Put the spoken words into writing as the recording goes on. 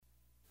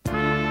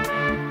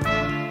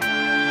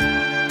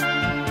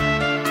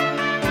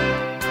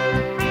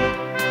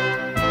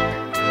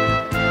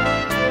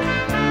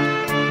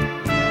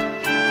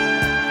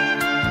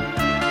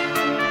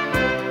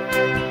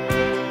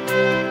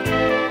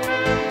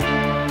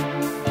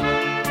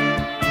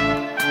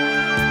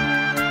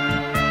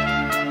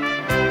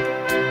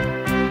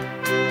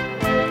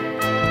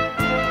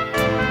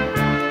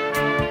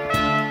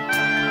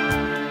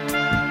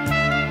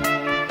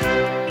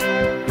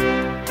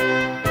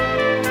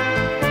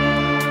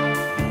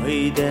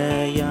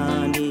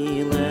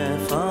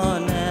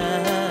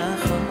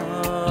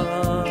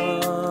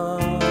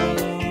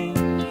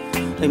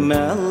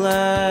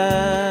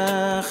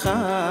melech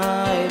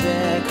chai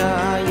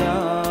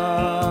v'kayam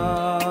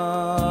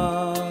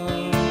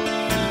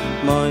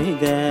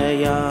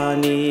moidei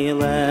ani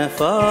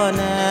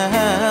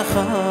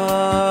lefanecha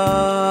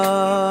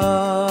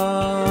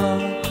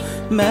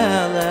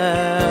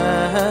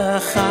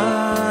melech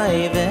chai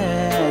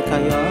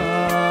v'kayam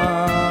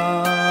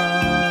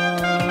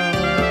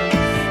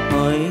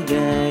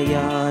moidei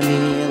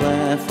ani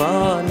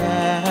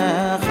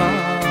lefanecha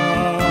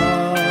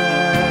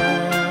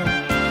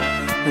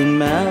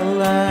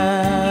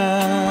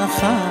melech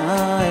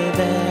chai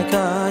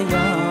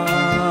v'kayam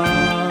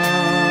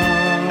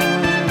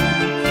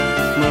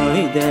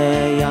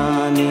moidei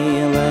ani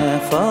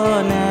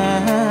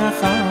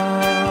lefanecha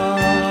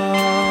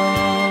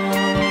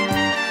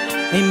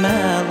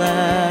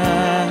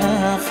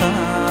melech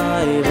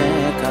chai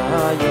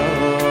v'kayam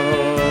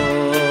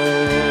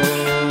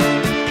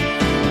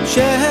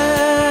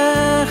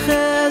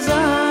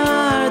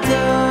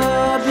shechazarta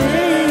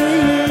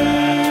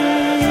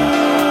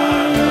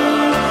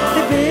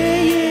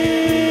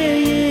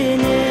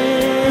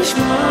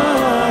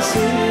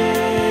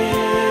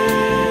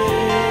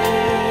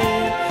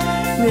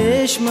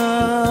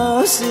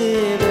nishmasi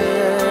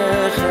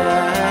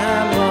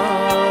b'chema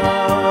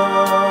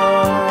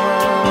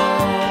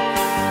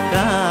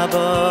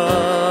Rabbo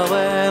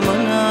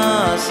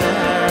emunasecha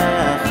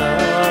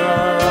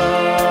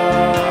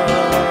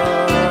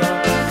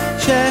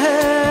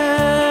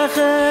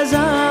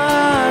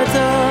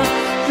shechazarta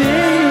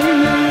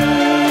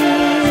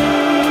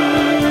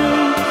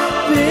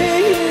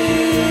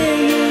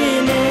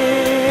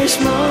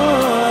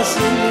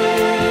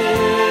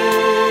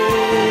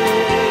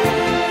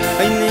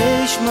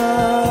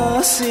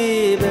nishmasi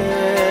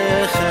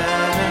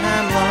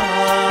b'chema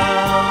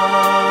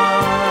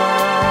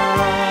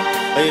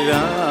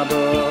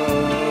Rabbo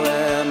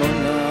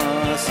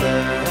emunasecha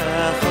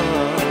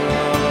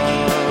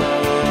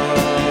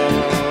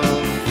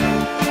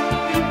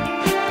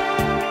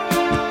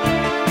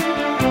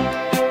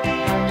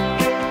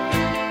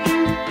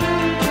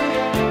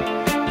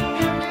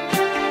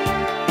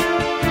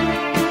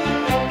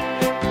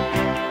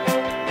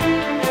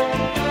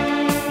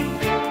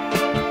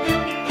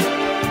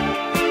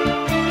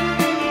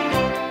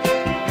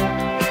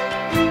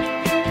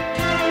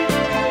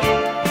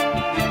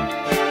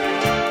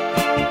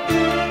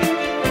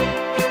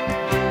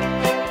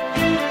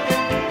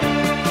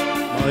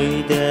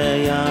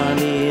moidei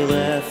ani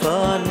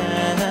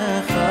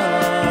lefanecha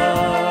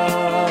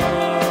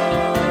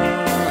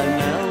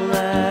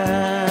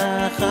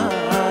melech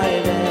chai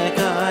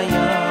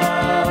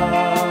v'kayam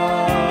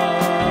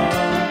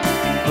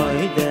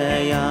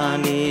moidei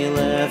ani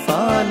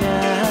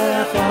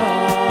lefanecha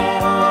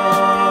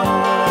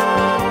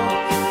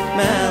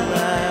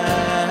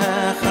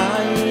melech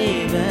chai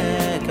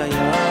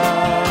v'kayam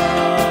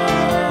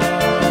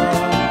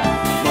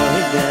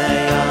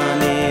moidei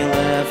ani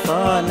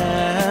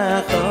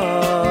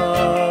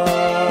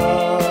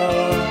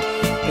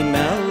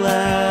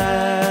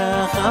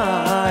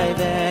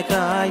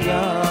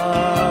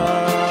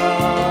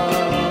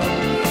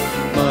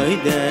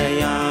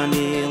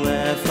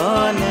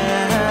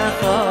lefanecha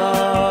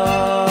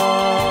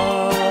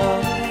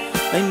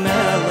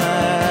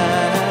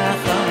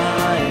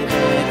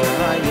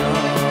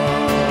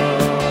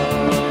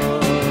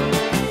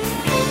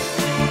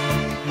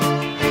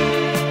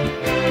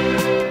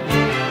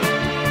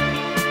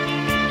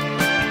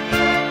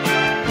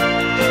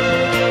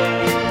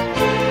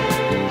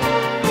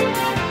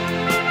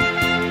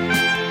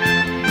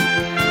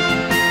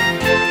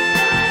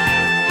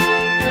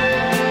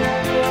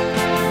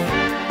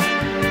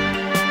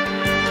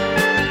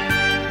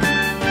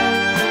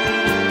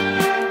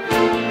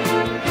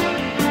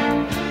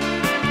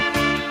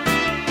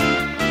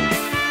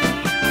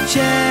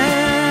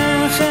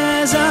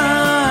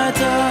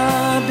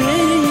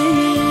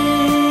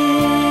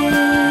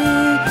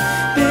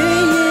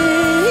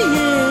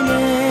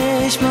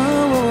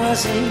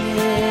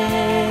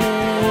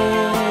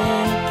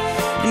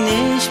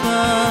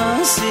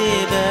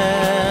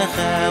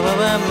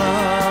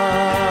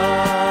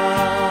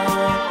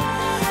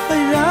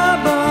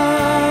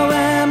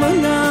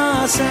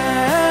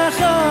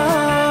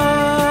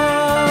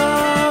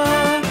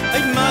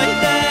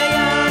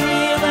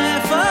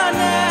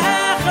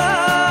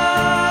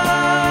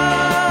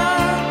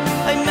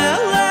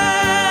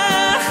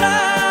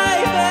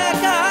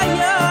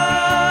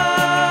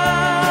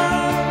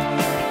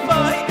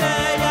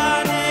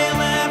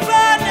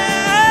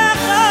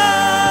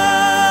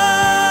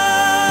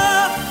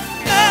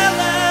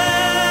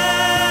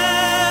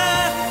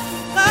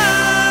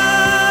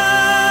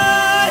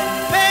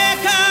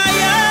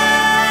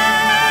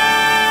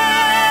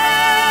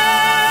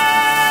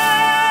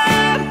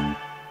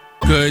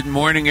Good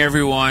morning,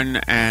 everyone,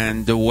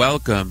 and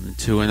welcome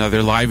to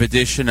another live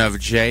edition of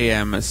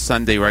JM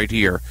Sunday right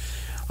here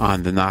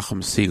on the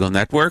Nachum Segal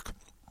Network.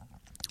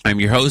 I'm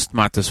your host,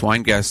 Matas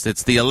Weingast.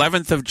 It's the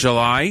 11th of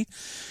July,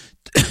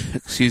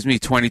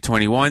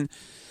 2021,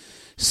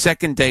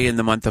 second day in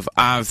the month of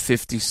Av,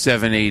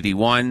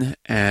 5781,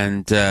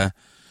 and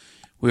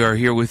We are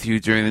here with you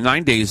during the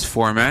 9 days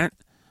format.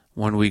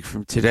 1 week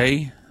from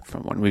today,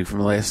 from 1 week from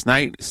last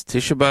night, is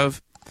Tisha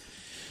B'Av.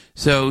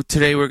 So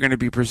today we're going to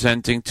be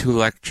presenting 2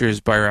 lectures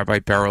by Rabbi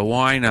Berel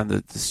Wein on the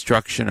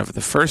destruction of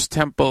the first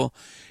temple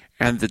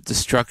and the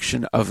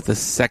destruction of the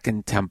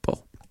second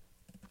temple.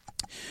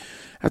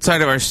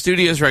 Outside of our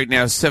studios right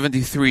now,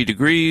 73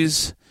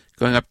 degrees,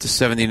 going up to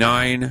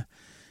 79,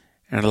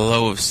 and a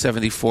low of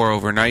 74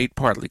 overnight,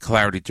 partly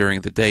cloudy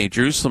during the day.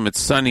 Jerusalem, it's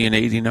sunny and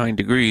 89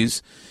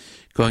 degrees,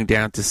 going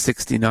down to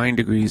 69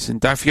 degrees.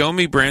 And Daf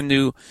Yomi, brand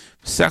new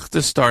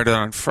Masechta, started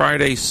on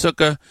Friday.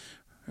 Sukkah,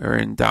 we're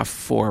in Daf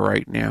 4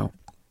 right now,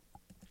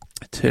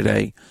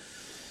 today.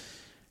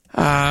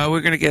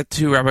 We're going to get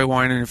to Rabbi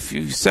Wein in a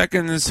few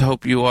seconds.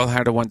 Hope you all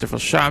had a wonderful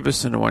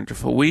Shabbos and a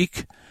wonderful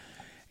week.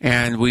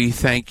 And we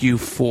thank you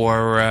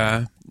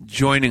for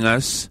joining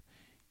us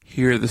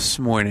here this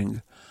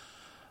morning.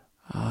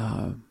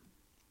 So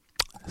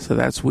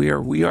that's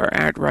where we are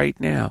at right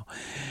now.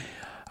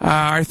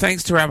 Our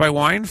thanks to Rabbi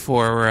Wein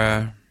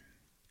for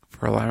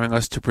allowing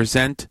us to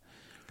present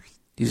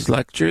these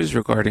lectures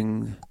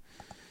regarding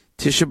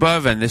Tisha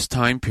B'Av and this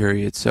time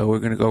period. So we're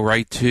going to go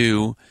right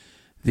to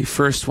the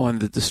first one,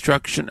 the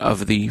destruction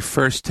of the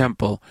first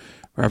temple.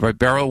 Rabbi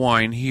Berel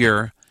Wein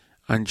here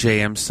on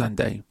JM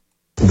Sunday.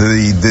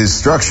 The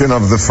destruction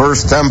of the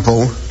first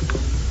temple,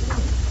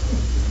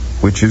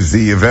 which is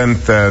the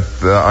event that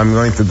I'm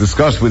going to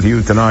discuss with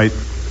you tonight,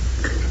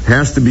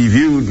 has to be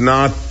viewed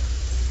not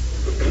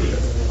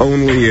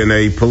only in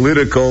a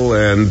political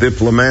and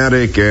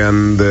diplomatic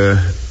and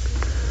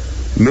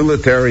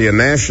military and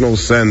national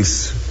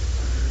sense,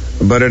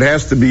 but it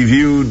has to be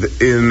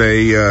viewed in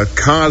a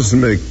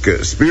cosmic,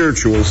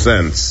 spiritual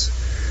sense,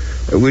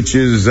 which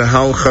is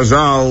how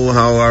Chazal,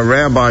 how our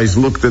rabbis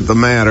looked at the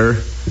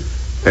matter,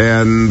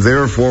 and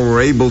therefore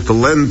were able to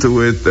lend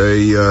to it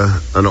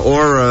an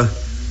aura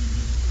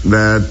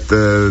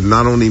that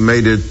not only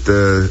made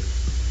it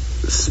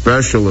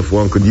special, if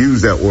one could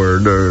use that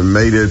word, or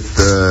made it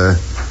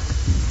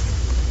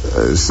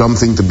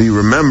something to be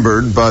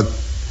remembered, but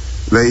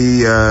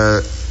they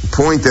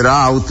pointed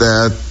out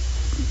that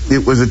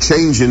it was a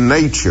change in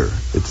nature.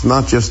 It's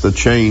not just a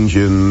change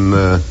in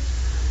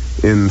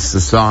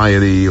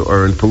society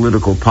or in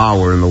political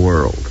power in the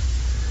world.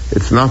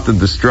 It's not the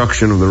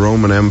destruction of the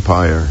Roman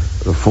Empire,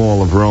 the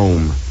fall of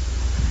Rome,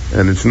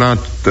 and it's not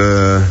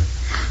the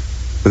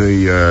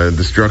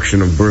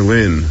destruction of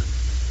Berlin.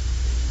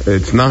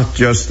 It's not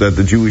just that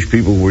the Jewish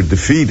people were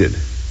defeated,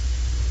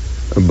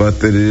 but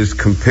that it is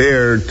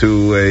compared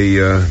to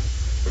a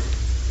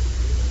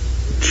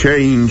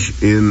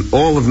change in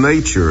all of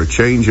nature, a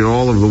change in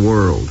all of the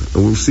world.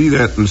 And we'll see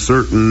that in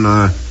certain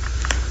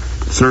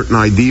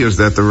ideas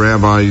that the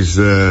rabbis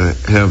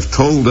have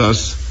told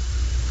us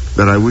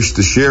that I wish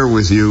to share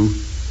with you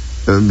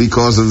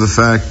because of the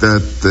fact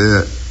that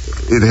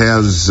it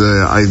has,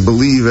 I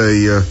believe,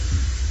 a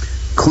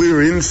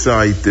clear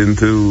insight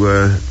into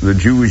the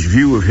Jewish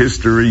view of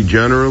history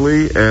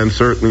generally, and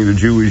certainly the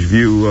Jewish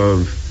view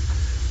of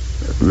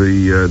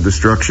the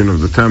destruction of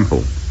the temple.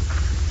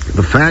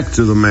 The facts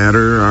of the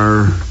matter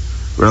are,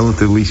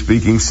 relatively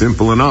speaking,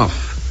 simple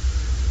enough.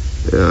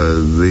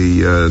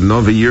 The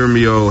Novi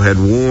Yirmiyahu had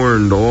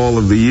warned all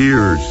of the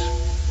years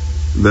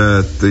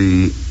that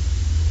the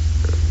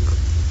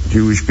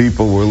Jewish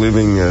people were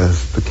living,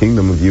 the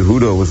kingdom of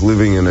Yehuda was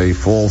living in a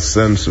false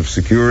sense of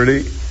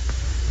security,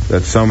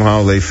 that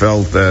somehow they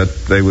felt that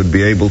they would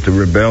be able to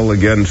rebel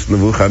against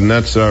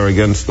Nebuchadnezzar,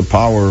 against the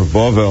power of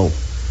Bavel,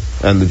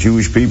 and the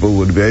Jewish people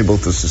would be able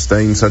to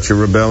sustain such a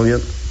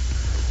rebellion.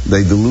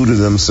 They deluded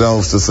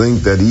themselves to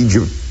think that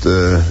Egypt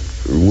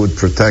would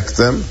protect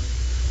them.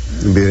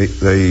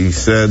 They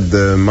said,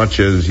 much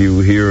as you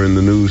hear in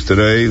the news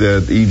today,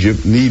 that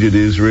Egypt needed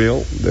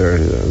Israel,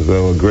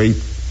 though a great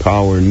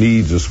power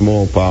needs a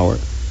small power.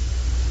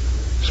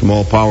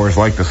 Small powers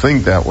like to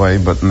think that way,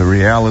 but in the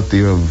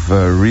reality of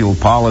real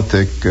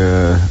politics,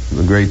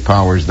 the great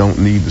powers don't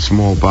need the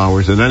small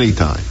powers at any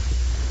time.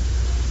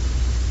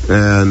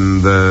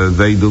 And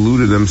they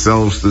deluded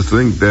themselves to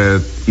think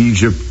that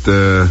Egypt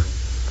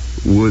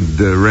would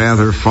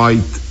rather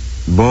fight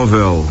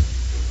Bavel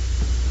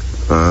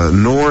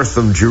north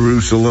of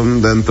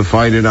Jerusalem than to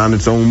fight it on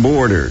its own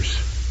borders.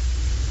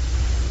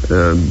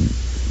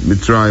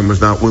 Mitzrayim was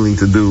not willing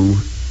to do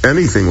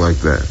anything like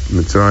that.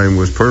 Mitzrayim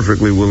was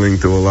perfectly willing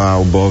to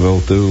allow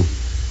Bavel to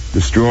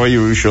destroy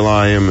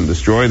Yerushalayim and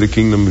destroy the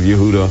kingdom of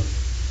Yehuda,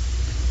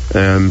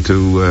 and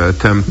to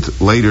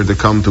attempt later to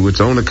come to its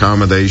own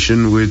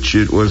accommodation, which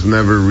it was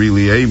never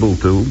really able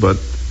to, but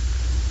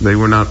they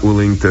were not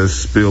willing to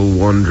spill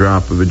one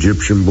drop of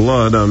Egyptian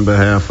blood on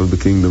behalf of the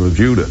kingdom of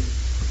Judah.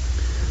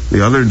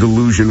 The other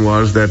delusion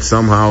was that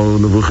somehow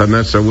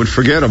Nebuchadnezzar would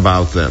forget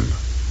about them.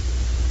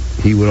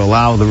 He would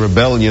allow the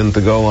rebellion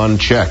to go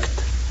unchecked.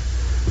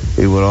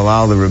 He would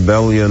allow the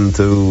rebellion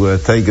to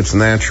take its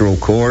natural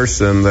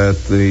course, and that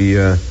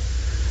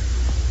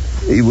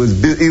he was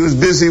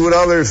busy with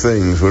other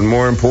things, with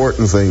more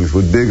important things,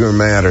 with bigger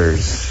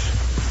matters,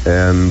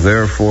 and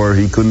therefore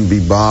he couldn't be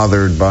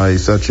bothered by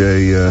such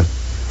a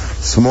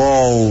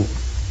small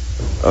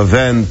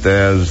event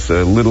as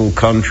a little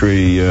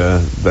country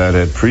that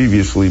had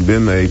previously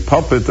been a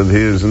puppet of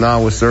his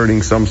now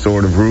asserting some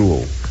sort of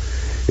rule.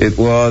 It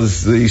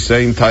was the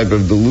same type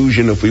of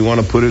delusion, if we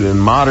want to put it in in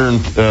a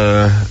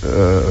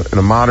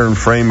modern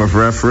frame of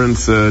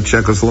reference,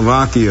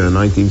 Czechoslovakia in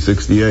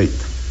 1968.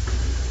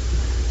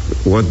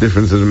 What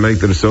difference does it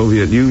make to the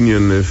Soviet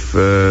Union if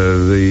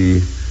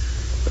the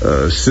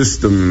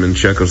system in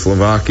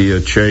Czechoslovakia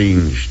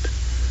changed,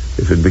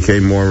 if it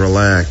became more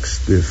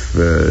relaxed, if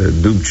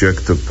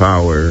Dubček took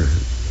power?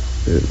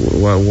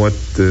 What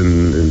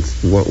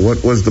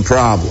was the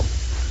problem?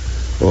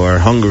 Or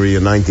Hungary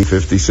in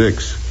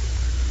 1956?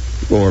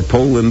 Or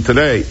Poland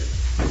today?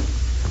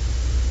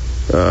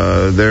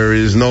 There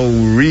is no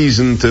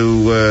reason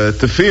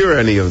to fear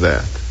any of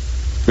that.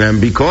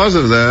 And because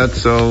of that,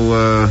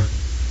 so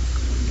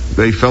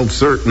they felt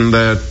certain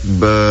that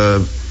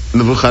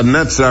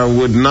Nebuchadnezzar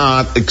would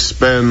not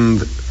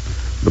expend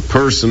the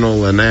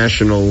personal and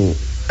national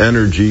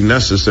energy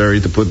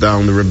necessary to put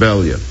down the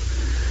rebellion.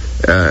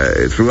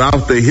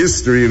 Throughout the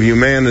history of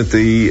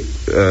humanity,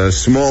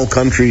 small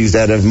countries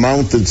that have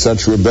mounted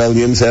such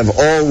rebellions have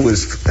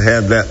always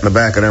had that in the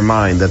back of their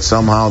mind, that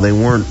somehow they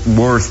weren't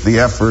worth the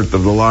effort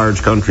of the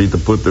large country to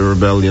put the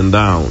rebellion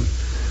down.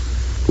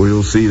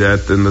 We'll see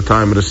that in the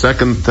time of the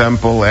Second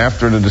Temple,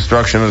 after the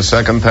destruction of the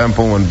Second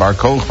Temple, when Bar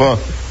Kokhba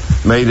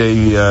made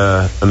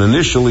an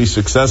initially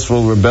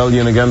successful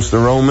rebellion against the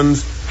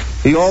Romans.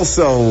 He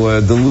also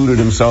deluded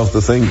himself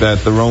to think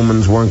that the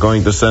Romans weren't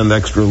going to send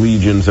extra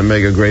legions and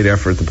make a great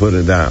effort to put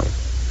it down.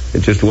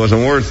 It just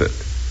wasn't worth it.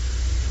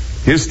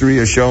 History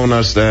has shown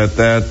us that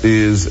that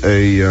is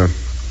a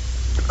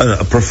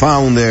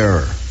profound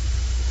error.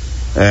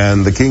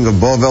 And the king of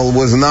Bavel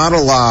would not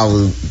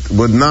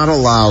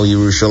allow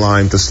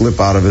Yerushalayim to slip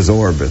out of his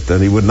orbit,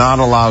 and he would not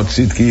allow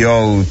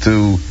Tzidkiyahu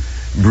to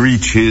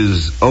breach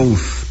his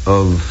oath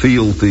of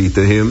fealty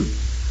to him.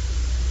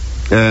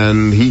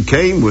 And he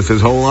came with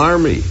his whole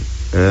army,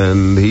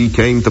 and he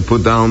came to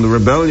put down the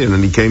rebellion,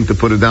 and he came to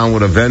put it down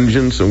with a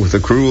vengeance and with a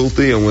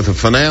cruelty and with a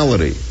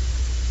finality.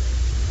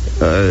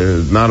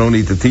 Not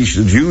only to teach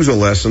the Jews a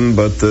lesson,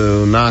 but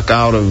to knock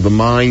out of the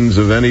minds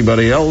of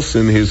anybody else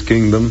in his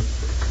kingdom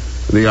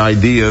the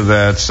idea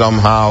that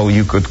somehow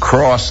you could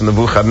cross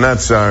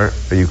Nebuchadnezzar,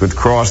 you could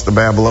cross the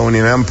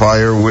Babylonian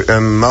Empire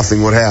and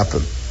nothing would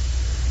happen.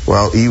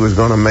 Well, he was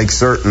going to make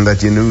certain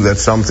that you knew that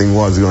something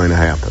was going to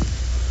happen.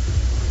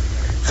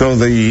 So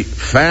the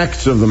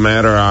facts of the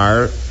matter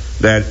are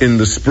that in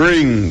the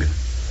spring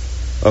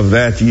of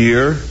that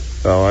year,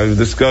 I've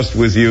discussed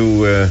with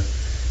you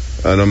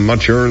on a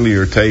much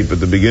earlier tape at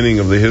the beginning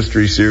of the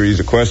history series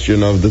a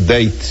question of the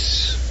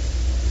dates,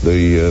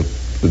 the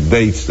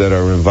dates that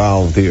are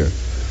involved here.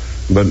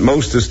 But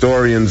most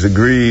historians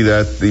agree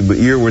that the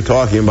year we're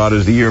talking about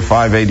is the year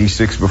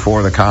 586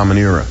 before the Common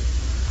Era.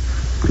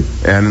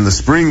 And in the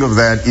spring of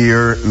that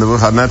year,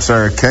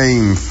 Nebuchadnezzar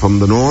came from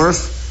the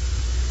north,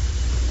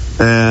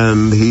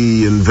 and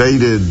he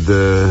invaded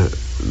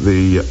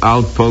the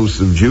outposts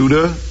of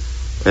Judah,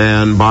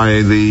 and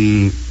by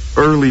the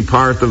early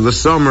part of the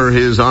summer,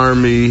 his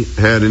army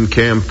had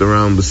encamped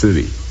around the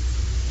city.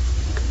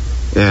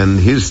 And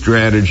his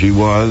strategy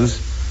was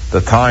the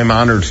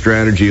time-honored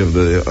strategy of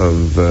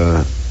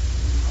the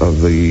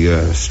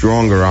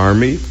stronger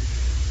army,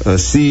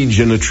 siege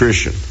and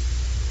attrition,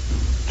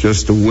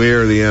 just to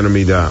wear the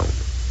enemy down.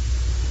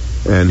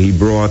 And he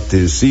brought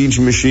his siege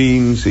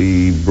machines,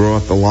 he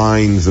brought the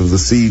lines of the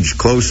siege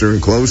closer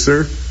and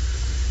closer.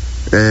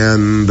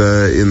 And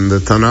in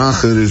the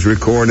Tanakh it is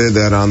recorded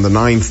that on the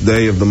 9th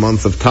day of the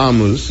month of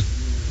Tammuz,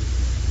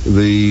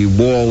 the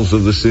walls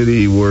of the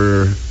city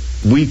were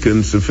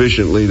weakened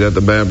sufficiently that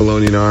the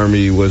Babylonian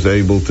army was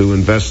able to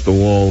invest the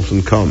walls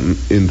and come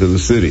into the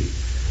city.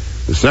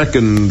 The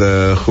second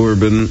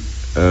Churban,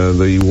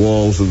 the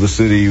walls of the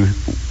city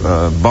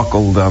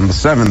buckled on the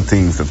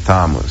 17th of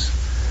Tammuz.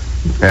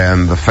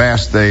 And the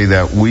fast day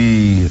that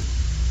we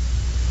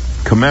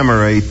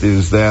commemorate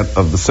is that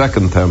of the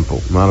Second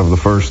Temple, not of the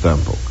First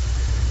Temple.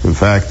 In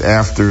fact,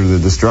 after the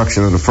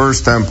destruction of the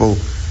First Temple,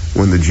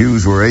 when the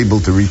Jews were able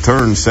to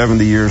return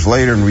 70 years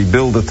later and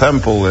rebuild the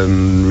temple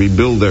and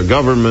rebuild their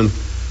government,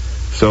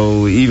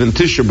 so even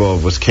Tisha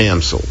B'Av was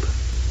canceled.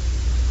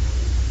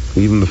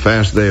 Even the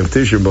fast day of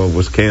Tisha B'Av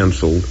was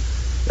canceled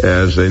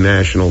as a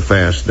national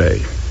fast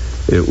day.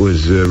 It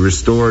was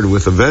restored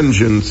with a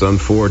vengeance,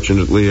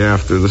 unfortunately,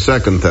 after the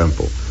Second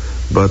Temple.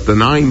 But the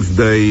 9th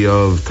day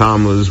of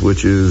Tammuz,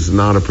 which is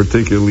not a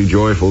particularly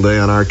joyful day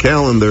on our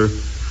calendar,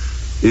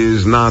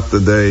 is not the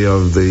day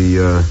of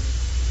the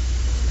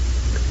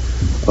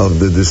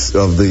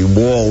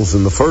walls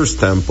in the First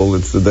Temple.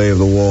 It's the day of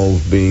the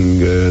walls being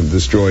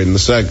destroyed in the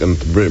second,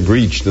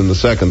 breached in the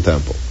Second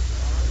Temple.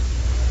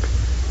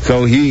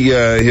 So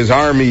his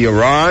army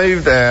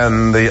arrived,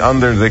 and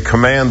under the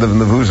command of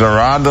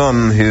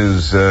Nebuzaradan,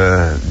 his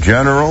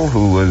general,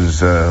 who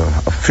was a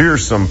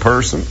fearsome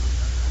person,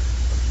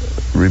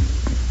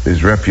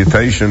 his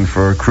reputation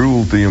for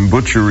cruelty and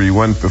butchery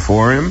went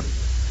before him,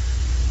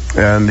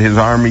 and his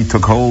army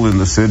took hold in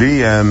the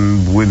city,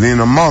 and within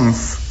a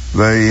month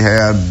they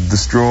had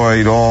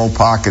destroyed all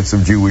pockets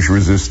of Jewish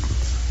resistance.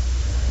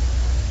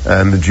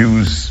 And the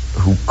Jews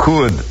who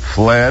could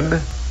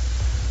fled.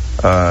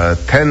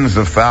 Tens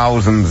of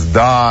thousands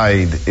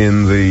died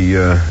in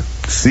the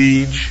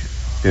siege,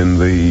 in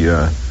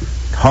the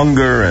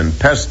hunger and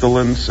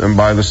pestilence, and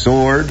by the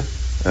sword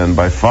and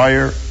by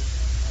fire.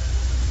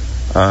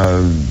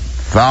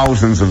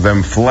 Thousands of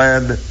them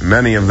fled.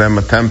 Many of them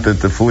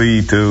attempted to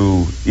flee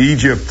to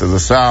Egypt, to the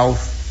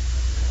south.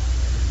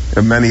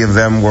 And many of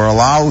them were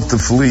allowed to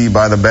flee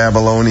by the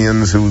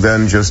Babylonians, who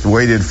then just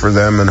waited for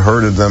them and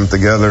herded them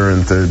together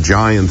into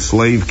giant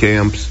slave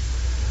camps,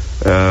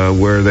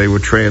 where they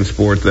would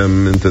transport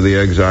them into the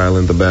exile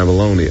into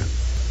Babylonia.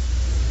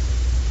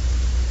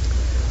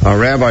 Our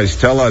rabbis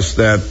tell us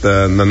that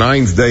on the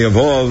 9th day of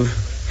Av,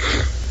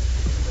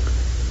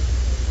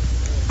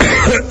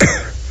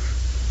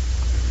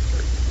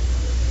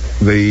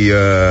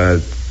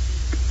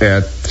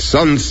 at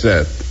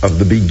sunset of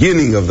the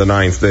beginning of the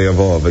 9th day of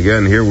Av,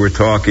 again here we're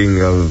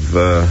talking of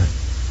the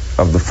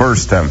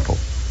first temple,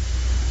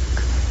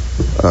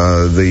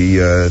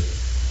 the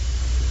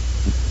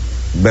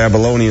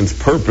Babylonians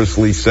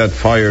purposely set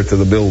fire to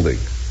the building.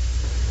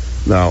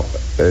 Now,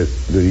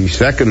 the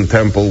second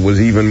temple was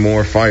even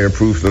more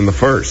fireproof than the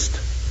first.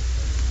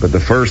 But the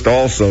first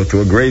also,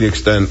 to a great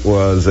extent,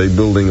 was a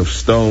building of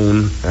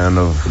stone and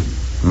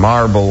of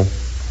marble,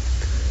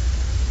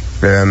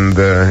 and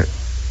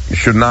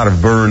should not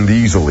have burned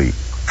easily.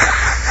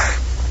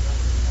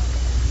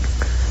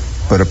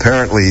 But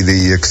apparently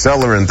the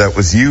accelerant that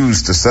was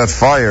used to set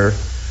fire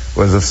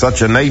was of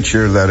such a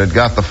nature that it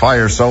got the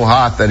fire so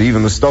hot that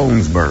even the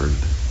stones burned.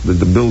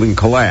 The building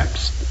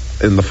collapsed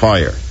in the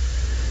fire.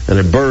 And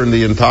it burned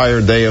the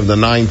entire day of the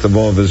 9th of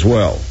Av as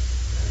well.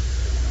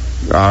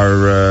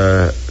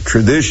 Our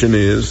tradition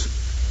is,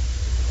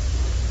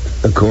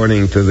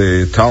 according to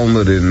the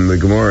Talmud in the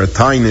Gemara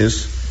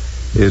Tainis,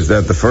 is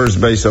that the first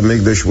Beis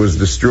HaMikdash was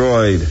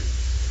destroyed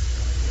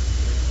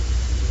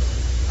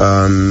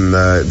on,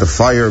 the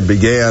fire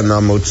began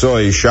on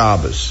Motzoi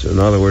Shabbos. In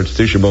other words,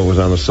 Tisha B'Av was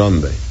on a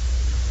Sunday.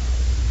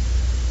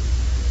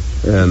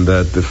 And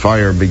that the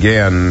fire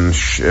began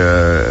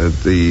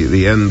at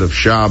the end of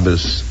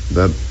Shabbos,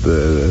 that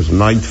as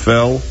night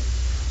fell,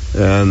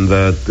 and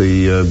that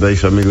the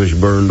Beis HaMikdash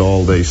burned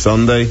all day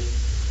Sunday,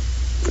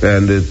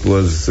 and it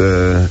was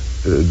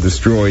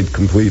destroyed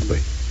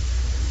completely.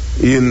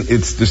 In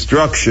its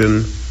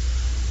destruction,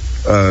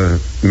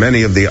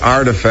 many of the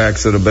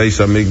artifacts of the Beis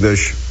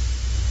HaMikdash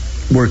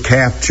were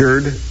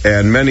captured,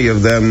 and many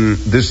of them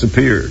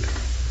disappeared.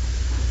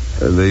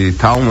 The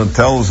Talmud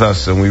tells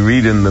us, and we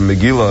read in the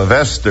Megillah of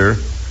Esther,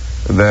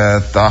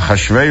 that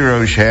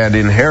Ahasuerus had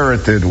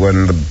inherited,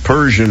 when the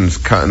Persians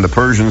and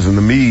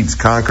the Medes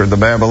conquered the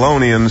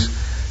Babylonians,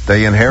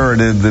 they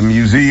inherited the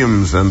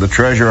museums and the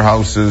treasure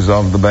houses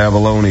of the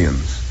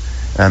Babylonians.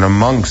 And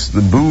amongst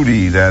the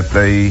booty that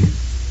they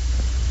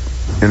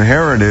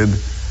inherited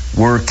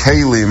were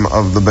kalim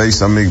of the Beis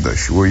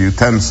HaMikdash, were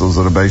utensils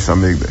of the Beis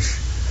HaMikdash.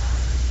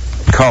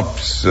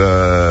 Cups,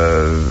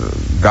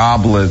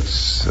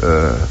 goblets,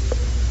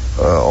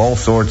 all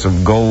sorts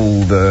of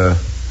gold,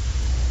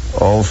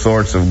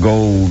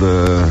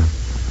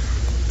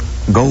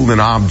 golden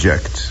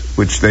objects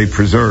which they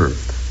preserved.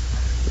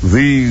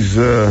 These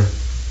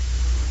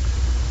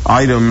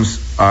items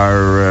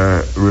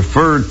are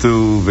referred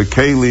to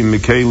v'kelim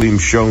mikelim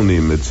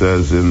shonim, it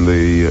says in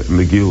the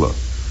Megillah.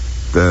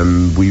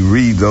 Then we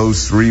read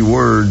those three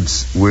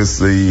words with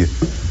the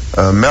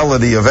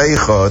melody of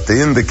Eicha to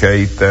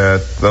indicate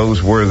that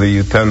those were the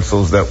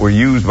utensils that were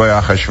used by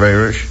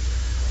Ahasuerus,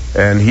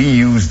 and he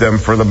used them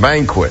for the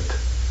banquet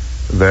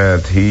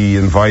that he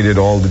invited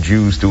all the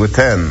Jews to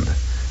attend.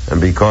 And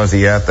because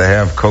he had to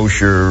have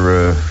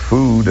kosher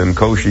food and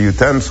kosher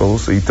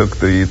utensils, he took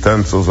the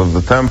utensils of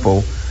the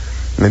temple.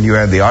 And then you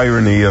had the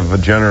irony of a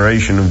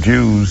generation of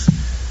Jews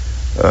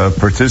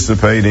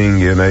participating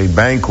in a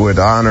banquet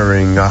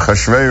honoring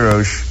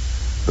Ahasuerus,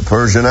 the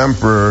Persian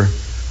emperor,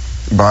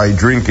 by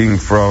drinking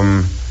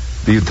from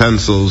the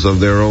utensils of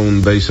their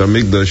own Beis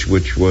HaMikdash,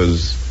 which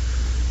was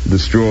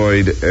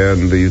destroyed,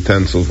 and the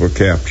utensils were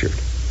captured.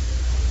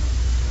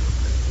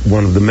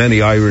 One of the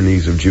many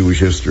ironies of Jewish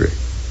history.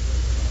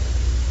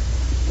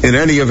 In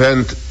any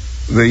event,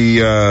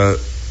 the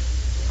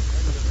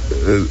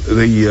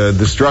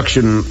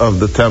destruction of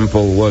the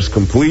temple was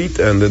complete,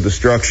 and the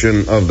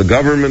destruction of the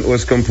government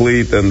was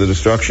complete, and the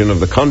destruction of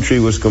the country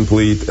was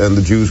complete, and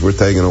the Jews were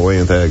taken away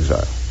into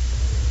exile.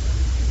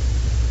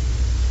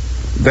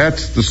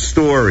 That's the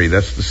story.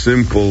 That's the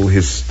simple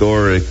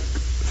historic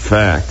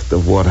fact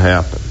of what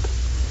happened.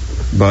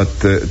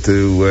 But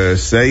to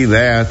say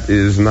that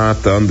is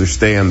not to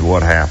understand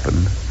what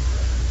happened.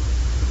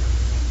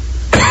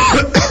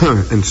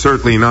 And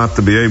certainly not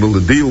to be able to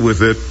deal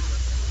with it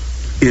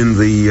in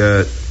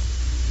the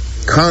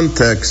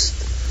context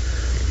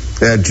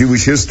that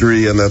Jewish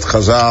history and that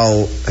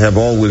Chazal have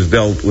always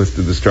dealt with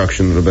the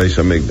destruction of the Beis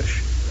HaMikdash.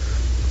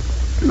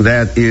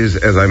 That is,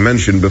 as I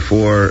mentioned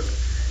before,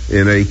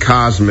 in a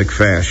cosmic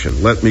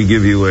fashion. Let me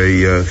give you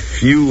a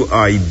few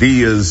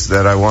ideas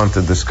that I want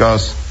to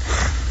discuss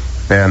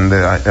And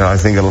I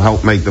think it'll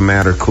help make the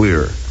matter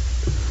clear.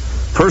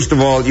 First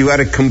of all, you had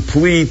a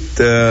complete,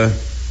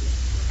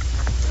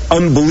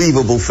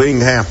 unbelievable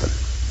thing happen.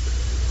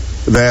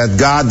 That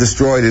God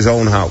destroyed his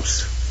own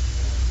house.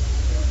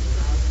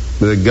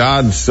 That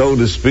God, so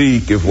to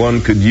speak, if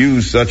one could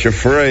use such a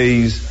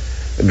phrase,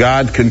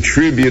 God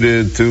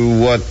contributed to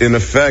what in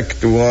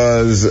effect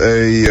was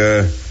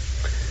a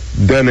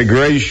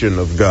denigration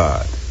of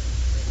God.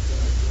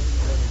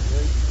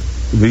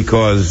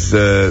 Because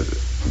the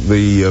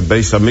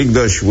Beis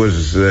Hamikdash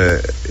was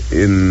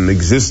in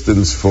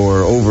existence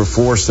for over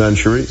 4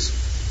 centuries.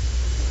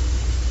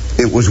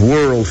 It was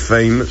world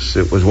famous.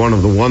 It was one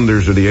of the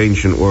wonders of the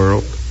ancient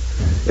world.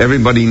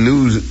 Everybody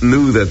knew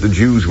that the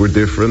Jews were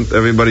different.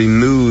 Everybody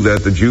knew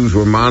that the Jews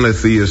were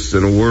monotheists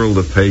in a world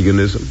of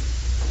paganism.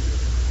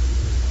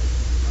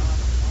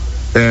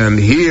 And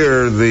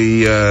here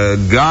the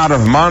God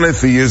of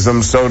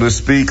monotheism, so to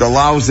speak,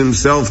 allows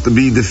himself to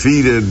be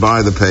defeated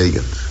by the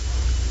pagans.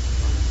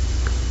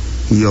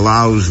 He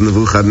allows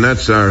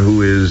Nebuchadnezzar,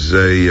 who is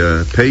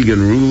a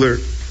pagan ruler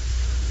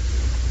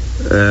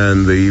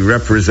and the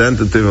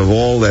representative of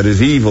all that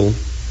is evil,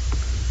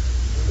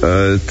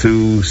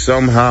 to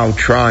somehow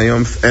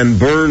triumph and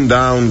burn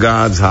down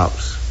God's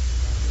house.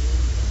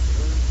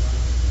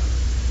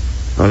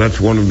 Now that's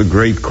one of the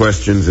great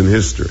questions in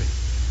history.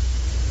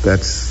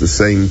 That's the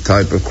same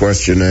type of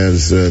question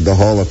as the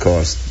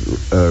Holocaust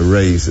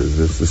raises.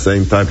 It's the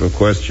same type of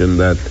question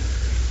that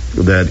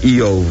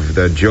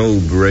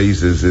Job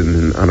raises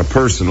on a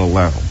personal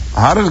level.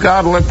 How does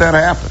God let that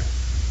happen?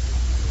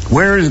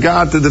 Where is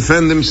God to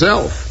defend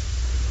himself?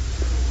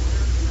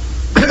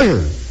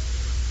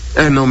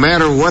 And no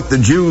matter what the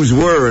Jews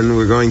were, and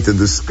I'm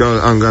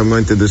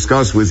going to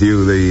discuss with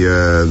you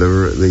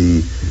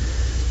the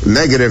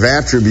negative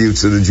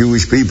attributes of the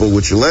Jewish people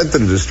which led to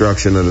the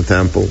destruction of the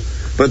temple.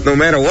 But no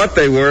matter what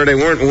they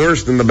weren't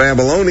worse than the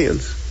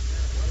Babylonians.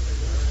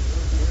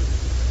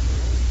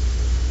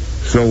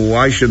 So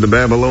why should the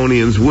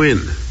Babylonians win?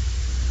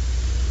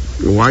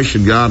 Why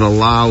should God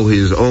allow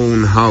his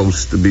own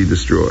house to be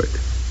destroyed?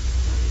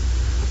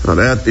 Now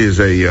that is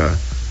a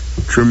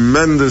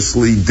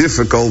tremendously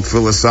difficult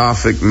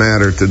philosophic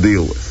matter to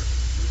deal with.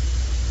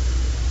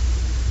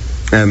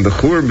 And the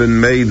Churban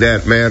made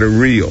that matter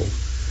real.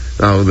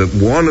 Now, that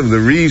one of the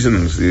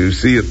reasons, you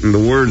see it in the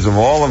words of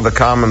all of the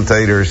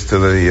commentators to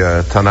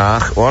the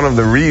Tanakh, one of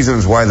the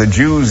reasons why the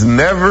Jews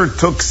never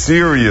took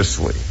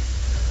seriously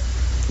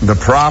the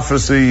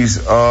prophecies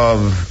of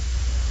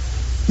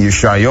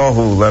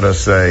Yeshayahu, let us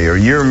say, or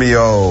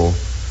Yirmiyahu,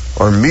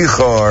 or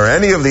Micha, or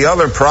any of the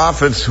other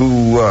prophets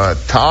who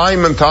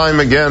time and time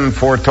again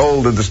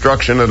foretold the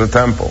destruction of the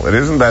temple. It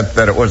isn't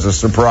that it was a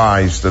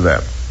surprise to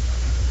them.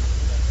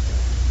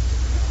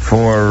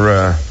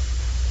 For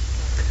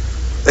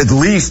at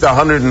least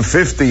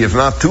 150, if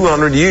not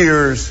 200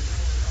 years,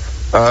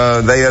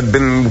 they had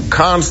been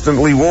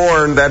constantly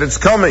warned that it's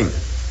coming,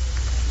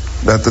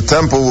 that the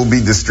temple will be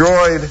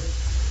destroyed,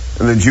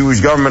 and the Jewish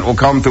government will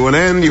come to an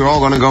end, you're all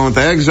going to go into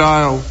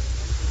exile.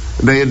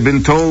 They had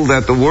been told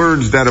that the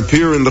words that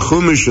appear in the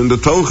Chumash and the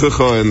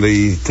Tochacha and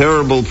the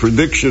terrible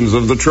predictions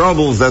of the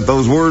troubles, that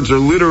those words are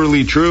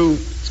literally true.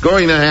 It's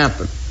going to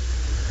happen.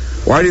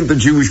 Why didn't the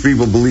Jewish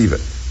people believe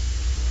it?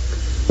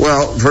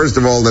 Well, first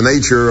of all, the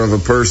nature of a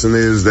person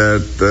is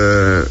that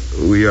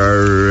we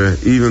are,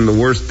 even the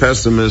worst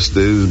pessimist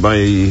is, by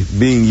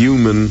being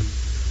human,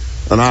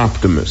 an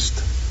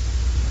optimist.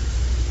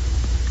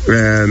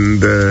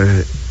 And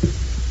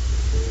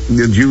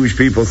the Jewish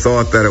people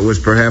thought that it was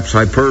perhaps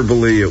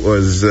hyperbole, it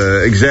was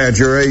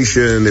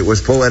exaggeration, it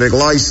was poetic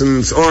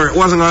license, or it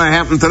wasn't going to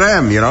happen to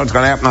them. You know, it's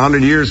going to happen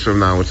 100 years from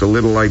now. It's a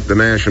little like the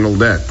national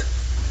debt.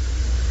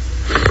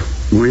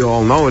 We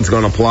all know it's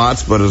going to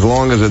plotz, but as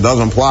long as it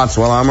doesn't plotz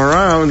while I'm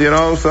around,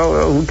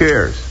 so who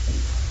cares?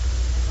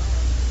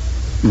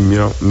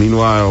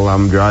 Meanwhile,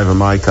 I'm driving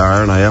my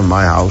car and I have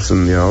my house,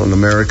 and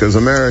America's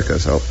America,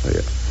 so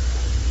yeah.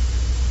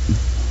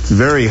 It's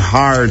very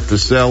hard to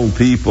sell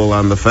people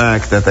on the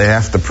fact that they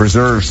have to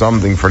preserve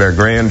something for their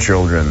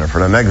grandchildren or for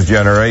the next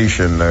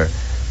generation.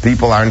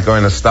 People aren't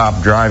going to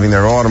stop driving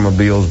their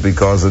automobiles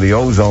because of the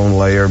ozone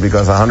layer,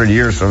 because 100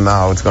 years from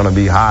now it's going to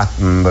be hot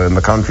and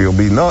the country will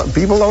be... No,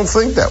 people don't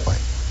think that way.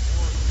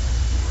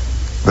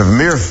 The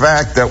mere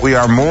fact that we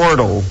are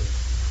mortal,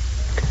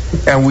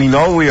 and we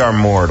know we are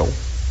mortal,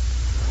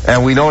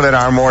 and we know that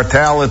our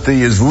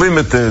mortality is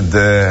limited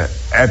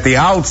at the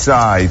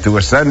outside to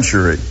a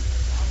century.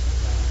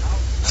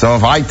 So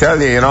if I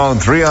tell you, in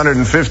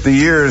 350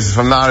 years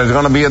from now there's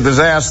going to be a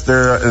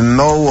disaster, and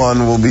no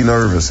one will be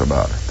nervous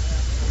about it.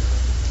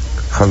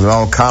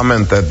 Chazal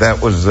comment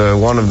that was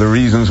one of the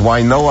reasons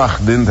why Noach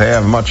didn't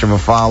have much of a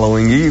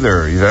following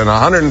either. He said, in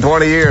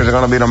 120 years there's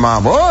going to be the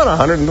mob. Oh, in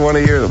 120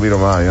 years there'll be the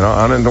mob.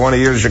 120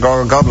 years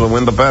Chicago Cubs will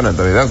win the pennant.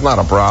 I mean, that's not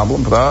a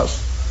problem for us.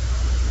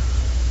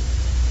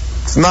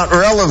 It's not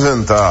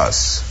relevant to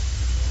us.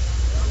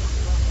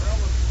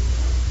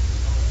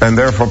 And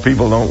therefore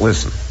people don't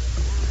listen.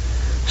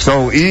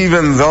 So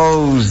even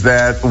those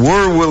that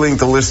were willing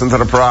to listen to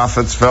the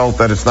prophets felt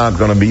that it's not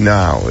going to be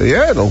now.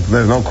 Yeah,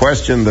 there's no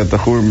question that the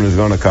Churban is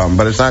going to come,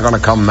 but it's not going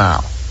to come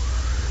now.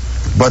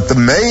 But the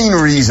main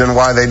reason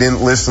why they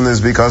didn't listen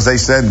is because they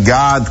said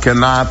God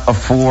cannot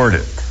afford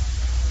it.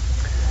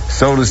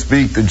 So to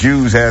speak, the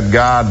Jews had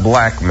God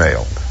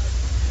blackmailed.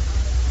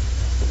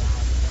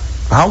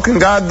 How can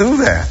God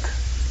do that?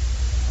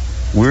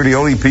 We're the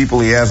only people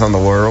he has on the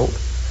world.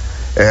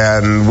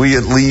 And we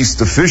at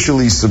least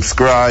officially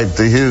subscribe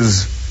to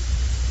his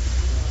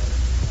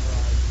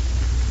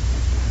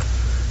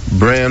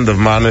brand of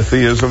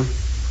monotheism.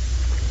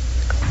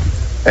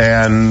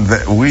 And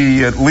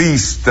we at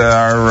least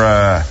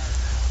are,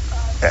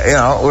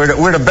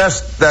 we're the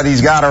best that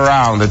he's got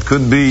around. It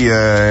could be,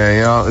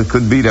 it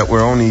could be that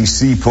we're only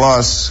C+,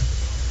 but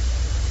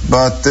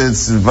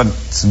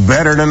it's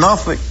better than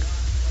nothing.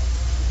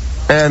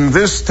 And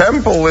this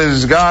temple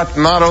has got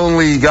not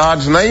only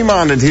God's name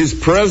on it, his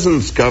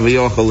presence,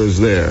 Kaviochel, is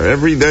there.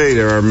 Every day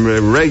there are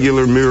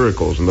regular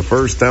miracles. In the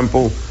first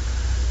temple,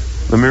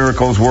 the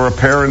miracles were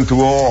apparent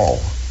to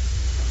all.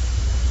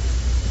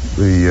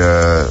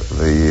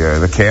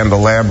 The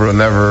candelabra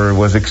never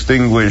was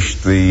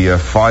extinguished. The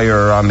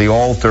fire on the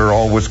altar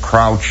always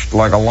crouched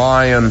like a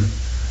lion.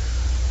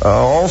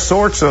 All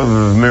sorts of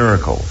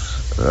miracles.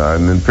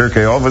 And in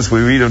Pirkei Avos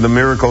we read of the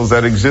miracles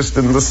that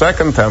existed in the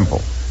second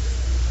temple.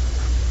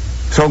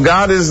 So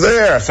God is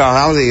there. So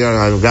how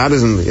God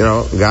isn't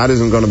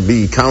going to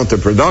be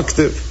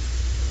counterproductive.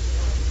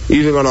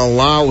 He's going to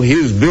allow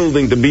his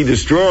building to be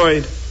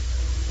destroyed.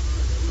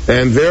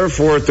 And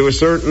therefore, to a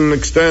certain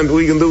extent,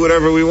 we can do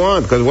whatever we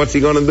want. Because what's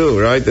he going to do,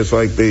 right? It's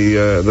like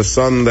the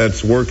son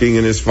that's working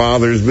in his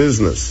father's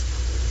business.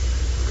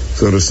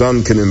 So the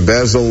son can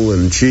embezzle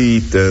and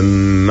cheat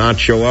and not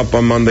show up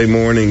on Monday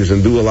mornings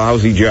and do a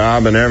lousy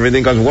job and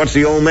everything. Because what's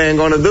the old man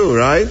going to do,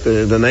 right?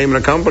 The name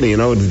of the company,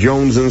 it's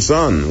Jones and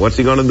Son. What's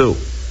he going to do?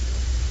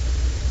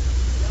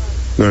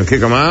 Going to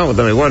kick him out?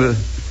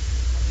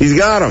 He's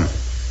got him.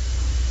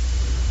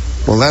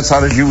 Well, that's how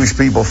the Jewish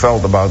people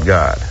felt about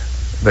God.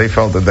 They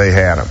felt that they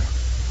had him.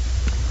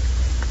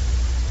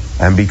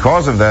 And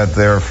because of that,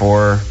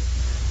 therefore,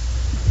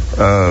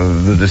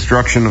 the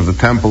destruction of the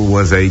temple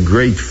was a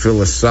great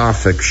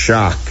philosophic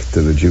shock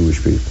to the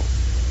Jewish people.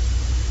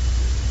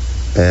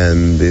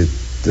 And it,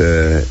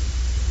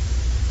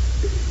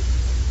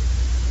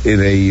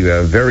 in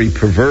a very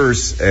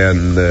perverse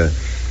and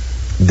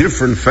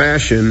different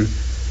fashion,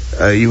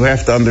 you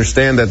have to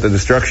understand that the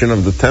destruction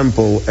of the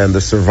temple and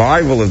the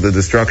survival of the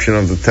destruction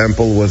of the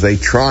temple was a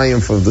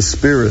triumph of the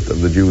spirit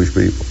of the Jewish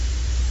people.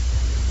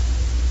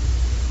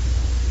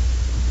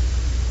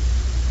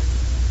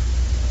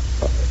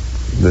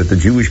 That the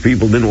Jewish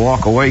people didn't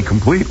walk away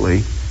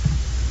completely.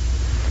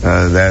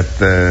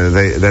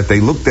 That they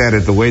looked at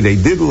it the way they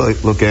did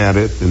look at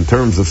it in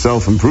terms of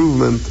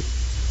self-improvement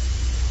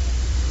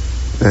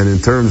and in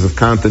terms of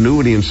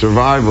continuity and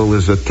survival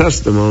is a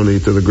testimony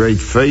to the great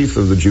faith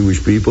of the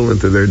Jewish people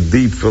and to their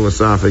deep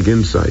philosophic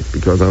insight.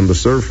 Because on the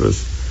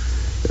surface,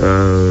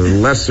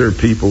 lesser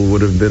people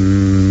would have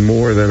been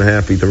more than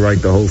happy to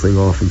write the whole thing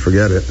off and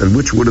forget it, and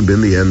which would have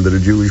been the end of the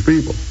Jewish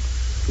people.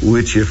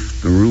 Which,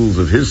 if the rules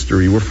of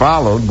history were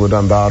followed, would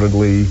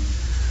undoubtedly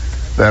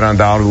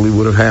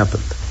would have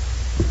happened.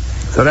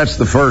 So that's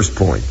the first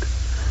point.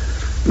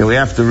 We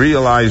have to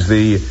realize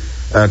the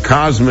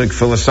cosmic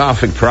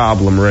philosophic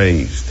problem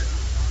raised.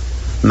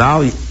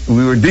 Now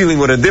we were dealing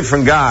with a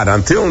different God.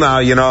 Until now,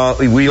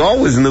 we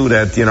always knew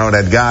that,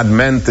 that God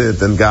meant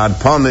it and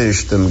God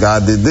punished and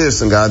God did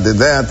this and God did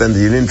that and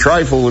you didn't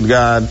trifle with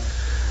God.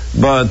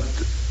 But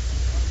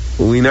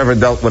we never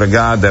dealt with a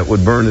God that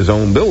would burn his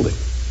own building.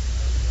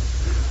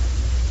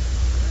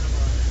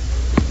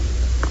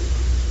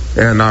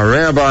 And our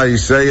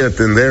rabbis say it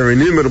in their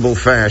inimitable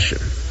fashion.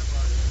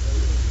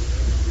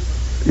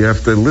 You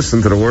have to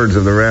listen to the words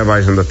of the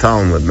rabbis in the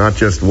Talmud, not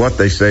just what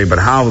they say, but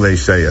how they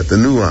say it, the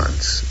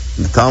nuance.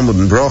 The Talmud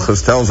in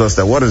Brochus tells us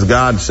that what does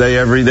God say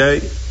every day?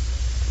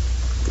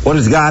 What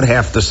does God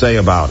have to say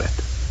about it?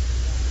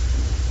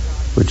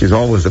 Which is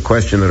always the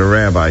question of the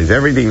rabbis.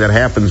 Everything that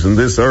happens in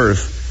this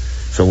earth,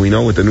 so we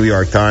know what the New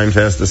York Times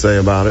has to say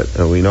about it,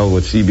 and we know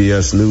what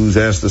CBS News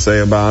has to say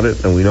about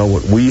it, and we know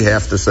what we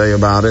have to say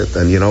about it,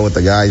 and you know what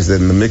the guys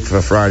that in the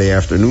mikveh Friday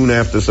afternoon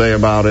have to say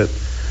about it,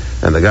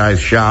 and the guys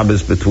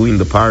Shabbos between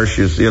the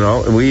parshas,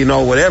 and we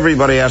know what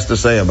everybody has to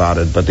say about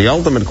it. But the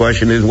ultimate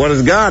question is, what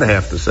does God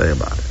have to say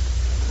about it?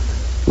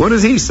 What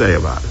does he say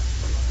about it?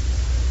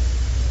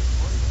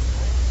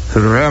 So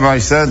the rabbi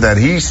said that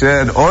he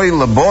said, Oy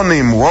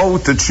lebonim, woe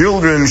to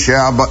children,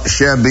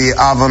 shebi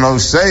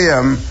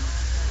avonoseim,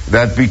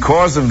 that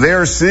because of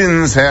their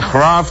sins,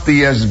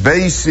 hechrafti es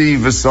beisi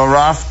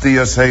v'sarafti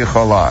es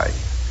heichalai,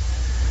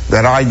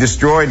 that I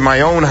destroyed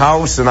my own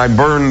house and I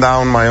burned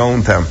down my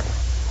own temple.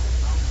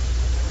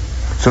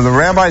 So the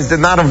rabbis did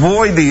not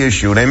avoid the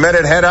issue. They met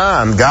it head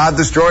on. God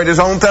destroyed his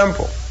own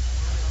temple.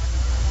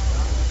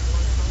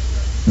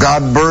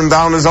 God burned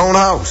down his own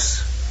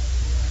house.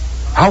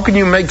 How can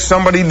you make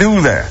somebody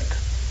do that?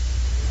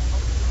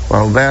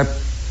 Well, that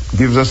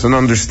gives us an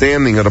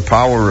understanding of the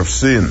power of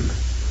sin.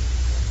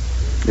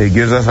 It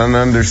gives us an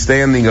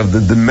understanding of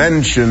the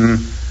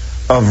dimension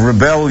of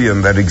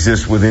rebellion that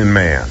exists within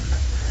man.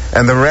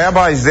 And the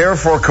rabbis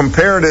therefore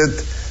compared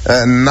it,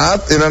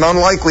 not in an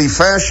unlikely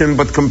fashion,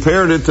 but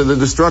compared it to the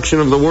destruction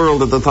of the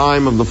world at the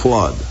time of the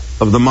flood,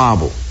 of the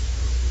Mabul,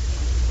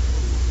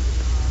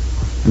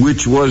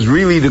 which was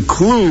really the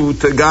clue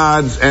to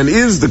God's, and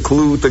is the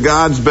clue to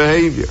God's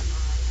behavior.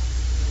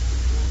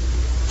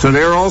 So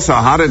there also,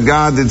 how did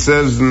God, it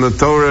says in the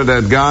Torah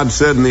that God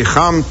said,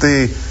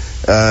 Nichamti,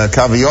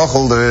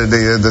 Kaviochel,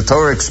 the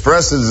Torah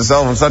expresses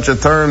itself in such a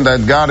term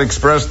that God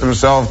expressed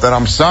himself that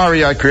I'm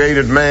sorry I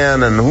created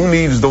man, and who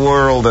needs the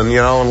world, and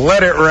and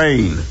let it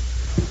rain.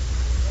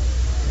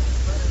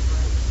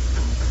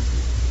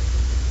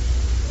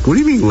 What do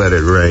you mean let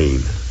it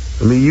rain?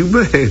 I mean,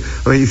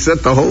 you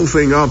set the whole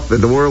thing up that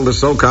the world is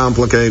so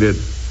complicated.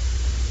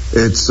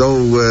 It's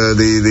so,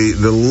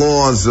 the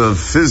laws of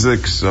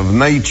physics, of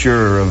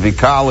nature, of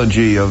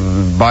ecology,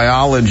 of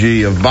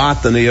biology, of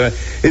botany,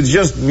 it's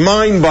just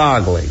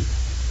mind-boggling.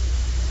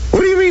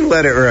 What do you mean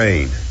let it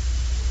rain?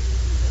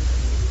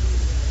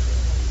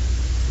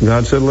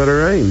 God said let it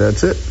rain,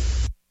 that's it.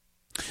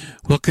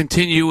 We'll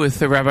continue with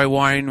the Rabbi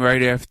Wein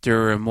right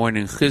after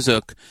morning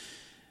chizuk.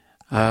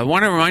 I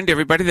want to remind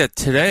everybody that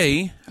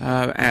today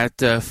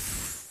at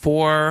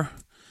 4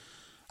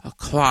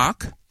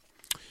 o'clock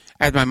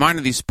at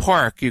Maimonides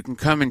Park, you can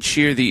come and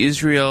cheer the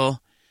Israel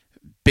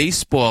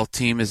baseball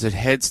team as it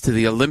heads to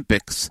the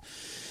Olympics.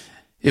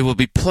 It will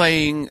be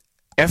playing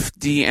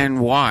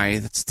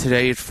FDNY. That's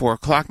today at 4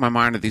 o'clock,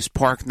 Maimonides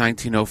Park,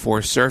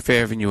 1904 Surf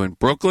Avenue in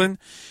Brooklyn.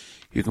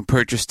 You can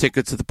purchase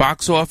tickets at the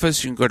box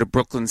office. You can go to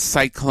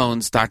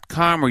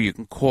brooklyncyclones.com, or you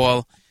can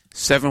call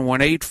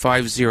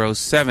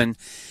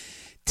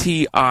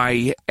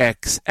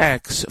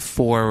 718-507-TIXX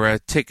for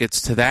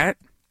tickets to that.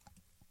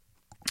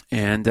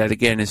 And that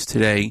again is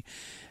today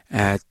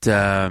at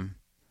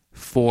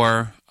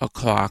 4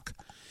 o'clock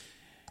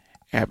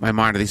at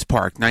Maimonides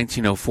Park,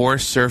 1904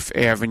 Surf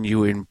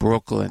Avenue in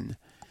Brooklyn.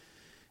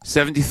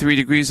 73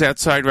 degrees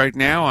outside right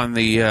now on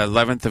the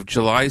 11th of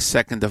July,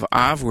 2nd of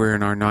Av. We're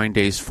in our 9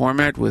 days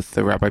format with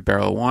Rabbi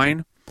Beryl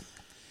Wein.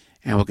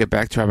 And we'll get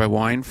back to Rabbi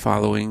Wein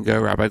following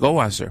Rabbi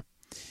Goldwasser.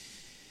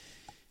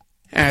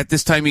 At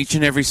this time, each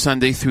and every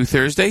Sunday through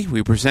Thursday,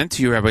 we present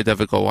to you Rabbi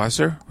David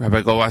Goldwasser.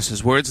 Rabbi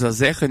Goldwasser's words,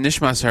 Lazecha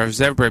Nishmas Harav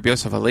Zev Rabbi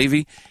Yosef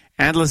Halevi,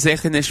 and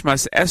Lazecha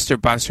Nishmas Esther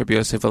Bas Rabbi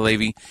Yosef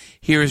Halevi.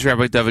 Here is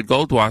Rabbi David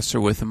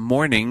Goldwasser with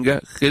Morning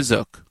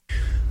Chizuk.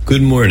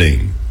 Good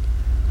morning.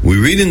 We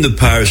read in the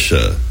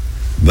Parsha,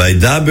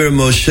 Vaydaber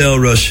Moshe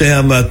Roshei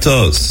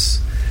HaMatos.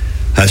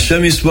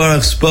 Hashem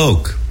Yisbarach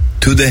spoke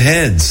to the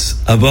heads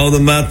of all the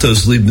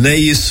matos,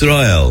 Libnei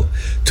Yisrael,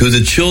 to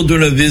the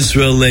children of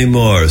Israel,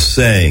 Lemor,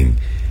 saying,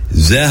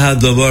 Zeh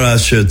hadavar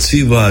asher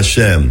tziva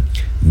Hashem.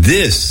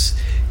 This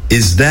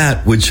is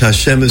that which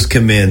Hashem has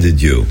commanded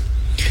you.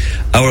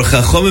 Our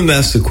Chachomim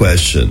asked the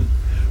question,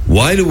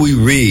 why do we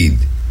read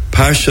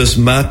Parshas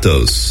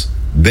Matos,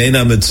 Ben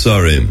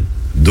HaMetzarim,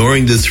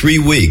 during the 3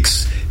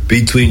 weeks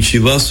between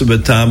Shivas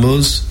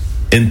B'Tammuz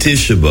and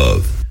Tisha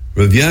B'Av?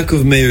 Rav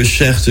Yaakov Meir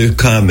Shechter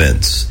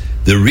comments,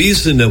 the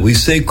reason that we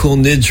say Kol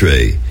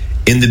Nidre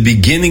in the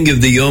beginning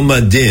of the Yom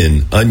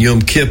Adin on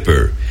Yom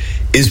Kippur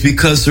is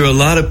because there are a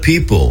lot of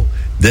people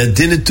that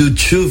didn't do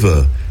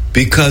tshuva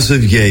because of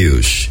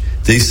Yeush.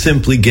 They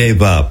simply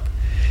gave up.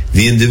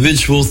 The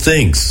individual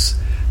thinks,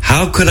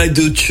 how could I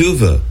do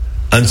tshuva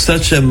on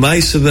such a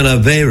ma'asav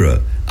and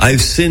avera?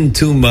 I've sinned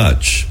too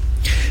much.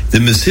 The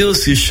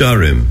Mesilas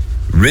Yesharim,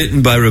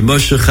 written by Rav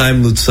Moshe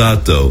Chaim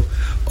Luzzatto,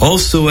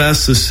 also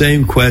asks the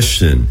same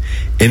question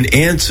and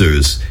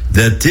answers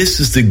that this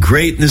is the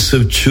greatness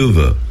of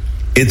tshuva.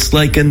 It's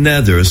like a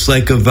nether, it's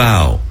like a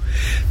vow.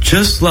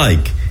 Just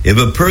like if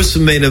a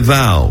person made a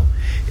vow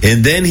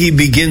and then he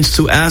begins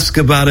to ask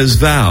about his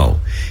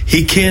vow,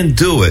 he can't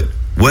do it.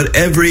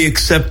 Whatever he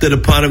accepted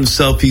upon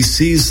himself, he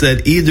sees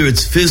that either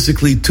it's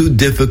physically too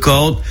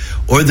difficult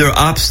or there are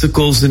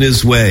obstacles in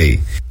his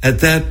way.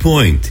 At that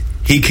point,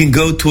 he can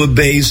go to a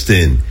Beis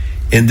Din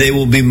and they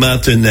will be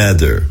mater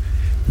nether.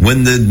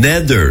 When the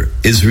nether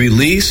is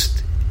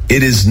released,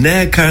 it is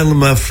ne'akar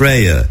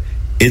l'mafreya.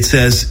 It's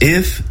as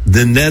if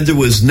the nether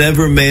was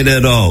never made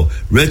at all.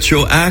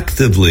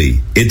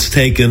 Retroactively, it's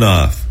taken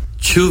off.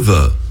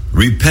 Tshuva,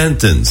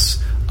 repentance,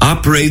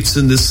 operates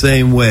in the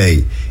same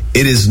way.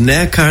 It is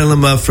ne'akar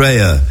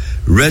l'mafreya.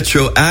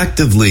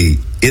 Retroactively,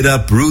 it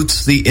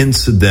uproots the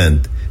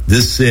incident,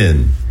 the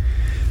sin.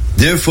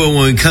 Therefore,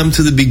 when we come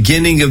to the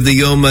beginning of the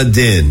Yom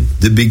Adin,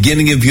 the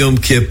beginning of Yom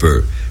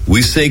Kippur,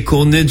 we say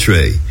Kol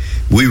Nidre.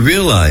 We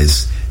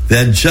realize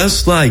that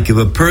just like if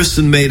a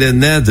person made a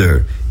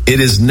nether, it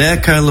is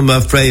ne'akar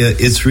l'mafreya,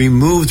 it's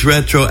removed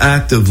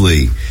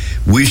retroactively.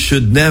 We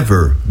should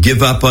never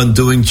give up on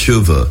doing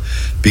tshuva,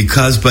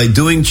 because by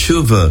doing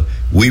tshuva,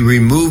 we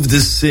remove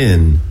the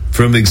sin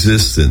from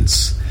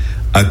existence.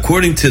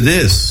 According to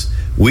this,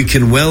 we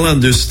can well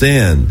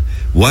understand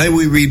why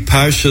we read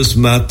Parshas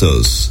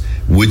Matos,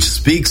 which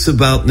speaks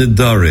about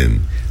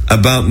Nedarim.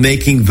 about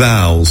making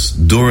vows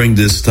during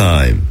this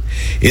time.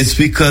 It's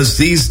because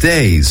these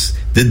days,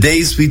 the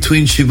days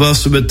between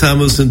Shivas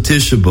Tammuz and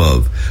Tisha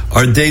B'Av,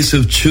 are days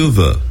of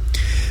tshuva.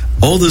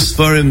 All the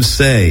Sfarim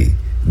say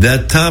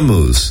that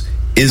Tammuz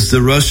is the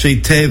Rashi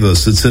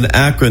Tevos. It's an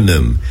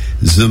acronym.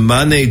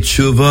 Zumane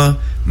Tshuva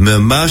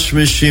Memash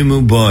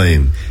Meshimu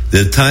Boim.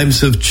 The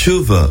times of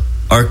tshuva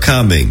are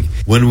coming.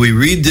 When we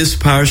read this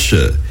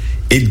parsha,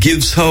 it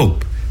gives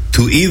hope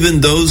to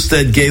even those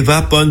that gave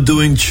up on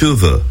doing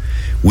tshuva.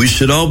 We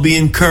should all be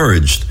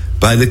encouraged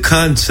by the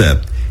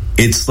concept.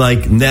 It's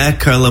like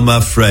Nakar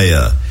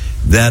Lamafreya,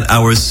 that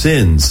our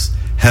sins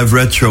have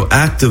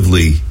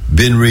retroactively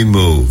been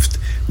removed.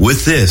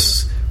 With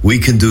this, we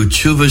can do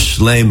tshuva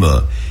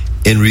shlema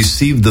and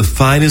receive the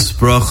finest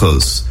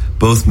brachos,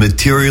 both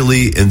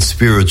materially and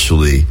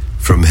spiritually,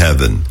 from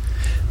heaven.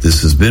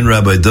 This has been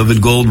Rabbi David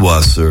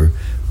Goldwasser,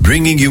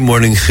 bringing you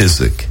Morning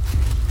Chizuk.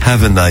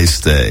 Have a nice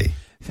day.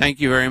 Thank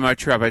you very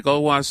much, Rabbi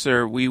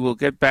Goldwasser. We will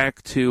get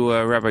back to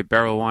Rabbi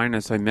Beryl Wein,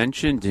 as I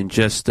mentioned, in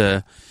just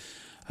a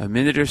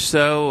minute or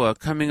so.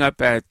 Coming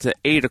up at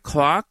 8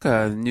 o'clock,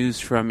 news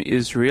from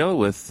Israel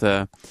with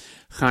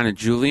Chana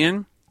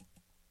Julian.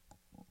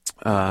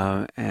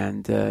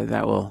 And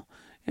that'll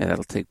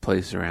take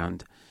place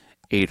around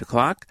 8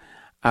 o'clock.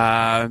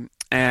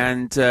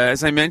 And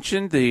as I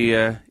mentioned,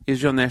 the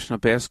Israel national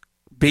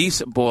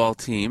baseball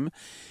team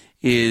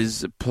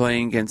is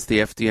playing against the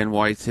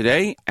FDNY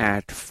today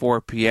at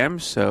 4 p.m.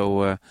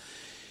 So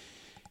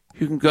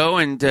you can go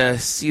and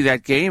see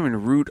that game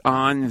and root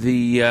on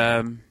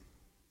the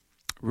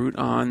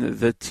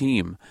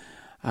team.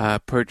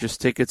 Purchase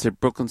tickets at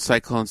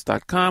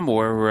brooklyncyclones.com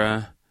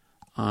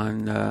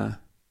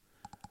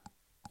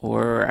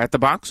or at the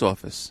box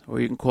office, or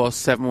you can call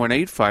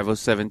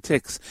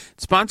 718-507-TIX.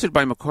 It's sponsored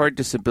by McCord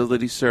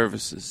Disability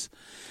Services.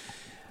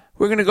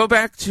 We're going to go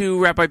back to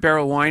Rabbi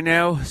Beryl Wein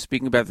now,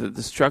 speaking about the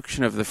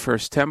destruction of the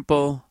First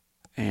Temple,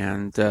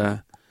 and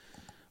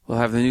we'll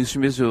have the news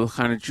from Israel with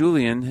Chana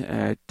Julian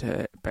at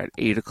about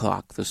 8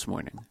 o'clock this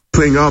morning.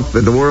 Up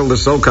that the world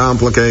is so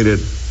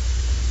complicated.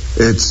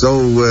 It's so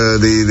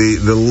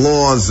the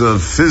laws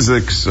of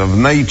physics, of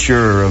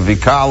nature, of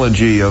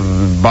ecology, of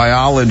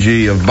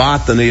biology, of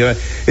botany.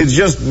 It's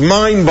just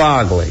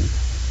mind-boggling.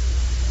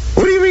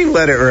 What do you mean,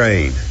 let it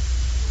rain?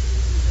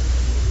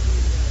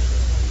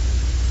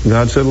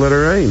 God said, let it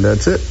rain.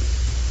 That's it.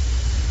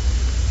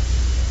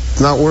 It's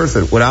not worth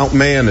it. Without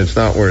man, it's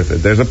not worth it.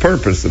 There's a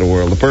purpose to the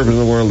world. The purpose of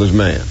the world is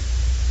man.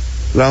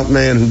 Without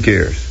man, who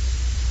cares?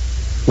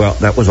 Well,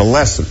 that was a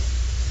lesson.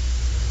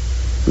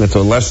 That's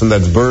a lesson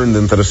that's burned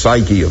into the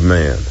psyche of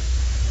man.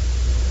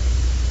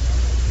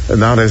 And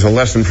now there's a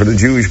lesson for the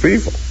Jewish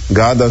people.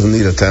 God doesn't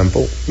need a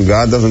temple.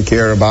 God doesn't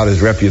care about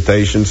his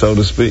reputation, so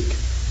to speak.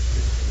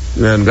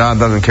 And God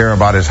doesn't care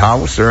about his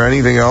house or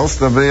anything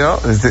else. If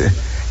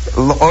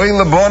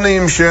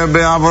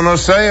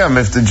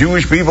the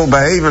Jewish people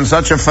behave in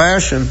such a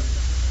fashion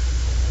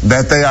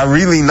that they are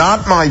really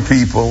not my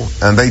people,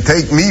 and they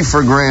take me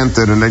for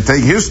granted, and they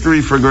take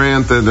history for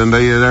granted, and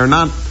they're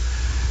not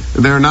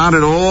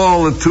at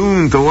all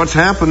attuned to what's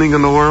happening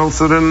in the world,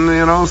 so then,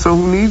 so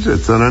who needs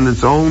it? So then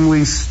it's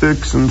only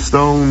sticks and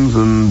stones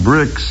and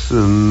bricks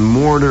and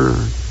mortar.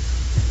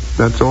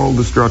 That's all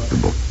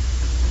destructible.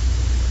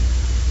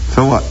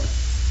 So what?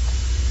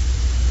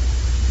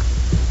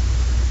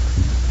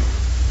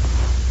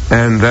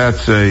 And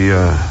that's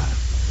a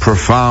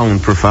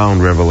profound,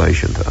 profound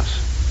revelation to us.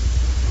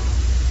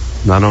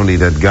 Not only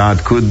that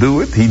God could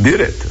do it, he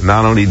did it.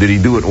 Not only did he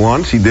do it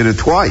once, he did it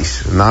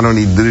twice. Not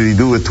only did he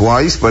do it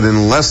twice, but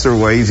in lesser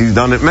ways, he's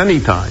done it many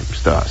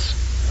times to us.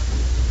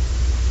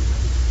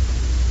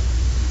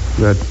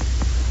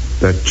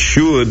 That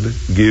should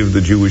give the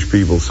Jewish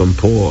people some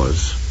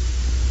pause.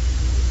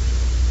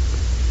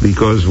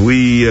 Because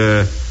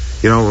I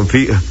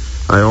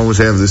always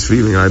have this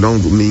feeling, I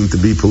don't mean to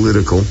be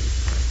political,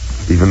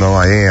 even though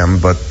I am,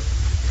 but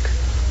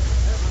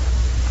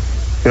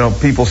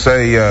people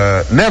say,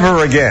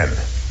 never again.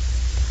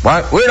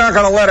 What? We're not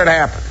going to let it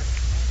happen.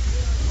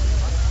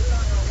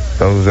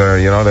 Those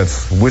are,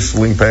 that's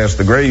whistling past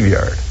the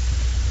graveyard.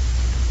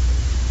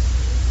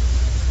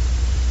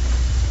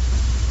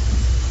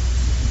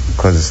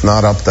 Because it's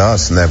not up to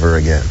us, never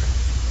again.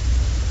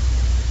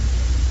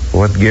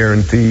 What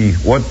guarantee,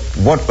 what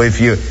if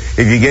you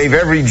gave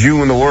every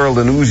Jew in the world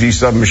an Uzi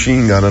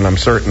submachine gun, and I'm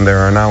certain there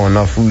are now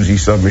enough Uzi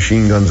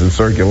submachine guns in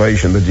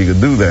circulation that you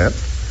could do that,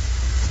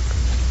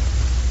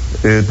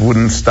 it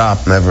wouldn't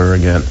stop never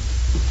again.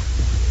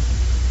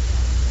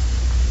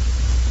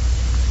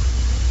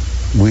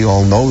 We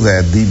all know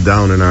that deep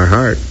down in our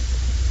heart.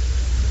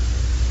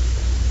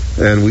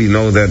 And we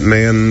know that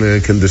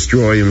man can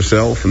destroy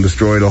himself and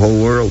destroy the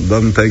whole world.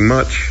 Doesn't take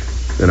much.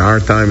 In our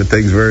time, it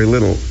takes very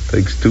little. It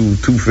takes two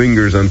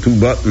fingers on two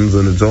buttons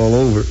and it's all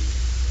over.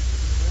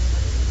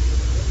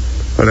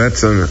 But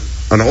that's an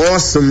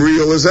awesome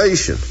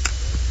realization.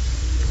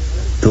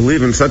 To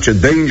live in such a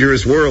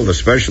dangerous world,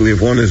 especially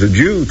if one is a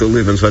Jew, to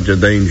live in such a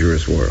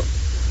dangerous world.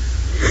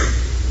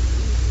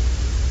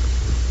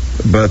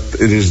 But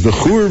it is the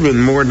Churban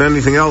more than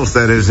anything else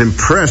that is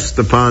impressed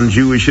upon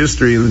Jewish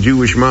history and the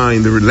Jewish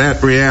mind,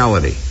 that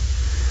reality.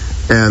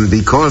 And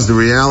because the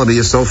reality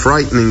is so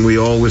frightening, we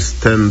always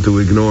tend to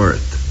ignore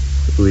it.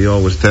 We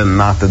always tend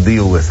not to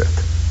deal with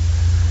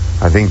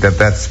it. I think that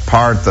that's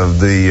part of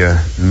the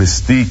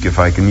mystique, if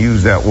I can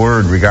use that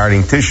word,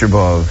 regarding Tisha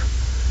B'Av,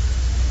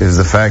 is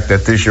the fact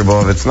that Tisha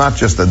B'Av, it's not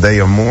just a day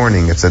of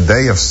mourning, it's a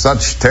day of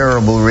such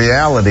terrible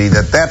reality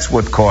that that's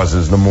what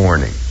causes the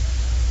mourning.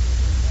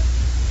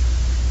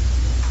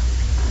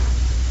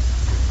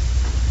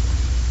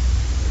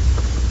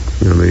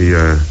 You know,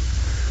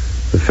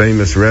 the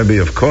famous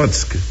Rebbe of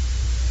Kotsk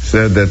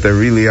said that there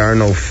really are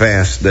no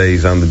fast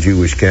days on the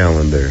Jewish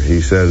calendar.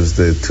 He says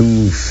the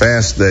two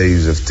fast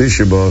days of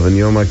Tisha B'Av and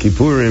Yom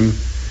Kippurim.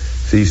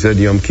 So he said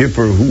Yom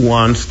Kippur, who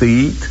wants to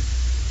eat?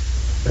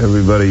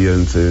 Everybody,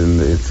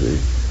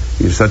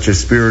 you're such a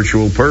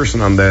spiritual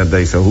person on that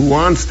day, so who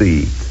wants to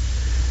eat?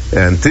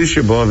 And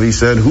Tisha B'Av, he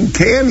said, who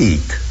can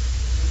eat?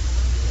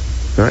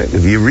 Right?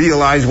 If you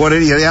realize what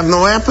it is, you have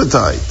no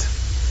appetite.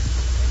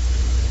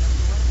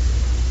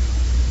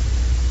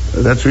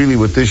 That's really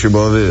what Tisha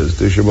B'Av is.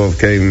 Tisha B'Av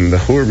the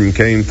Churban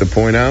came to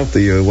point out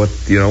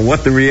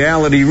what the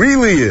reality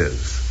really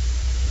is,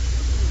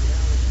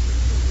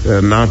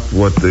 and not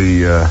what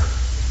the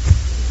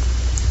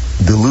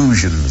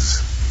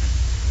delusions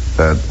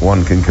that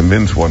one can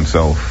convince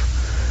oneself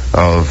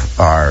of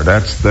are.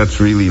 That's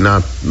really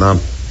not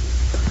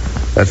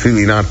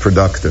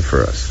productive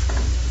for us.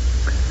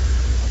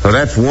 So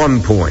that's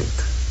one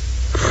point.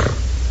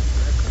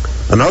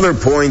 Another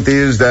point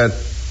is that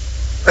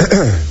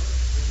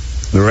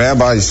the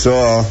rabbis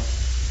saw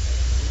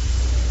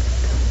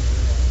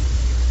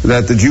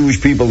that the Jewish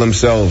people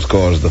themselves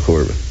caused the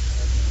Churban.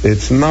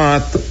 It's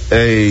not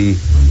a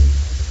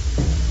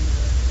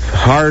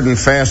hard and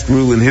fast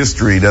rule in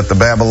history that the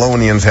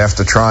Babylonians have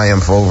to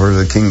triumph over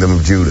the kingdom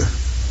of Judah.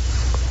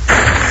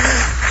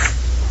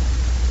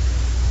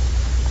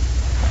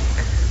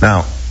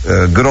 Now,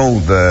 good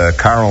old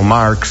Karl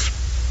Marx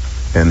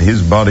and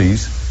his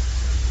buddies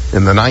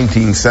in the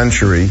 19th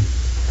century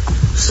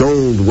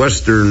sold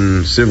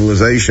Western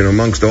civilization,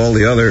 amongst all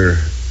the other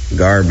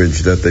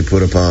garbage that they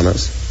put upon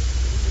us,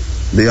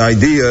 the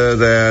idea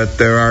that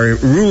there are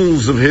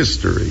rules of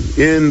history,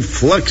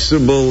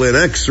 inflexible,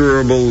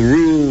 inexorable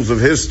rules of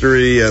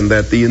history, and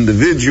that the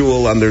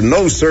individual under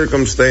no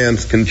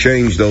circumstance can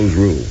change those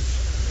rules,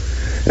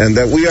 and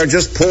that we are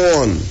just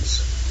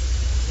pawns.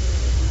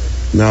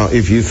 Now,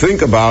 if you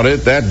think about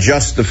it, that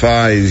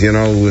justifies,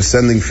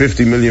 sending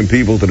 50 million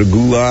people to the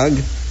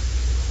Gulag,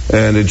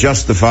 and it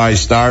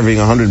justifies starving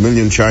 100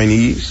 million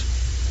Chinese,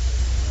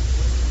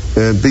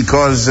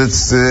 because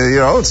it's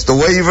the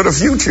wave of the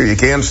future. You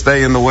can't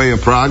stay in the way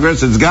of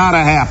progress. It's got to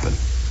happen.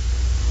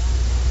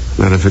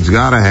 And if it's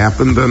got to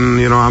happen,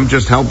 then I'm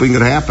just helping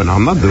it happen.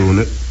 I'm not doing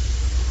it.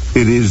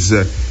 It is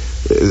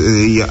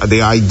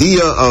the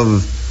idea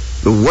of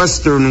the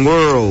Western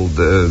world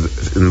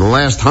in the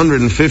last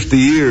 150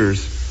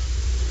 years,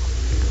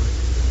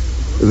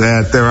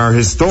 that there are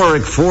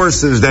historic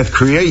forces that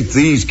create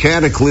these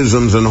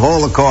cataclysms and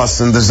holocausts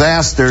and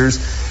disasters,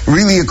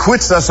 really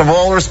acquits us of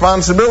all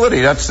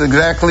responsibility. That's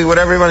exactly what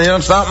everybody,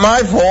 it's not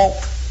my fault.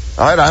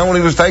 Right? I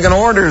only was taking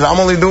orders. I'm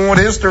only doing what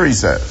history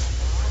says.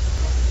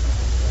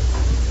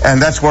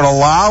 And that's what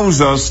allows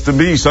us to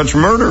be such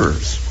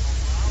murderers.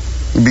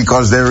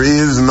 Because there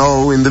is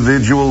no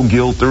individual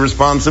guilt or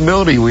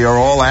responsibility. We are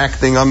all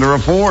acting under a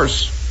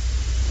force.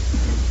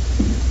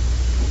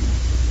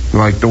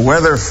 Like the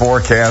weather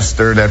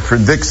forecaster that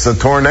predicts a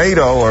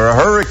tornado or a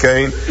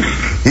hurricane,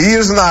 he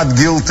is not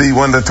guilty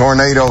when the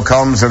tornado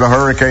comes or the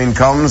hurricane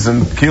comes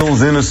and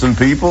kills innocent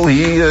people.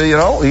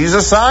 He's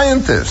a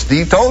scientist.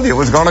 He told you it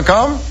was going to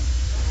come.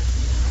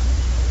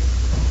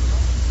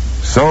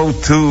 So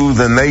too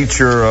the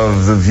nature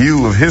of the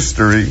view of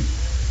history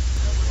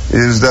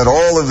is that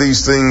all of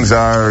these things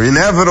are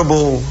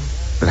inevitable.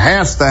 It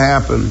has to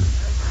happen.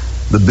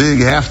 The big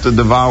have to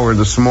devour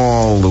the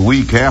small, the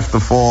weak have to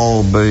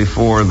fall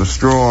before the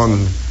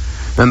strong,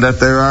 and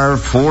that there are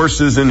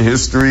forces in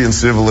history and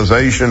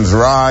civilizations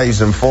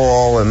rise and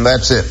fall, and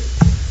that's it.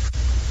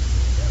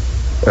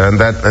 And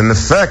that, in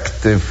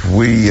effect, if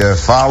we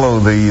follow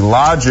the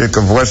logic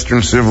of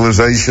Western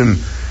civilization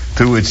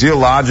to its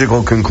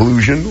illogical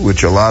conclusion,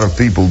 which a lot of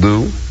people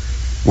do,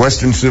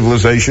 Western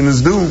civilization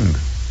is doomed.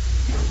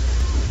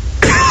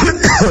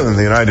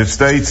 The United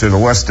States and the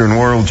Western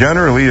world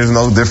generally is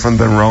no different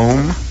than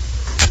Rome,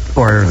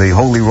 or the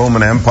Holy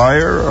Roman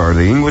Empire, or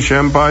the English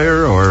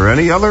Empire, or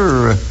any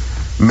other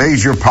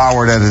major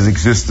power that has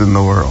existed in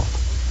the world.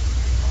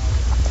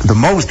 The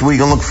most we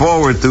can look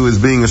forward to is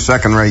being a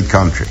second-rate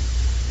country.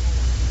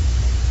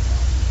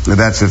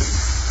 That's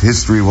if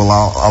history will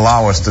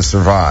allow us to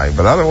survive.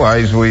 But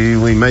otherwise,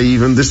 we may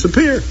even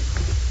disappear.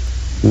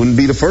 Wouldn't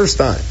be the first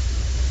time.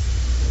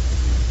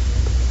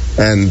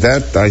 And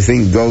that, I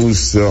think,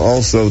 goes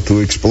also to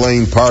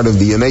explain part of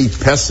the innate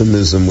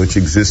pessimism which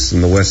exists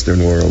in the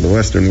Western world. The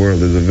Western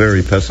world is a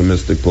very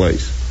pessimistic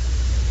place.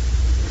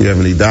 If you have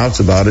any doubts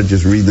about it,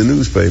 just read the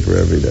newspaper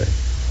every day.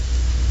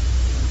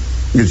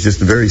 It's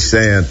just a very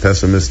sad,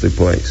 pessimistic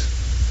place.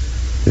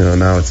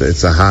 Now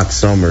it's a hot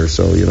summer,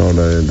 so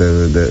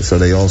so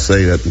they all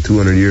say that in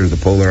 200 years the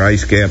polar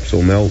ice caps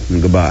will melt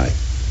and goodbye.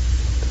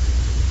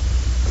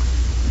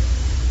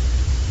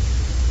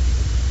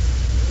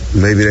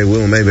 Maybe they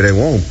will, maybe they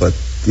won't. But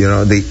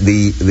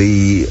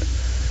the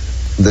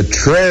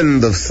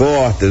trend of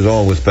thought is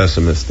always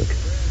pessimistic,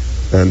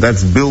 and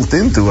that's built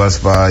into us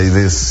by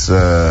this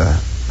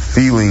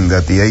feeling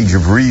that the age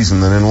of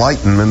reason and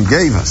enlightenment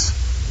gave us.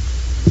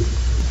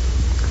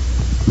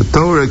 The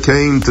Torah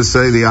came to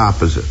say the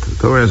opposite. The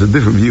Torah has a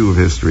different view of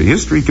history.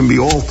 History can be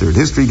altered.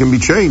 History can be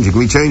changed. It can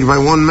be changed by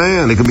one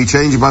man. It can be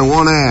changed by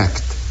one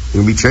act. It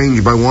can be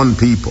changed by one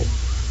people.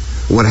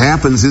 What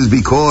happens is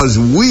because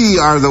we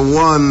are the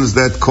ones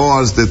that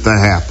caused it to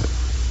happen.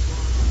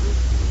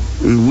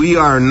 We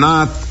are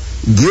not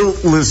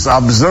guiltless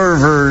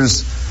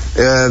observers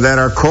that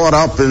are caught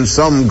up in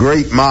some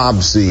great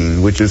mob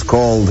scene, which is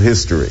called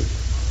history.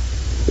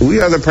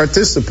 We are the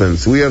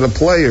participants. We are the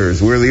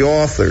players. We're the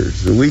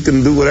authors. We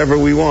can do whatever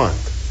we want.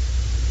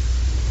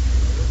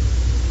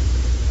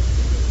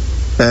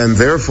 And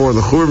therefore, the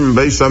Churban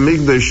Beis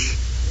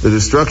Hamikdash, the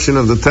destruction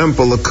of the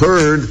temple,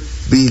 occurred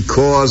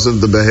because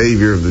of the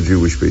behavior of the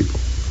Jewish people.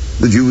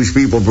 The Jewish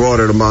people brought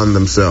it upon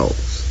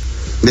themselves.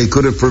 They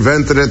could have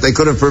prevented it. They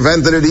could have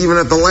prevented it even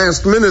at the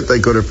last minute.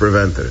 They could have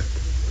prevented it.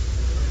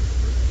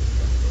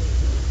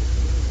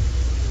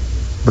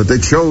 But they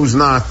chose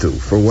not to,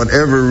 for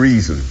whatever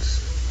reasons.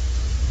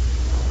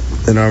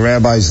 And our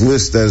rabbis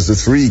list as the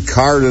 3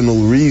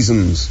 cardinal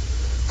reasons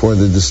for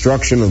the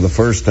destruction of the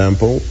first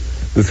temple,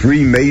 the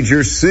 3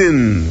 major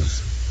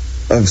sins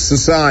of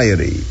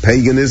society: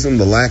 paganism,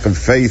 the lack of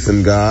faith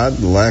in God,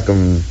 the lack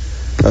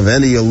of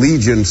any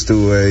allegiance to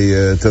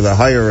the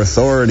higher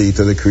authority,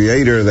 to the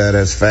Creator that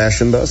has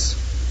fashioned us.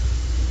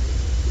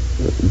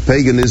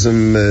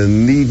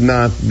 Paganism need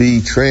not be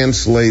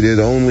translated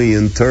only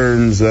in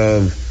terms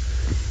of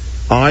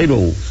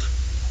idols.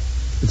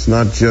 It's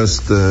not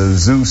just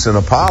Zeus and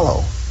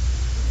Apollo.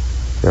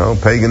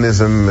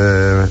 Paganism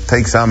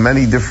takes on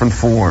many different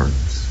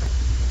forms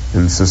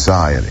in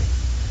society.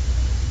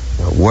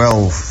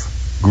 Wealth,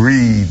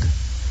 greed,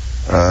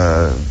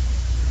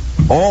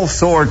 all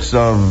sorts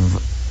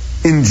of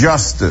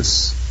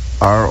injustice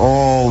are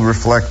all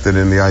reflected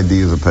in the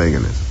ideas of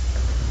paganism.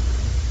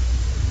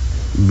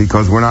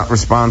 Because we're not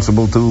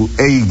responsible to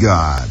a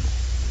God.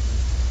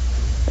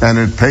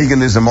 And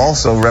paganism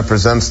also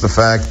represents the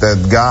fact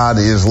that God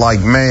is like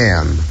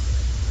man.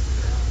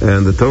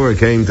 And the Torah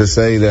came to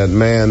say that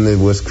man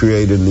was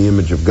created in the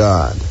image of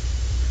God.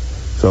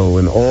 So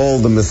in all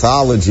the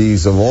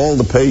mythologies of all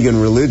the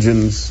pagan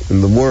religions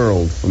in the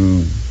world,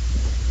 from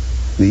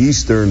the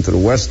Eastern to the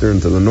Western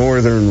to the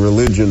Northern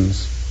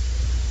religions,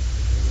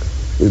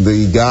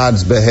 the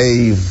gods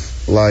behave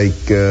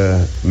like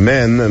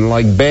men and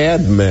like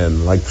bad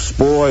men, like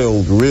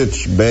spoiled,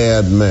 rich,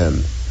 bad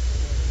men.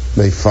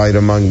 They fight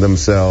among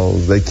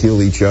themselves. They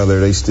kill each other.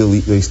 They steal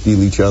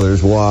each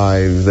other's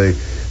wives.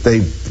 They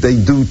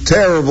do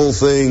terrible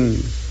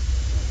things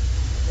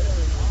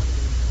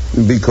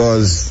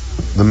because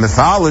the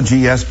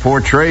mythology has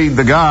portrayed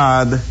the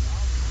God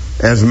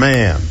as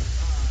man.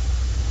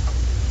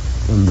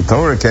 And the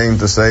Torah came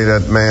to say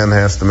that man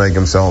has to make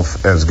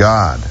himself as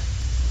God.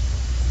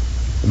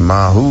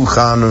 Mahu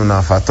chanun,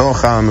 afato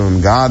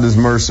chanun. God is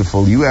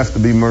merciful. You have to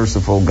be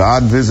merciful.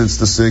 God visits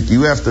the sick.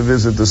 You have to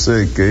visit the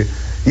sick.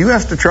 You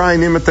have to try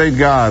and imitate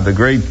God, the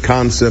great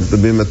concept of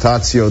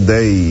imitatio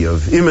Dei,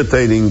 of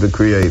imitating the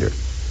Creator.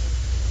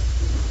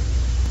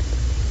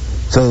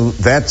 So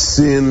that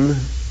sin,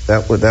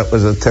 that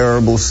was a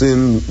terrible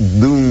sin,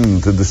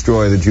 doomed to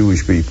destroy the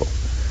Jewish people.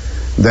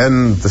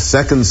 Then the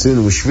second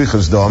sin was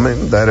shvichas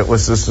damim, that it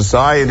was a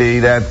society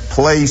that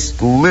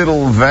placed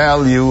little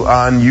value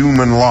on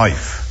human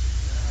life,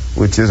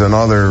 which is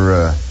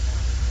another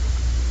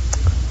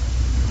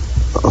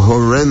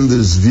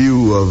horrendous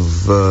view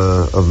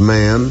of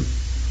man,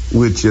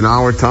 which in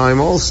our time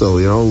also,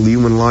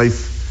 human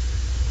life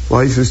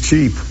is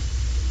cheap,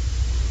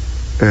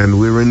 and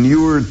we're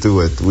inured to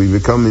it. We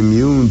become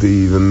immune to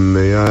even.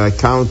 I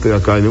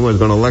knew I was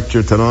going to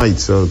lecture tonight,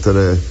 so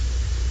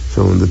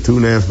in the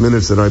 2.5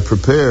 minutes that I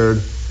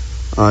prepared,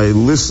 I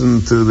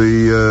listened to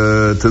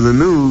the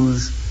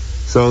news.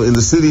 So in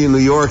the city of New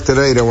York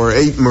today, there were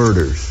 8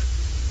 murders.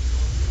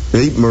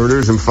 8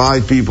 murders, and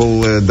 5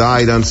 people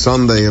died on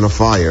Sunday in a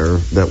fire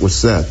that was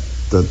set,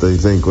 that they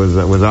think was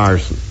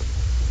arson.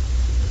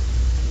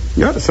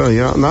 Yeah, so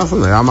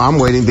nothing. I'm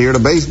waiting to hear the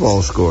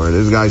baseball score.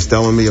 This guy's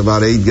telling me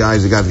about 8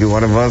 guys that got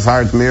one of us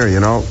heart mirror.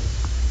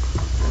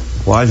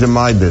 Why is it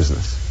my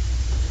business?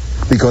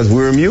 Because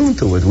we're immune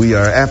to it. We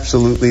are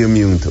absolutely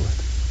immune to it.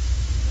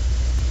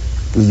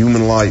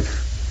 Human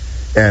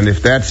life. And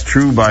if that's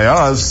true by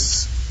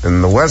us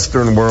in the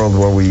Western world,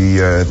 where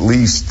we at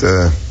least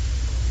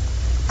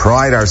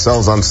pride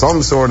ourselves on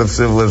some sort of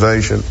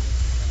civilization,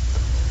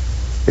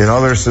 in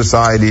other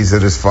societies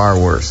it is far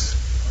worse.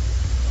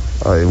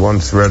 I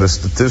once read a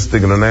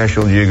statistic in a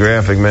National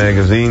Geographic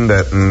magazine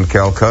that in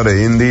Calcutta,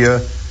 India,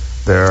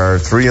 there are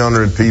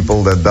 300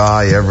 people that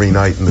die every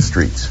night in the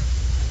streets.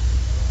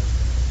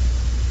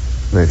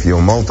 And if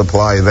you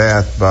multiply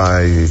that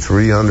by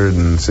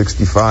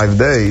 365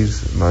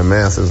 days, my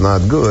math is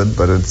not good,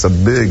 but it's a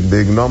big,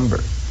 big number.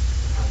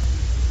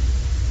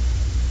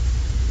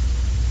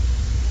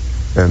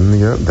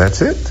 And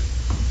that's it.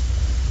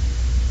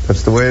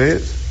 That's the way it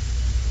is.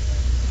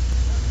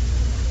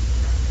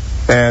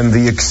 And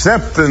the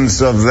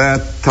acceptance of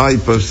that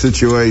type of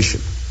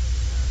situation,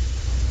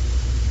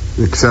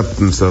 the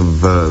acceptance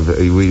of,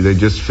 they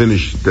just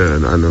finished, I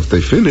don't know if they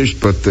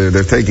finished, but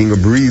they're taking a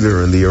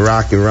breather in the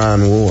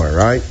Iraq-Iran war,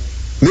 right?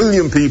 1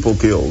 million people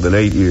killed in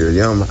 8 years,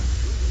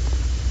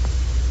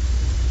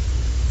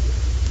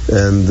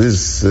 And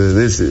this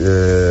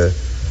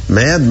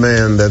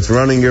madman that's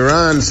running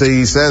Iran,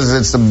 he says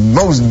it's the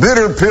most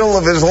bitter pill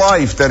of his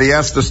life that he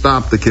has to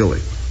stop the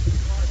killing.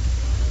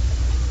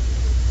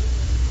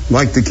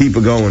 Like to keep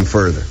it going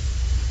further.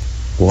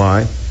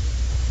 Why?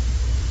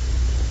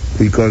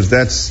 Because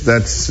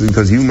that's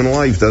because human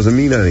life doesn't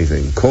mean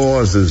anything.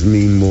 Causes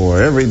mean more.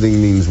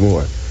 Everything means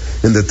more.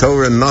 In the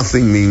Torah,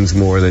 nothing means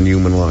more than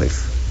human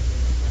life.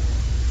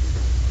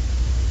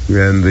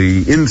 And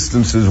the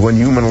instances when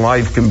human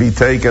life can be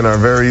taken are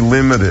very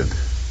limited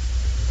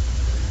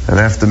and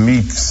have to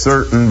meet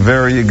certain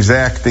very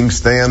exacting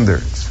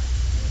standards.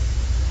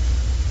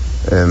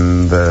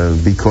 And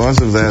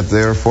because of that,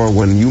 therefore,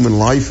 when human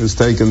life is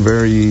taken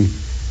very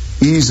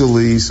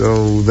easily,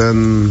 so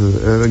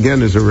then,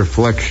 again, is a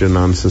reflection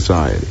on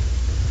society.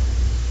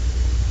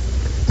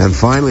 And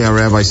finally, our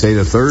rabbis say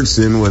the third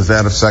sin was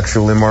that of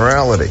sexual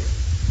immorality,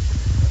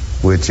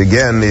 which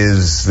again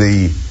is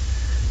the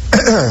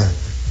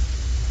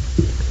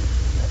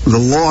the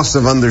loss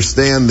of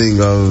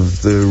understanding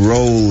of the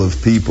role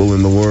of people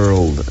in the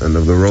world and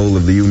of the role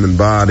of the human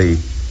body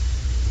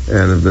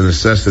and of the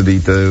necessity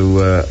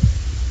to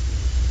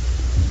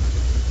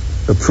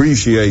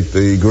appreciate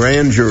the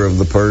grandeur of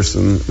the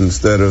person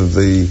instead of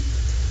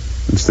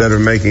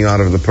making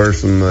out of the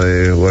person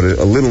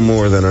a little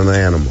more than an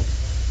animal.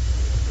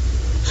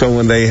 So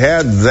when they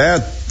had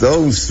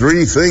those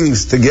three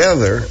things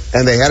together,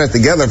 and they had it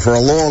together for a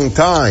long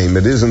time,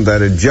 it isn't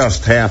that it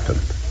just happened.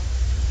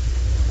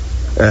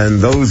 And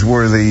those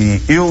were the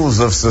ills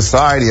of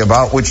society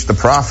about which the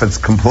prophets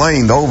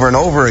complained over and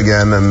over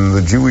again, and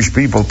the Jewish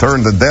people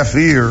turned a deaf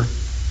ear.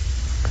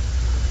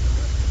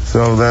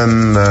 So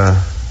then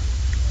the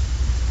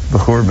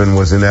Churban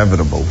was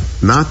inevitable.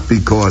 Not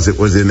because it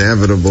was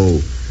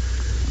inevitable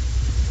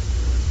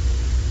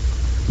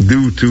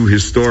due to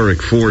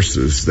historic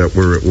forces that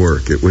were at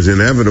work. It was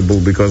inevitable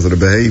because of the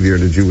behavior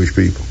of the Jewish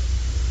people.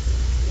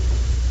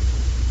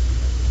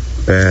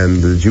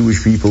 And the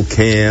Jewish people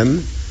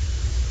can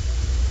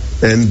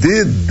and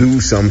did do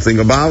something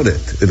about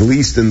it. At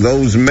least in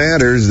those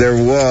matters, there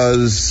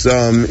was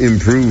some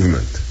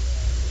improvement.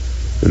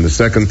 In the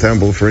Second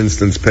Temple, for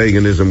instance,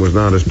 paganism was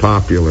not as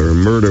popular, and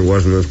murder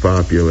wasn't as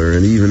popular,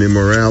 and even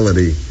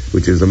immorality,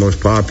 which is the most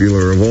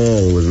popular of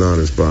all, was not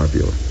as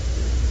popular.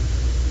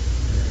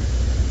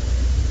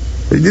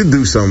 They did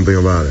do something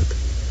about it.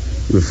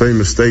 The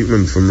famous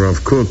statement from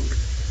Rav Kook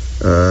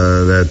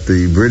that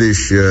the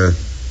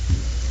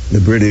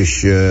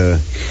British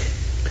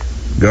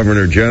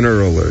Governor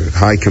General or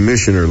High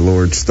Commissioner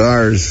Lord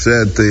Stars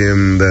said to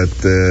him that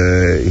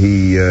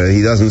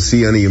he doesn't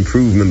see any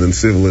improvement in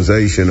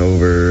civilization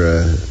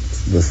over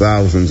the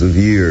thousands of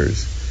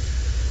years.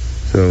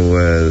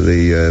 So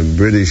the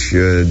British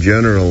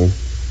general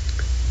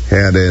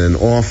had an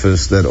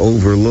office that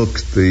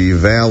overlooked the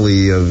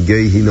valley of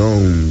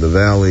Gehinnom, the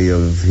valley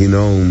of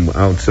Hinnom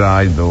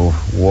outside the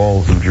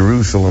walls of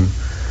Jerusalem.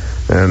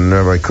 And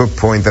Rabbi Cook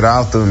pointed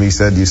out to him, he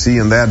said, you see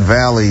in that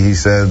valley, he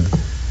said,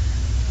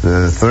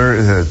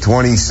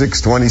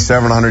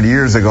 2,700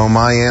 years ago,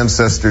 my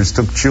ancestors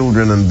took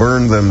children and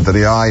burned them to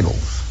the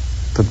idols.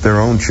 Took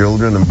their own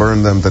children and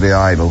burned them to the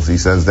idols. He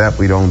says that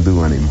we don't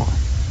do anymore.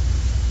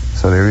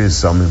 So there is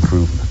some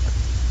improvement.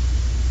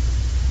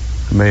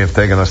 It may have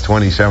taken us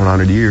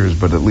 2,700 years,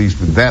 but at least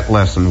with that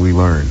lesson we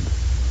learned.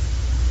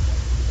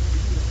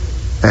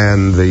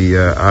 And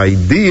the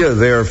idea,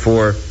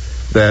 therefore,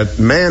 that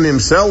man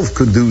himself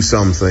could do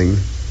something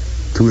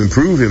to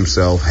improve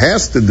himself,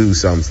 has to do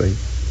something.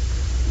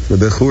 But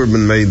the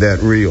Churban made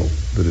that real.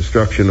 The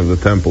destruction of the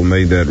temple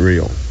made that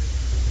real.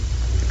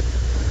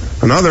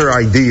 Another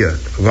idea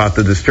about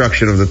the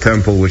destruction of the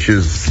temple, which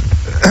is,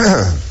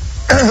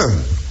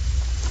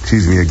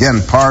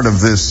 again, part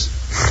of this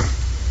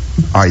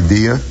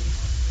idea,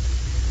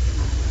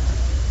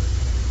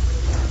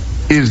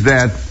 is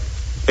that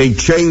a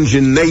change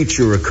in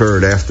nature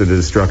occurred after the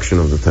destruction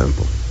of the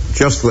temple.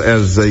 Just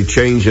as a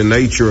change in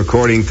nature,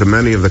 according to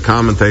many of the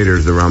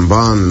commentators, the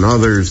Ramban and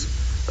others,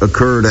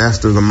 occurred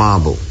after the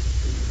Mabul.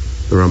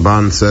 The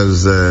Ramban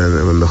says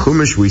in the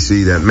Chumash we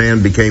see that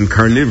man became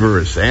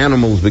carnivorous,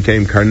 animals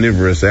became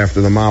carnivorous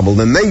after the Mabul.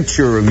 The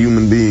nature of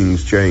human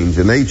beings changed,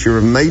 the nature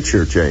of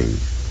nature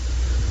changed.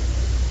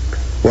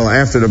 Well,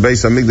 after the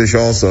Beis HaMikdash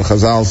also,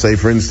 Chazal say,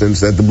 for instance,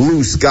 that the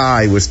blue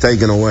sky was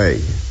taken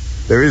away.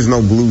 There is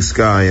no blue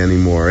sky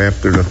anymore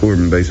after the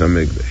Churban Beis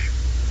HaMikdash.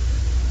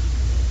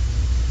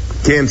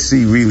 can't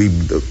see really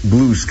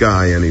blue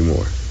sky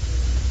anymore.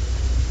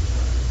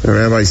 The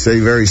rabbis say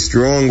very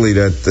strongly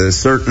that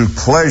certain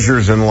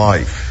pleasures in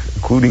life,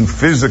 including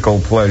physical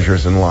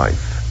pleasures in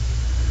life,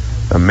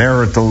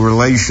 marital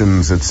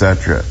relations,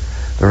 etc.,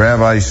 the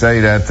rabbis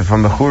say that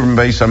from the Churban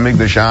Beis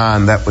HaMikdash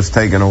on, that was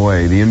taken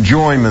away. The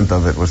enjoyment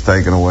of it was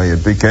taken away.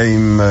 It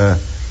became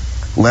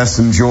less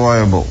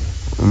enjoyable,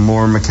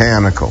 more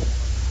mechanical.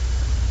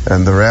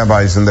 And the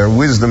rabbis in their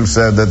wisdom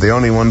said that the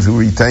only ones who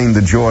retain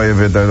the joy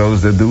of it are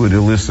those that do it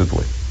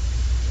illicitly.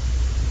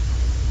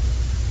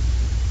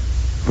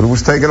 But it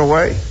was taken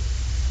away.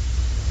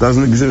 It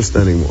doesn't exist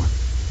anymore.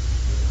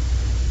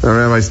 The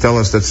rabbis tell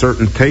us that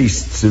certain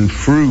tastes in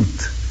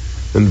fruit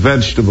and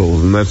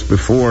vegetables, and that's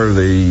before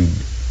they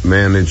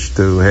managed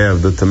to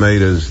have the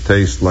tomatoes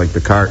taste like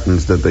the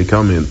cartons that they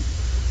come in.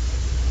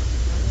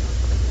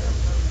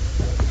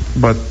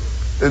 But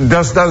it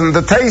just doesn't,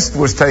 the taste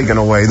was taken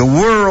away. The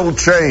world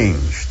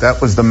changed. That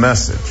was the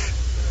message.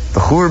 The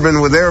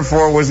Churban,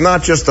 therefore, was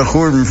not just a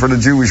Churban for the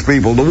Jewish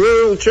people. The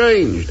world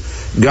changed.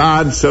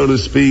 God, so to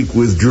speak,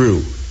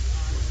 withdrew.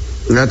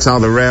 And that's how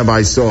the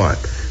rabbi saw it.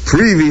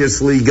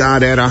 Previously,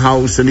 God had a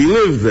house and he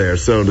lived there,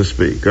 so to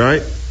speak,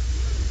 right?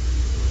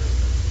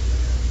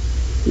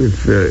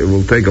 It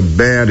will take a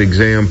bad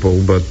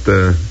example, but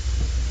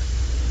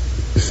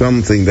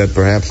something that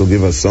perhaps will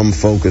give us some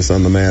focus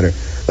on the matter.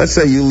 Let's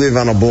say you live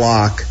on a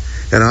block,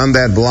 and on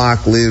that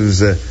block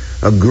lives a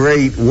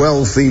great,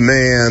 wealthy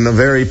man, a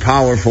very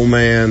powerful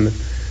man.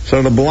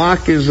 So the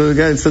block it's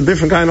a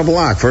different kind of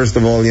block. First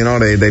of all,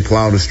 they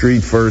plow the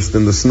street first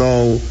in the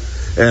snow,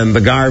 and the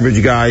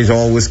garbage guys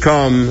always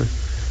come,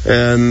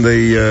 and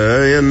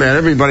and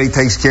everybody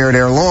takes care of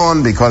their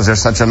lawn because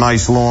there's such a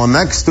nice lawn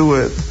next to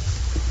it.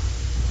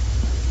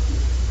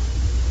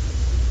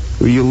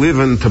 You live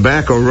in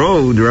Tobacco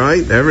Road,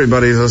 right?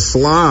 Everybody's a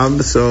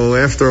slob, so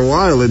after a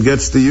while it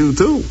gets to you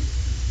too.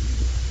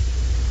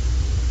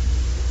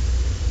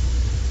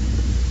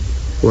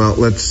 Well,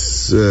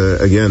 let's,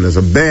 again, as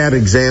a bad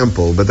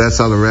example, but that's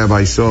how the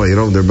rabbi saw it.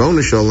 The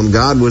Ribbono Shel Olam,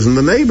 God was in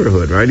the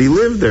neighborhood, right? He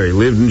lived there. He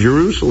lived in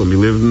Jerusalem. He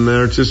lived in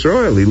Eretz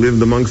Yisrael. He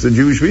lived amongst the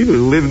Jewish people. He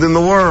lived in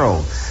the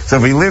world. So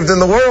if he lived in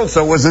the world,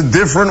 so it was a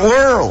different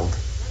world.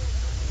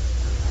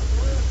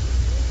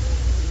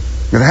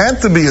 It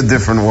had to be a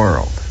different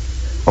world.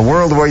 A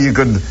world where you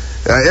could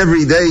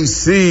every day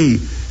see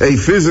a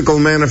physical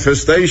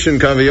manifestation,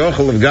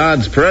 Kaviyachol, of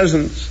God's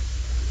presence.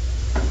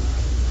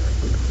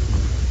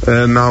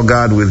 And now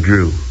God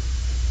withdrew.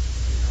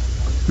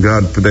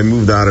 They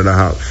moved out of the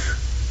house.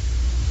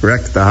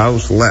 Wrecked the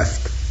house,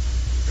 left.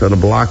 So the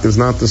block is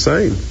not the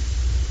same.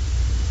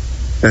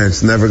 And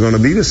it's never going to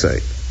be the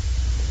same.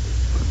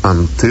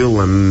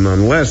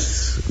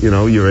 Unless,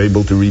 you're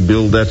able to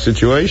rebuild that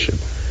situation.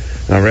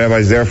 Now,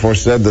 rabbis therefore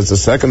said that the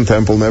second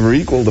temple never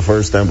equaled the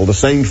first temple. The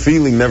same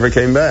feeling never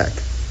came back.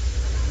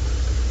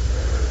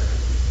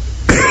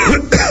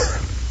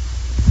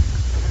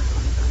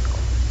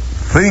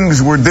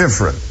 Things were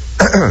different.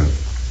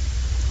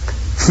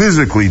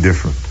 Physically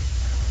different.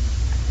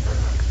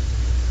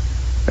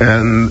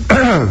 And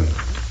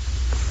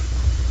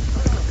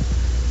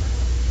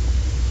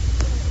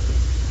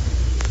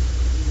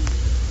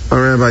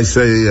our rabbis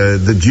say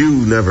the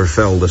Jew never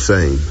felt the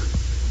same.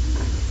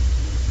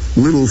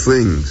 Little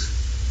things.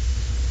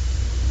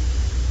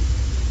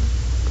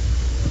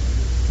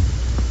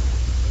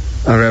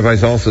 Our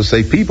rabbis also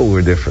say people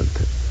were different.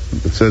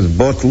 It says,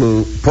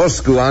 Botlu,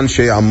 Posku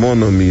Anshe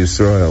Amonim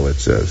Yisrael, it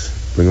says.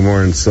 The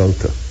Gemara in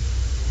Sota.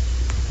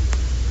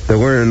 They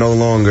were no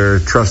longer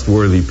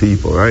trustworthy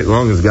people, right? As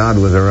long as God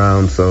was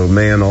around, so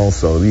man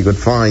also. You could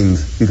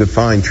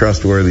find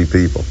trustworthy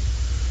people.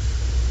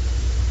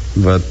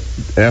 But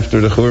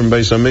after the Churban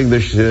Beis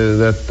HaMikdash,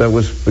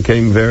 that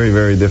became very,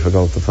 very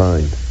difficult to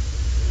find.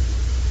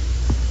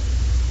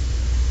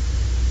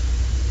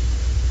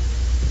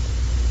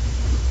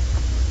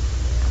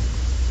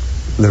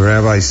 The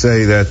rabbis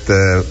say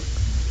that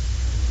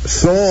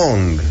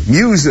song,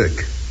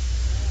 music,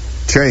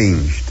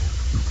 changed,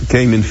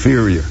 became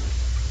inferior.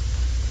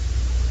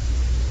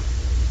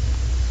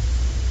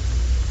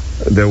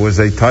 There was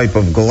a type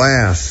of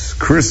glass,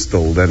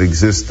 crystal, that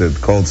existed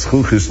called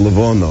Zchuchis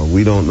Levono.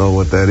 We don't know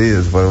what that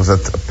is, but it was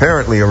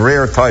apparently a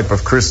rare type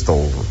of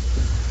crystal,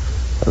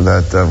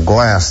 of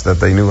glass that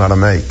they knew how to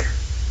make,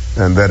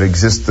 and that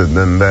existed,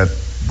 and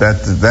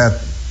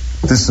that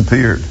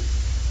disappeared.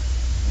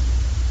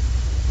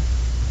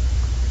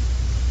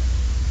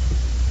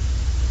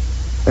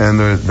 And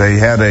they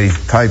had a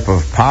type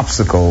of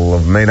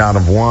popsicle made out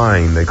of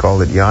wine. They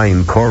called it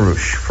Yain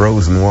Korush,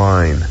 frozen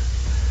wine.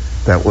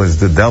 That was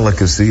the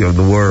delicacy of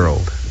the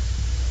world.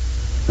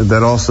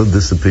 That also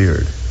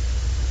disappeared.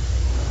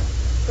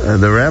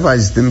 The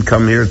rabbis didn't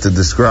come here to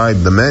describe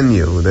the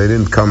menu. They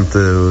didn't come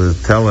to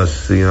tell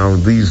us,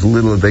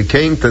 they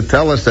came to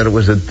tell us that it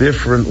was a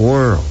different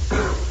world.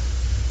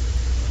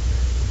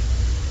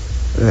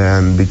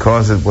 And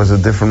because it was a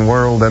different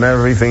world, then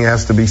everything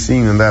has to be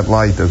seen in that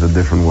light as a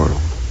different world.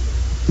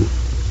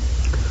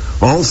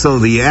 Also,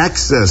 the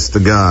access to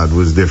God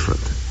was different.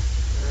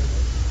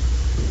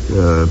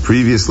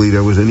 Previously,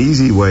 there was an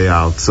easy way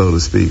out, so to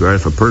speak, right?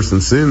 If a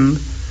person sinned,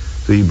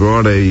 so he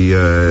brought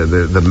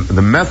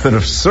the method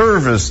of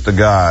service to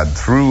God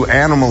through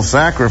animal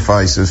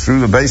sacrifices,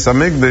 through the Beis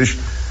HaMikdash,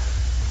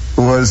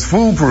 was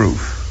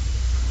foolproof.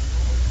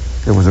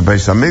 There was a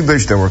Beis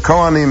HaMikdash, there were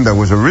Kohanim, there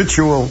was a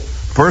ritual.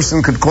 A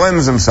person could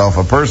cleanse himself,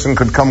 a person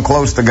could come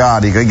close to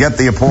God, he could get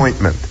the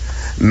appointment.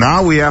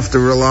 Now we have to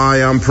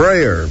rely on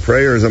prayer.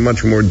 Prayer is a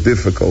much more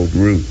difficult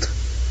route.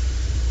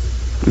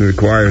 It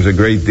requires a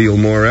great deal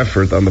more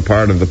effort on the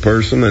part of the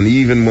person, and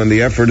even when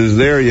the effort is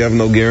there, you have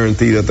no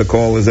guarantee that the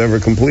call is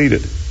ever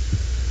completed.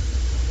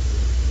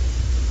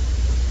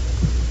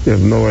 You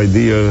have no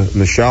idea.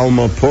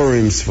 Neshalma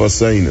Purim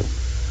Sfaseinu.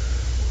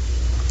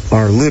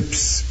 Our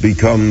lips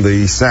become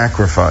the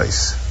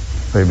sacrifice.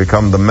 They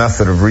become the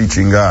method of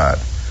reaching God.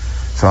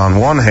 So on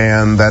one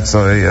hand, that's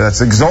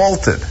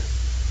exalted.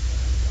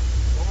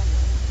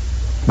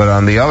 But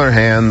on the other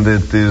hand,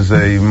 it is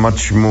a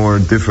much more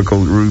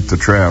difficult route to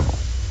travel.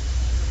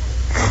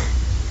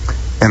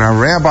 And our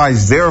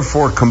rabbis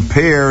therefore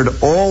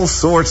compared all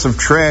sorts of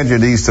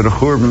tragedies to the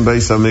Churban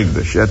Beis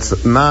HaMikdash.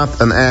 That's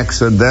not an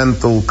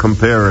accidental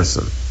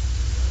comparison.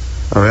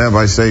 Our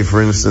rabbis say,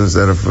 for instance,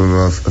 that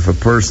if a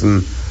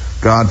person,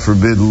 God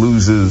forbid,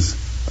 loses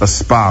a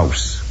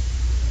spouse,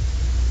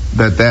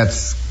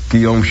 that's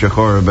Kiyom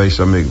Shechor Beis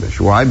HaMikdash.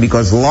 Why?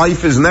 Because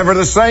life is never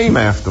the same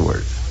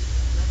afterwards.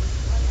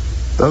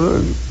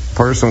 The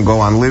person will go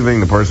on living,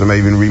 the person may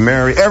even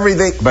remarry,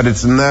 everything, but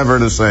it's never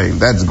the same.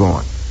 That's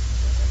gone.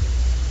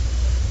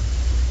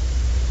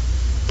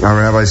 Our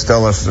rabbis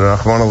tell us,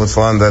 Rachmana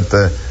litzlan,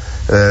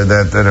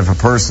 that if a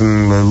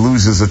person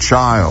loses a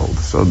child,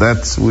 so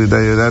that's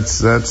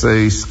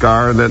a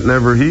scar that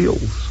never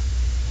heals.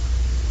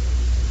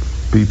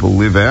 People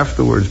live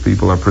afterwards.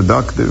 People are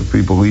productive.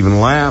 People even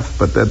laugh,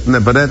 but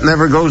that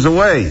never goes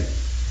away.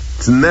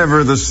 It's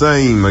never the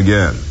same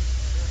again.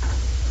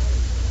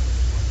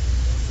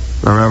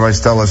 Our rabbis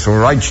tell us,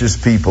 righteous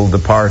people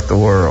depart the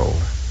world.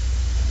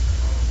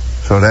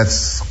 So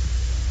that's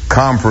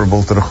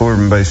comparable to the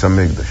Churban Beis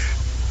HaMikdash.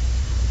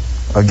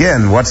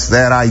 Again, what's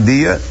that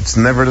idea? It's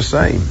never the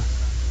same.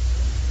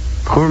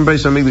 Churban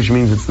Beis HaMikdash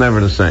means it's never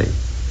the same.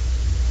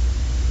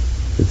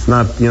 It's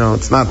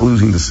not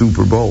losing the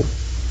Super Bowl.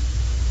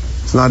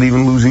 It's not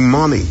even losing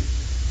money.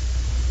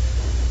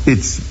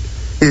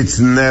 It's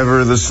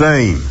never the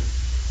same.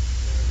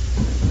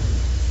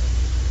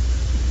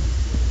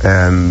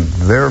 And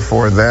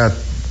therefore that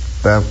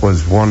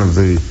was one of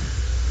the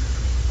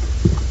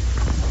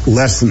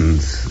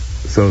lessons,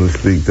 so to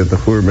speak, that the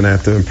Churban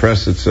had to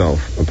impress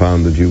itself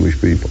upon the Jewish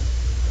people.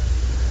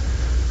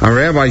 Our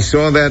rabbi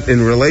saw that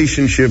in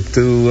relationship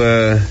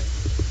to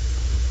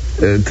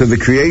the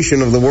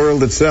creation of the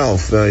world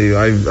itself.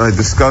 I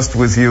discussed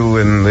with you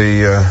in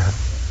the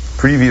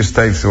previous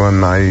tapes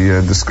when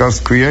I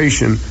discussed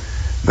creation,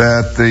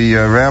 that the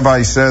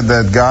rabbi said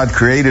that God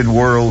created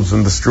worlds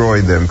and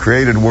destroyed them.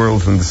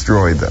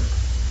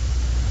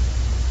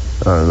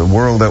 The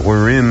world that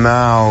we're in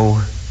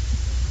now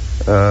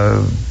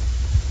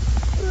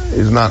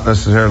is not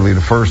necessarily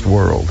the first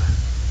world.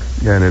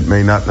 And it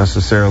may not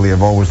necessarily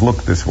have always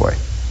looked this way.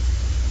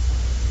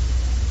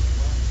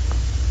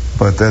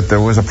 But that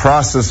there was a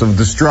process of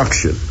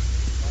destruction.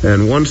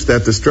 And once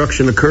that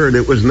destruction occurred,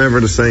 it was never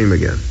the same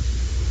again.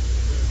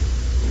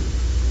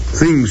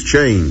 Things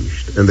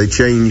changed, and they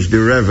changed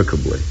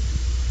irrevocably.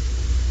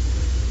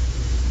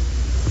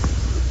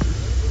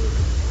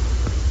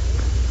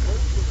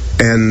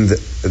 And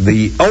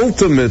the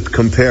ultimate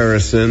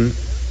comparison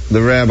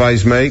the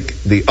rabbis make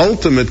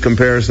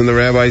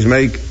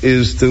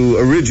is to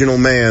original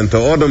man, to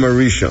Adam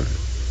Arishon,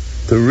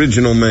 to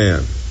original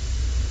man.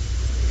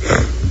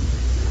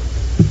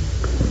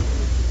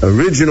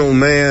 Original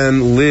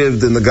man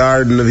lived in the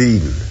Garden of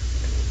Eden.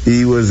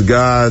 He was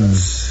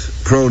God's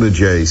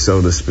protege,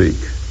 so to speak.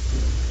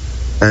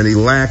 And he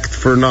lacked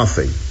for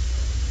nothing.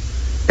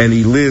 And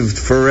he lived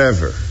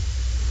forever.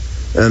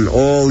 And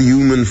all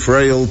human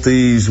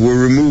frailties were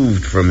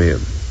removed from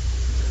him.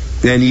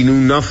 And he knew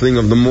nothing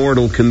of the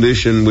mortal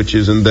condition which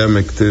is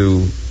endemic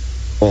to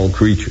all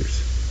creatures.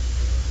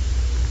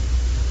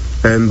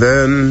 And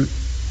then,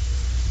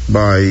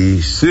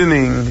 by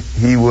sinning,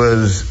 he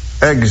was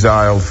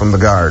exiled from the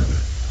garden.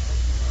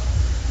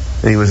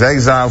 And he was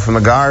exiled from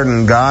the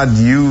garden. God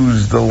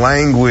used the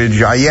language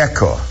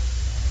ayeka.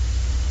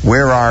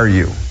 Where are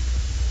you?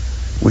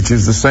 Which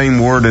is the same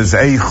word as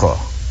eicha,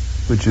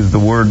 which is the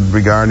word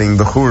regarding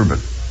the Churban.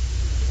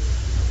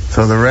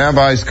 So the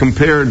rabbis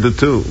compared the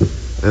two.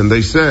 And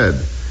they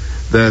said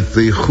that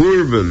the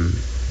Churban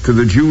to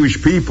the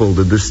Jewish people,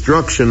 the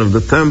destruction of the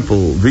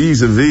temple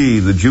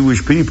vis-a-vis the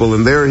Jewish people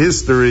and their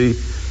history,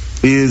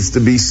 is to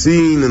be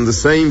seen in the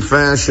same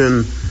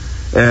fashion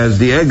as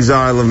the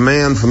exile of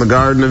man from the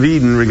Garden of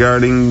Eden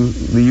regarding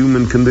the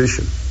human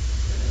condition.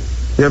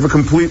 You have a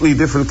completely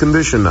different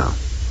condition now.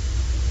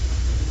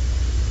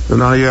 So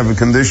now you have a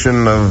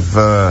condition of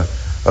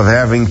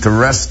having to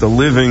wrest a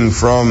living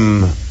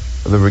from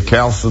the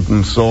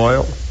recalcitrant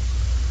soil.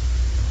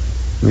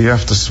 You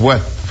have to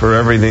sweat for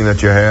everything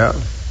that you have.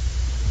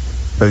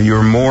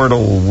 You're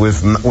mortal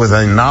with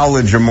a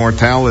knowledge of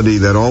mortality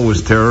that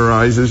always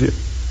terrorizes you.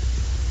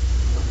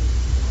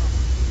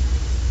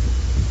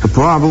 The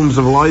problems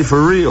of life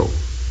are real.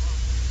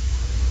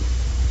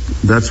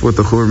 That's what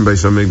the Churban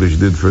Beis HaMikdash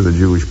did for the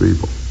Jewish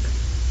people.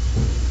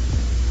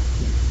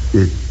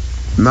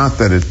 Not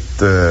that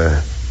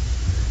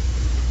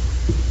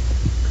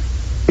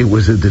it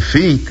was a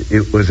defeat,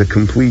 it was a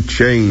complete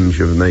change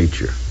of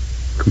nature,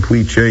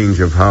 complete change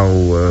of how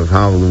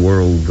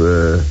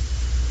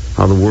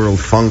the world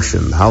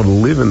functioned, how to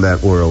live in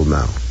that world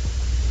now.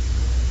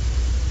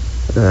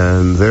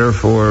 And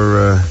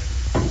therefore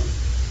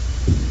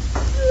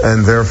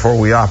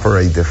we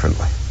operate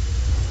differently.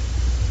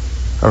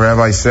 A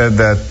rabbi said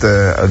that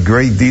a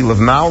great deal of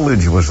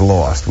knowledge was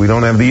lost. We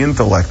don't have the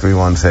intellect we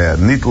once had.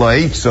 Nitla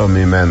eitzah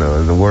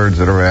mimenu, the words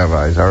of the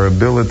rabbis, our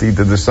ability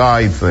to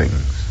decide things.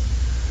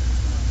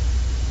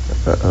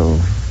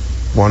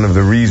 One of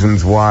the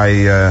reasons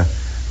why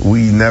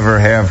we never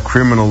have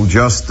criminal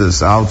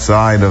justice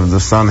outside of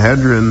the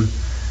Sanhedrin,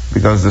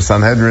 because the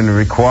Sanhedrin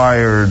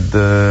required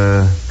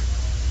the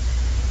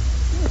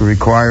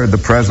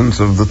presence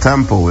of the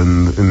temple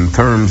in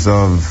terms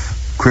of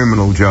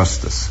criminal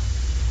justice.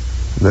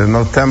 There's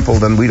no temple,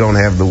 then we don't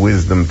have the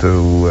wisdom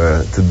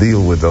to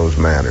deal with those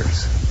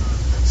matters.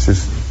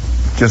 It's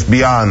just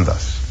beyond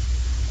us.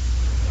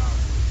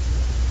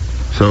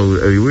 So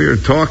we are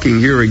talking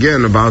here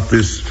again about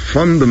this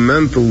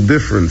fundamental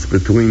difference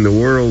between the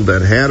world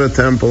that had a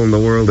temple and the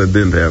world that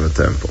didn't have a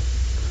temple.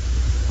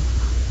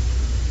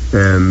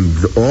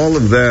 And all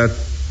of that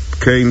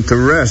came to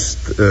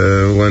rest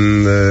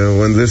when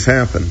this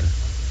happened.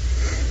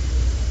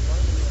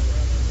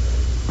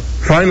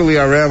 Finally,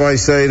 our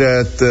rabbis say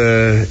that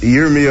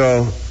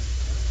Yirmiyahu,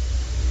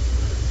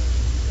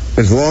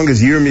 as long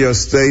as Yirmiyahu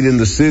stayed in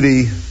the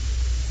city,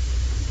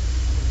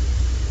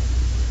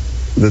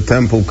 the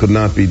temple could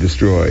not be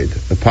destroyed.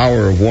 The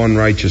power of one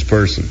righteous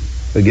person.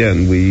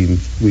 Again, we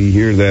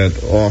hear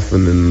that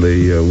often in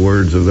the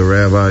words of the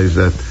rabbis,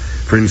 that,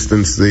 for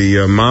instance,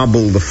 the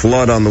Mabul, the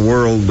flood on the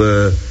world,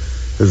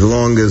 as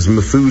long as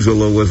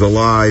Methuselah was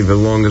alive, as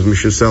long as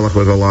Meshuselach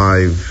was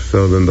alive,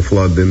 so then the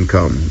flood didn't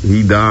come.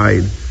 He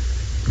died.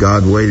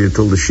 God waited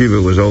till the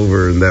Shiva was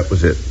over, and that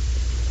was it.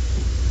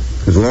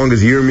 As long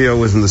as Yirmiyahu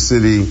was in the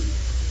city,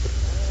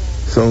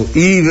 so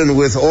even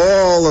with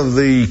all of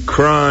the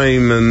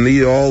crime and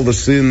all the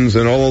sins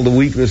and all the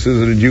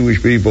weaknesses of the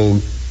Jewish people,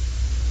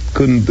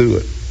 couldn't do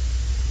it.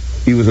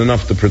 He was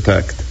enough to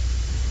protect.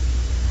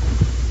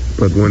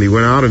 But when he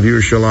went out of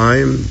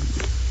Yerushalayim,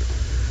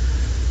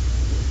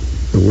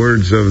 the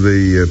words of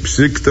the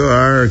Psikta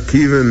are,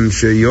 Kivan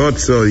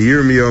sheyotza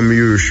Yirmiyahu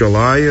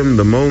Yerushalayim,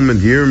 the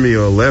moment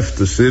Yirmiyahu left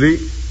the city,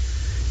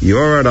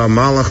 Yorad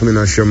HaMalach min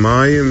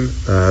HaShamayim,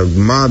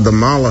 the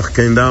Malach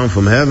came down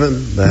from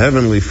heaven, the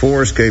heavenly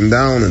force came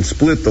down and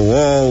split the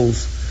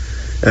walls,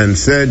 and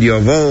said,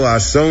 Yavo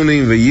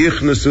Asonim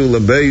v'yichnesu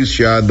lebeis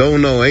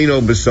she'adono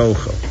eino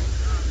besocha.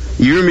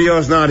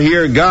 Yirmiyahu's not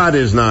here, God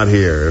is not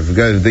here. If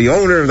the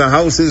owner of the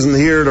house isn't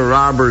here, the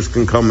robbers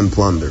can come and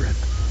plunder it.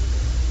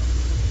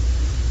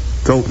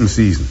 It's open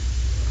season.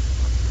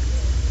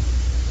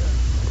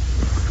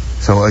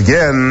 So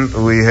again,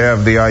 we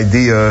have the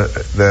idea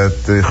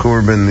that the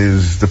Churban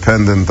is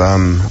dependent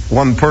on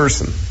one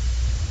person,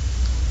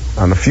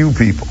 on a few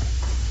people,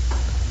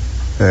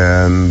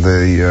 and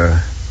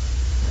the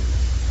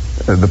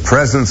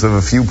presence of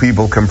a few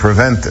people can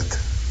prevent it.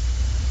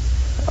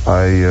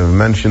 I have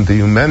mentioned to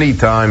you many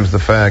times the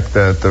fact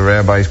that the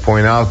rabbis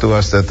point out to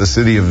us that the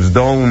city of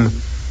Sdom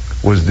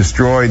was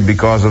destroyed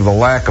because of the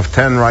lack of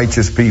 10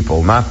 righteous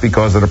people, not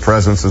because of the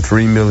presence of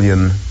 3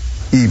 million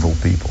evil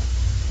people.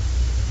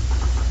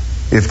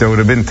 If there would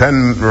have been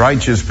 10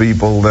 righteous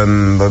people,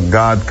 then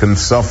God can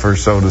suffer,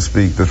 so to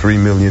speak, the 3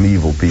 million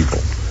evil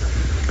people.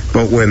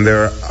 But when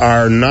there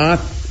are not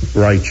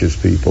righteous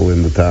people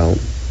in the town,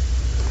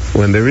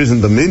 when there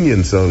isn't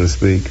dominion, so to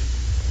speak,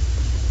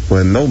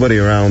 when nobody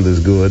around is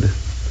good,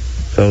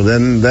 so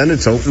then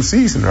it's open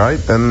season, right?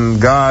 Then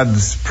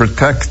God's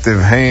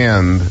protective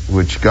hand,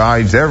 which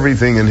guides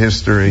everything in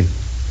history,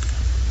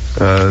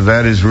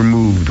 that is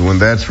removed. When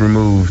that's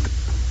removed,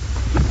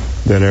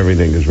 then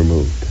everything is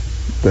removed.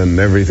 Then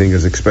everything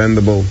is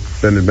expendable.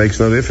 Then it makes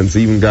no difference.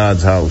 Even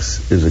God's house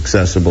is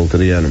accessible to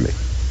the enemy.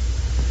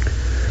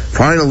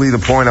 Finally, the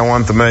point I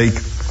want to make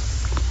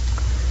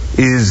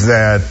is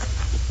that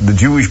the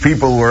Jewish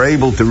people were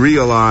able to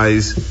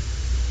realize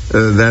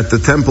that the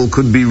temple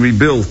could be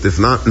rebuilt, if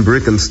not in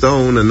brick and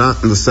stone and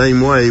not in the same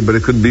way, but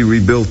it could be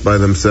rebuilt by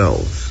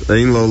themselves.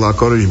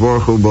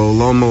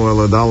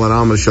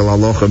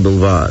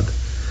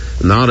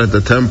 Now that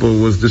the temple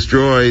was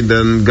destroyed,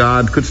 then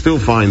God could still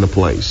find a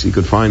place. He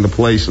could find a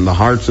place in the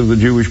hearts of the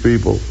Jewish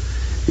people.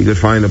 He could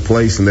find a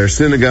place in their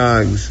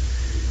synagogues.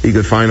 He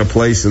could find a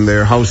place in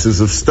their houses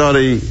of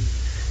study.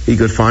 He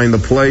could find a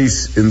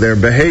place in their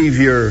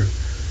behavior.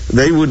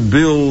 They would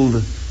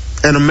build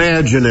an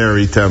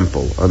imaginary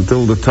temple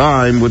until the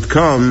time would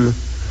come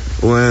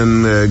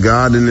when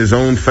God in his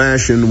own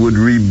fashion would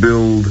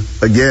rebuild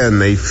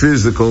again a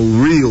physical,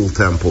 real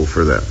temple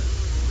for them.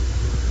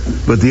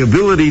 But the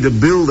ability to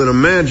build an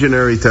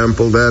imaginary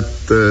temple, that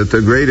to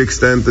a great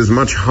extent is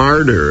much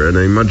harder and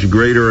a much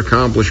greater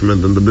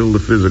accomplishment than to build a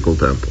physical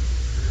temple.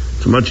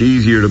 It's much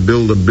easier to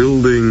build a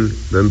building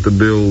than to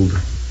build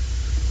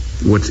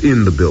what's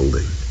in the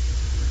building.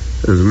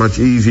 It's much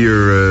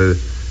easier,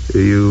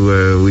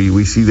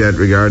 we see that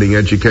regarding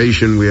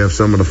education. We have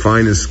some of the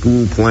finest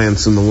school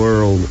plants in the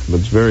world,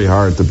 but it's very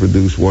hard to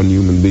produce one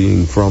human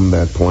being from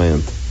that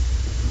plant.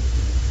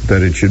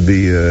 That it should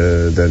be,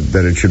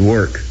 that it should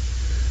work.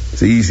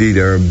 It's easy.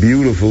 There are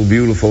beautiful,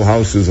 beautiful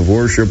houses of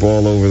worship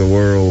all over the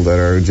world that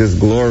are just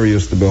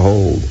glorious to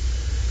behold.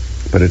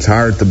 But it's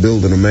hard to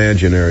build an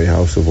imaginary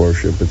house of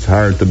worship. It's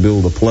hard to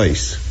build a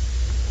place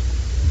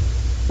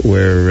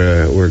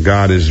where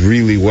God is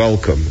really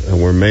welcome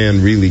and where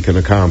man really can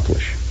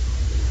accomplish.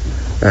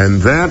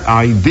 And that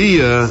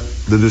idea,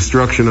 the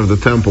destruction of the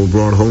temple,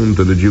 brought home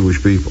to the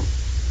Jewish people.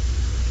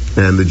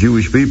 And the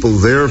Jewish people,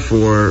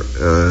 therefore,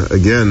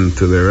 again,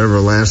 to their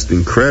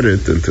everlasting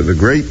credit and to the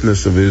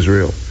greatness of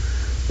Israel,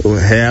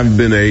 have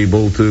been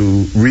able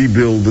to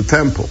rebuild the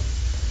temple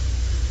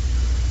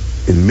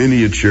in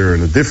miniature,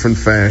 in a different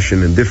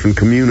fashion, in different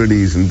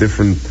communities, in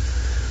different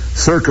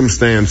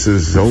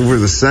circumstances over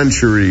the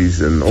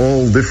centuries, and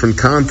all different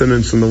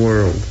continents in the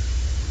world.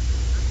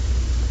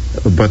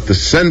 But the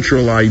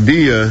central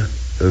idea,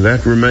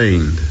 that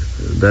remained.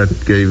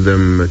 That gave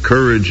them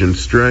courage and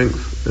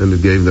strength, and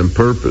it gave them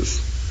purpose.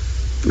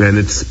 And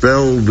it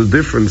spelled the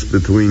difference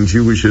between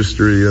Jewish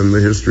history and the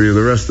history of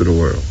the rest of the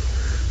world.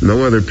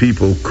 No other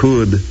people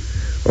could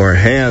or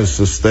has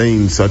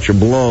sustained such a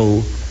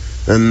blow,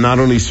 and not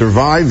only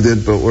survived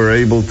it, but were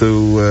able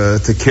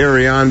to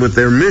carry on with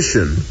their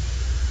mission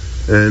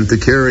and to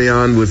carry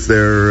on with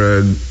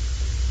their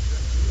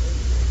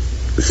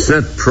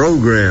set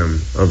program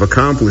of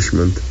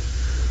accomplishment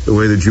the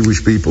way the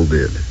Jewish people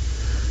did.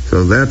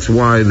 So that's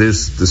why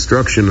this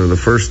destruction of the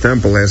first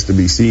temple has to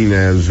be seen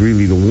as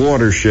really the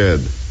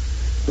watershed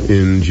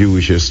in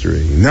Jewish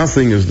history.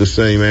 Nothing is the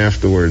same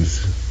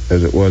afterwards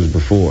as it was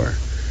before.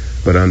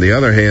 But on the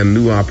other hand,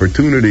 new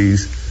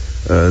opportunities,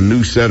 a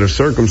new set of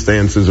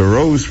circumstances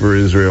arose for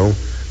Israel,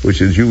 which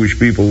the Jewish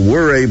people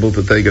were able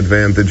to take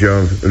advantage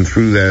of, and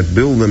through that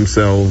build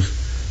themselves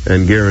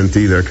and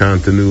guarantee their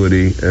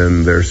continuity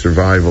and their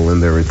survival in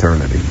their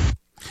eternity.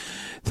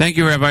 Thank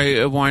you,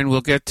 Rabbi Wein.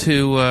 We'll get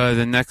to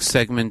the next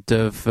segment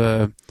of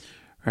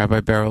Rabbi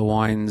Beryl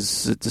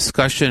Wein's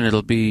discussion.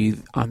 It'll be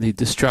on the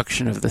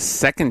destruction of the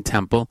Second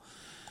Temple.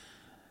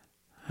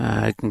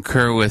 I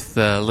concur with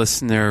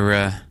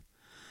listener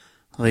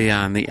Leah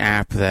on the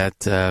app that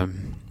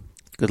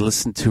could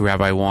listen to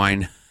Rabbi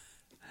Wein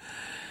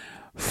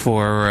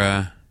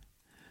for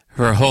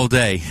a whole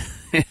day,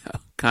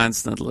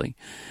 constantly.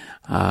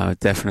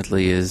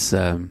 Definitely is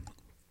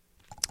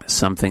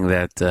something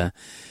that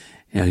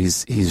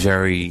he's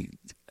very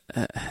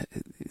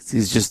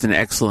he's just an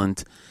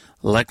excellent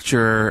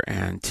lecturer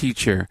and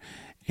teacher,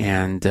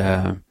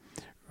 and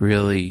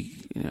really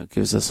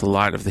gives us a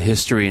lot of the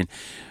history. And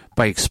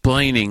by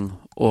explaining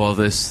all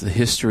this, the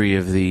history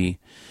of the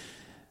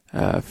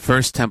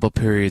first temple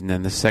period and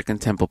then the second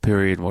temple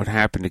period, and what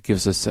happened, it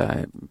gives us,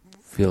 I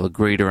feel, a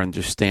greater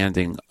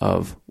understanding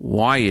of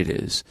why it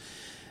is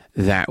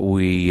that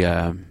we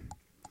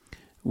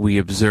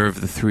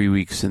observe the 3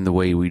 weeks in the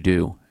way we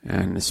do,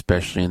 and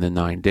especially in the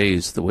 9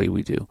 days the way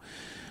we do.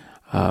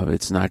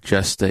 It's not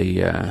just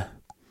a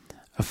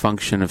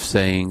function of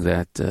saying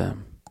that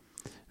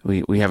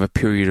we have a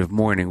period of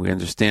mourning. We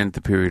understand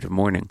the period of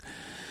mourning.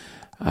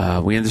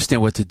 We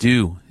understand what to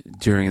do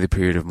during the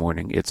period of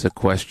mourning. It's a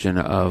question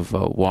of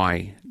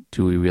why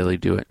do we really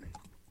do it,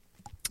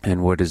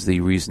 and what is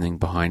the reasoning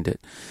behind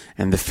it,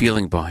 and the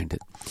feeling behind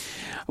it.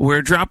 We're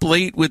a drop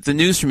late with the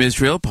news from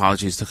Israel.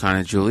 Apologies to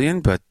Chana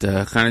Julian, but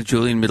Chana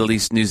Julian, Middle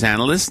East news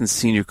analyst and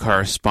senior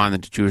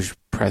correspondent at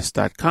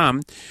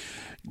JewishPress.com,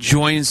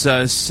 joins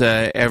us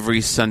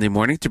every Sunday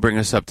morning to bring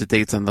us up to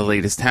date on the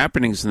latest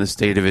happenings in the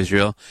state of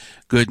Israel.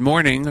 Good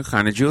morning,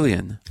 Chana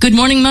Julian. Good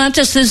morning,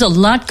 Matis. There's a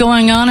lot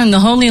going on in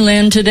the Holy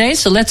Land today,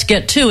 so let's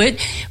get to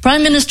it.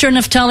 Prime Minister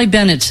Naftali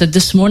Bennett said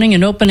this morning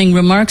in opening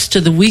remarks to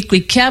the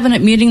weekly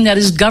cabinet meeting that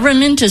his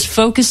government is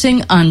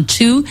focusing on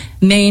two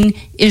main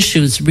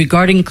issues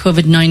regarding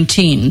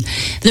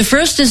COVID-19. The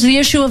first is the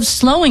issue of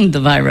slowing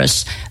the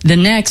virus. The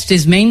next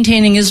is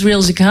maintaining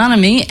Israel's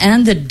economy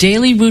and the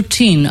daily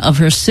routine of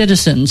her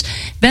citizens.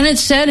 Bennett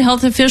said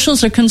health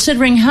officials are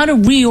considering how to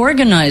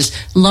reorganize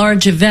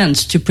large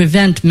events to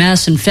prevent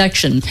mass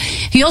infection.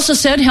 He also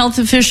said health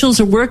officials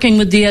are working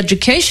with the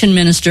education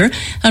minister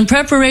on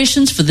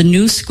preparations for the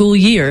new school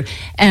year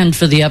and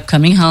for the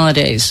upcoming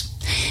holidays.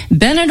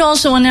 Bennett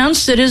also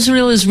announced that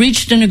Israel has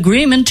reached an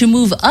agreement to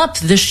move up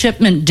the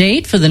shipment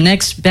date for the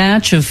next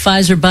batch of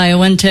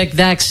Pfizer-BioNTech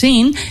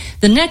vaccine.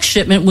 The next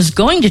shipment was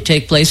going to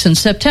take place in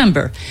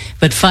September,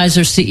 but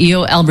Pfizer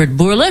CEO Albert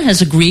Bourla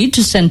has agreed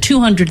to send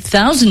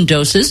 200,000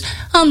 doses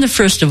on the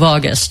 1st of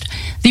August.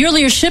 The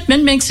earlier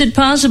shipment makes it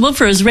possible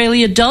for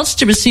Israeli adults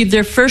to receive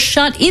their first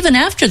shot even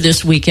after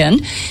this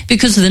weekend,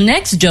 because the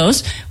next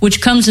dose, which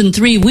comes in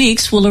 3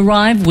 weeks, will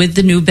arrive with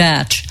the new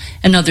batch.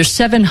 Another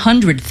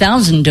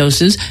 700,000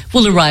 doses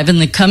will arrive in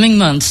the coming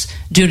months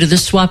due to the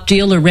swap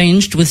deal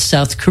arranged with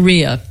South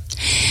Korea.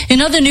 In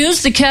other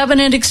news, the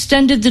cabinet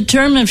extended the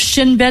term of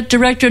Shin Bet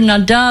director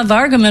Nadav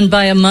Argaman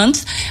by a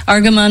month.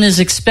 Argaman is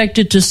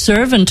expected to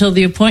serve until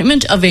the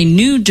appointment of a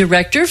new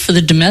director for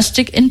the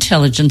Domestic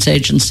Intelligence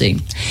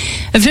Agency.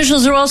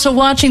 Officials are also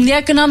watching the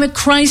economic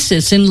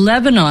crisis in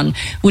Lebanon,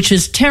 which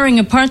is tearing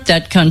apart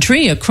that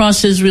country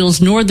across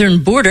Israel's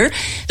northern border.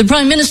 The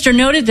Prime Minister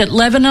noted that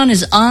Lebanon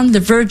is on the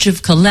verge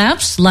of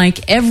collapse,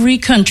 like every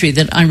country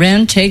that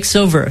Iran takes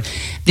over.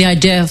 The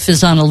IDF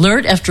is on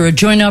alert after a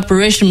joint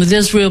operation with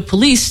Israel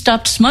police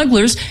stopped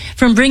smugglers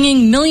from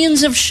bringing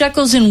millions of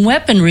shekels in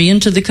weaponry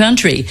into the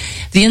country.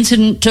 The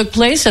incident took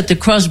place at the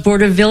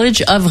cross-border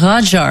village of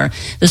Rajar.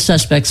 The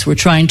suspects were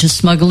trying to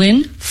smuggle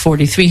in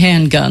 43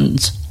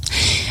 handguns.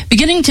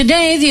 Beginning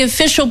today, the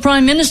official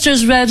Prime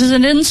Minister's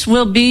residence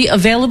will be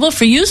available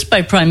for use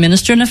by Prime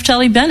Minister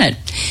Naftali Bennett.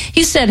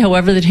 He said,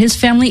 however, that his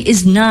family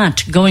is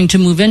not going to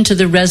move into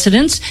the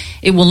residence.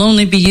 It will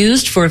only be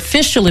used for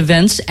official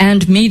events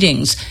and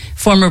meetings.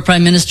 Former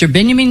Prime Minister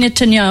Benjamin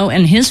Netanyahu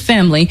and his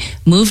family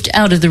moved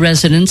out of the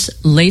residence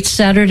late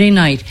Saturday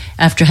night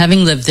after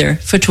having lived there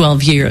for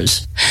 12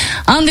 years.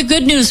 On the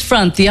good news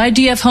front, the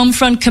IDF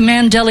Homefront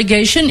Command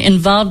delegation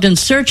involved in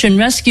search and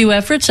rescue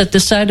efforts at the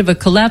site of a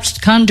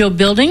collapsed condo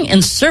building in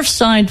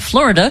Surfside,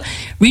 Florida,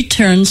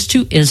 returns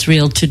to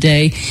Israel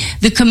today.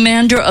 The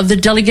commander of the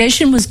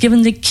delegation was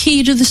given the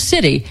key to the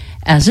city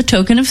as a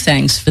token of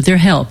thanks for their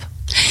help.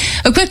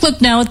 A quick look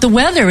now at the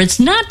weather. It's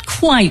not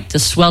quite the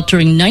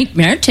sweltering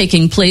nightmare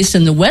taking place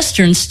in the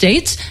western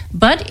states,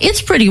 but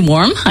it's pretty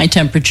warm. High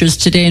temperatures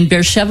today in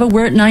Beersheba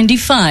were at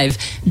 95,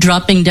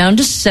 dropping down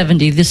to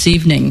 70 this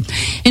evening.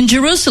 In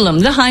Jerusalem,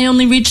 the high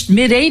only reached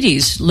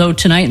mid-80s, low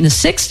tonight in the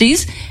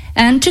 60s.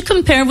 And to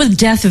compare with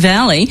Death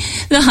Valley,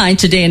 the high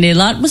today in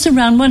Eilat was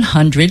around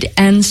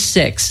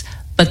 106.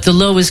 But the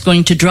low is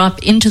going to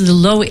drop into the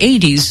low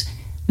 80s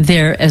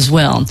there as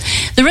well.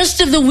 The rest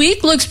of the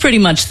week looks pretty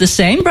much the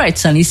same. Bright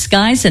sunny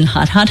skies and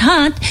hot, hot,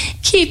 hot.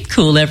 Keep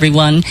cool,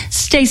 everyone.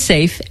 Stay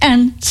safe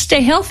and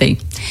stay healthy.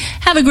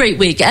 Have a great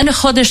week and a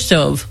Chodesh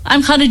Tov.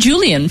 I'm Chana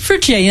Julian for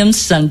JM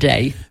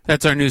Sunday.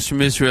 That's our news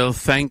from Israel.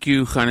 Thank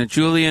you, Chana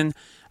Julian.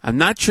 I'm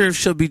not sure if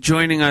she'll be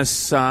joining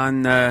us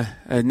on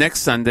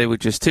next Sunday,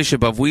 which is Tisha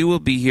B'Av. We will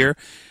be here,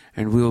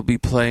 and we will be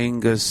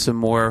playing some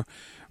more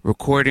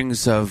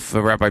recordings of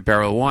Rabbi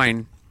Beryl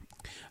Wine,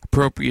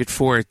 appropriate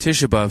for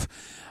Tisha B'Av.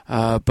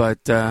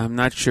 But I'm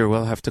not sure.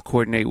 We'll have to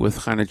coordinate with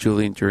Chana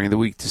Julian during the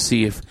week to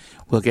see if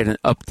we'll get an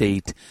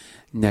update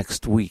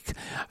next week.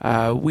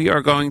 We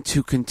are going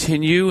to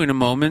continue in a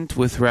moment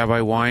with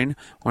Rabbi Wine.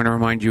 I want to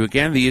remind you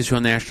again, the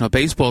Israel national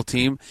baseball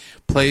team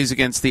plays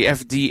against the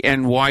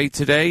FDNY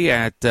today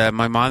at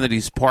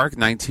Maimonides Park,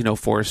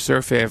 1904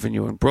 Surf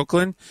Avenue in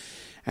Brooklyn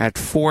at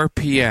 4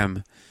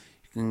 p.m.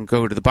 You can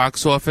go to the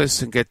box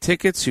office and get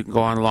tickets. You can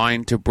go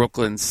online to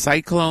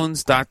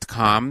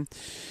brooklyncyclones.com,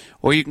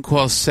 or you can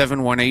call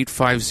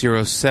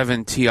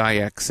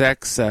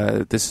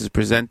 718-507-TIXX. This is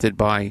presented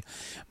by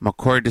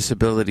Makor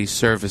Disability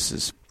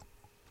Services.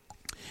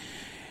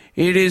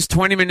 It is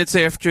 20 minutes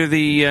after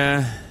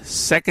the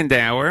second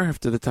hour,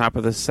 after the top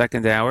of the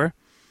second hour,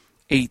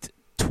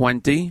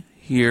 8:20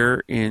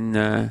 here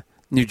in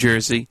New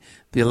Jersey,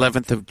 the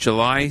 11th of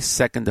July,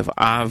 2nd of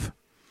Av.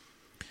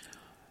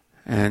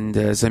 And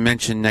as I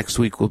mentioned, next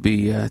week will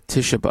be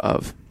Tisha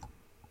B'Av,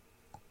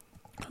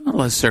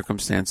 unless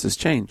circumstances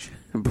change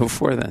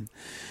before then,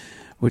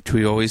 which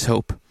we always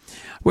hope.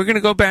 We're going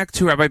to go back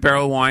to Rabbi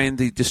Beryl Wine.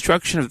 The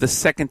destruction of the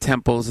Second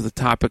Temple is the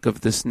topic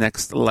of this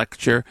next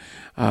lecture.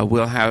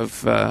 We'll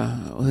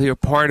hear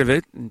part of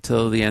it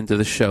until the end of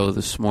the show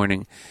this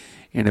morning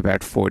in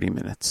about 40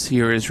 minutes.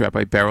 Here is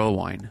Rabbi Beryl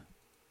Wine.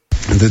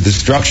 The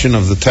destruction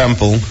of the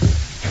temple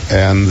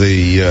and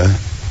the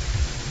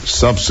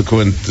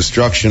subsequent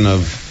destruction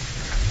of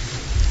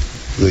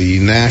the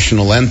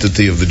national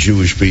entity of the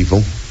Jewish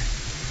people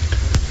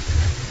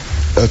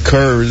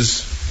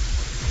occurs,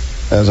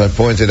 as I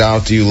pointed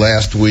out to you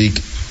last week,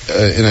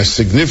 in a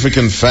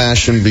significant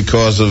fashion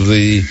because of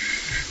the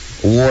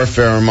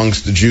warfare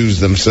amongst the Jews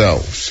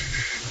themselves.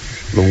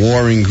 The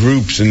warring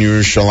groups in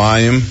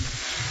Yerushalayim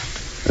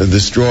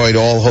destroyed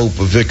all hope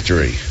of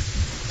victory,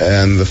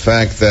 and the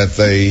fact that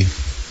they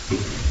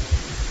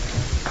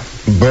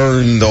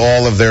burned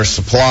all of their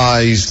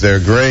supplies, their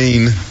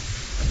grain,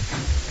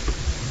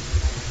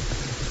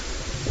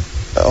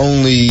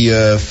 only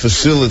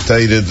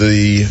facilitated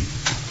the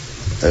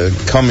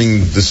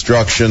coming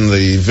destruction,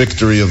 the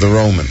victory of the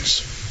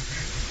Romans.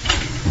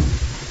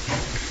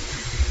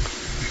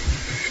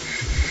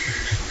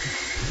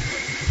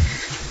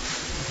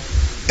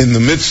 In the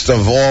midst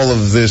of all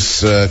of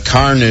this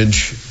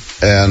carnage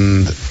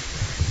and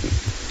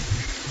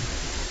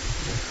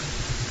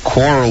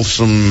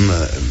quarrelsome,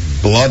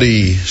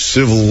 bloody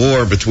civil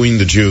war between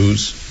the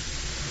Jews,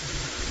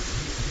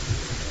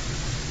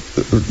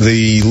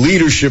 the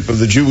leadership of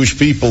the Jewish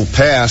people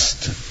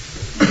passed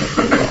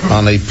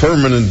on a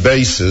permanent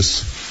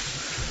basis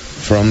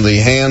from the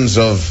hands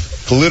of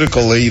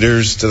political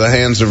leaders to the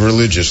hands of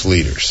religious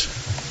leaders.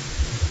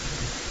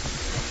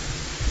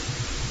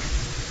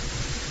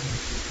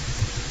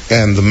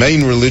 And the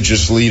main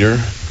religious leader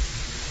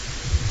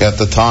at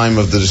the time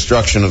of the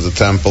destruction of the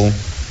temple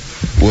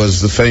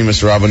was the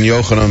famous Rabbi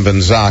Yochanan ben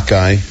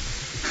Zakkai,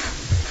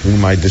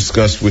 whom I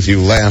discussed with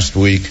you last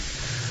week,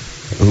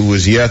 who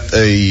was yet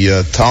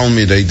a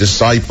Talmid, a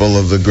disciple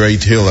of the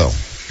great Hillel.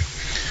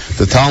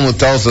 The Talmud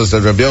tells us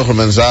that Rabbi Yochanan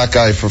ben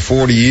Zakkai for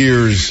 40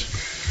 years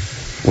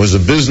was a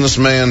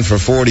businessman. For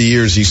 40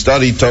 years he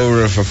studied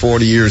Torah. For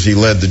 40 years he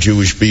led the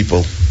Jewish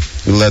people.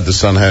 He led the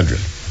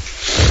Sanhedrin.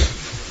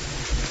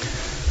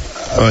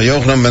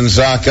 Yochanan ben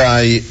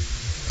Zakkai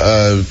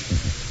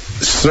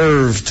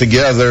served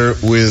together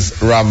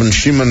with Rabbi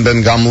Shimon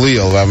ben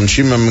Gamliel. Rabbi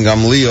Shimon ben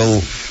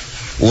Gamliel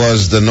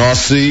was the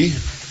Nasi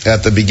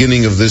at the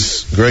beginning of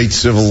this great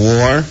civil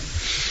war.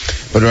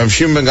 But Rabbi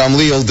Shimon ben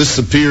Gamliel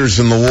disappears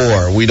in the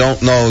war. We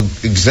don't know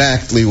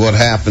exactly what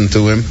happened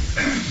to him.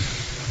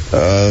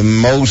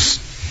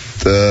 Most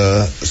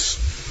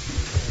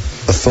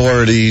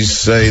authorities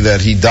say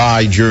that he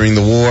died during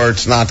the war.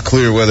 It's not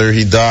clear whether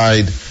he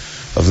died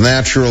of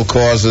natural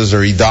causes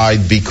or he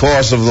died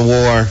because of the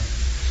war.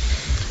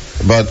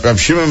 But Rabbi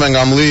Shimon ben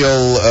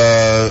Gamliel,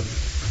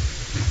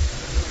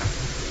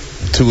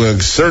 to a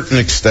certain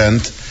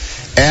extent,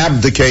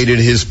 abdicated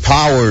his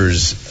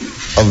powers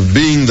of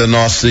being the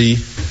Nasi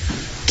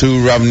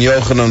to Rabbi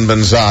Yochanan ben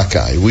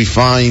Zakkai. We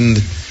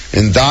find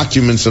in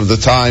documents of the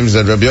times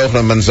that Rabbi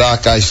Yochanan ben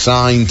Zakkai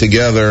signed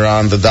together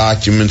on the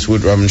documents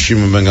with Rabbi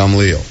Shimon ben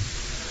Gamliel.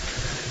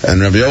 And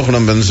Rabbi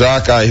Yochanan ben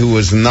Zakkai, who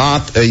was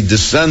not a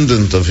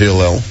descendant of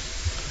Hillel,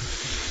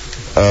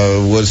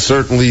 was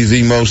certainly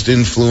the most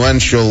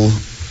influential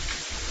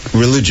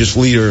religious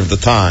leader of the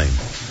time.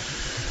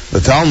 The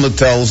Talmud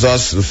tells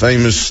us, the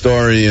famous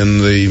story in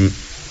the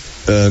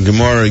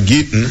Gemara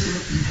Gittin,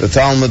 the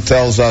Talmud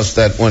tells us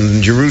that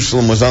when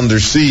Jerusalem was under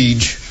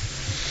siege,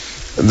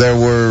 there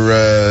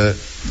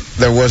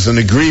was an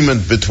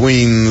agreement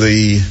between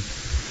the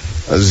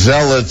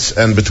zealots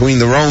and between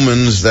the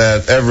Romans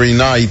that every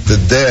night the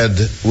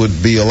dead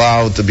would be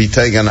allowed to be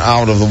taken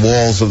out of the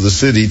walls of the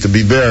city to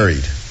be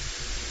buried.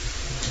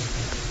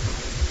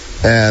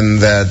 And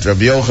that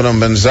Rabbi Yochanan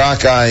ben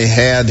Zakkai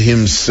had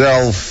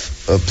himself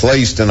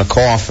placed in a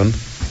coffin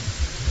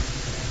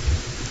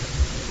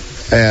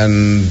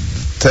and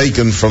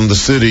taken from the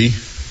city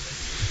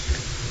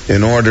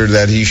in order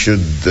that he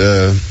should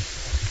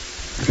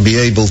be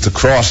able to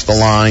cross the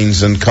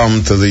lines and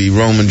come to the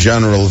Roman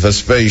general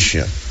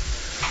Vespasian.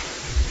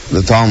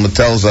 The Talmud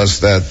tells us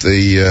that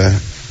the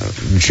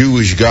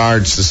Jewish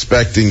guard,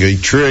 suspecting a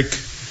trick,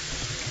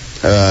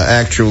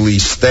 actually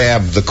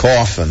stabbed the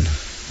coffin,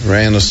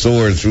 ran a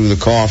sword through the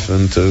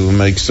coffin to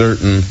make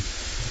certain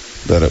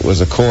that it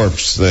was a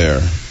corpse there.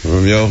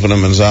 Rabbi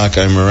Yochanan ben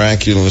Zakkai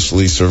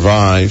miraculously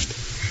survived,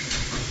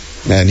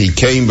 and he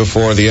came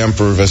before the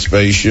Emperor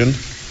Vespasian,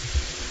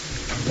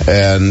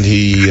 and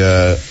he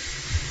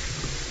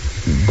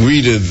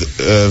greeted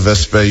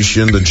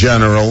Vespasian, the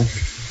general,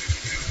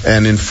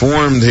 and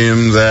informed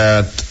him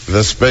that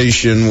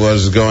Vespasian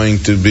was going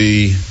to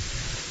be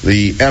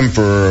the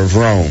Emperor of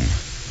Rome.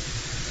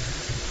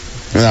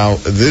 Now,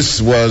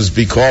 this was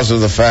because of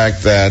the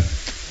fact that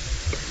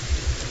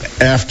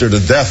after the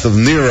death of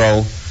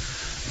Nero,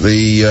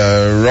 the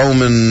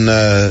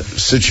Roman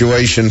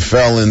situation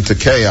fell into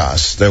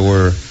chaos. There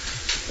were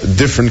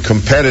different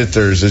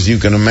competitors, as you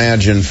can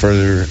imagine, for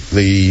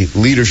the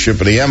leadership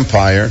of the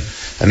empire.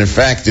 And in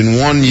fact, in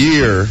 1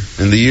 year,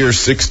 in the year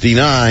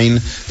 69,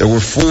 there were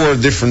 4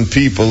 different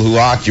people who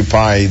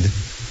occupied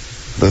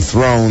the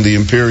throne, the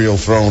imperial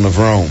throne of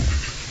Rome.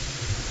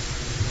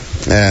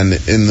 And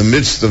in the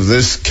midst of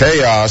this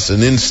chaos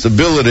and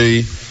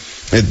instability,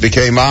 it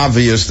became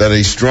obvious that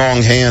a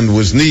strong hand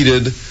was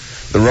needed.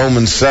 The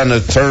Roman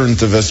Senate turned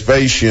to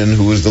Vespasian,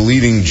 who was the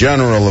leading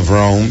general of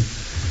Rome,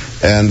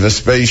 and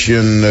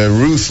Vespasian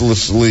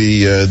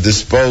ruthlessly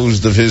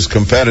disposed of his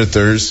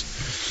competitors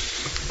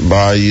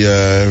by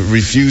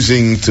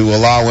refusing to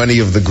allow any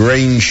of the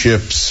grain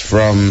ships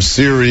from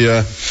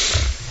Syria,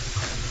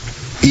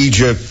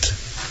 Egypt,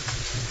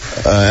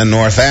 and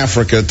North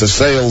Africa to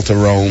sail to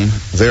Rome,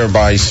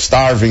 thereby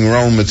starving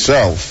Rome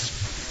itself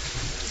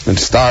and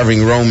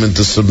starving Rome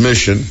into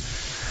submission.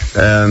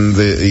 And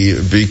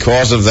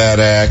because of that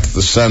act,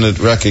 the Senate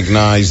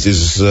recognized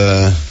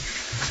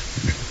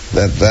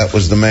that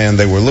was the man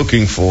they were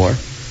looking for.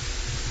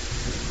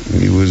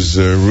 He was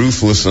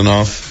ruthless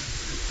enough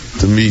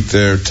to meet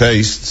their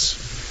tastes,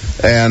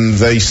 and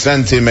they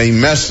sent him a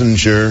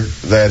messenger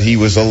that he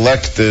was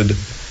elected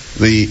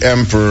the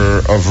Emperor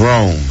of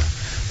Rome.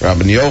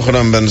 Rabbi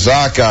Yochanan ben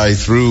Zakkai,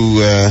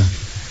 through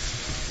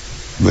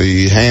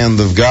the hand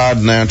of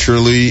God,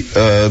 naturally,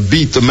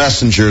 beat the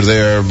messenger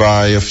there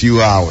by a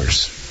few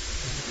hours.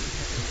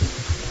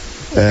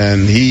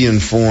 And he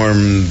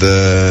informed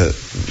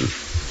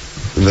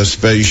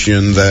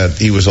Vespasian that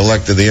he was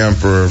elected the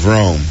Emperor of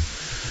Rome.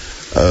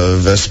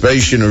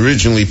 Vespasian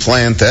originally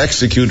planned to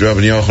execute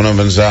Rabbi Yochanan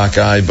ben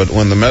Zakkai, but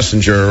when the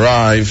messenger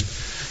arrived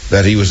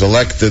that he was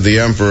elected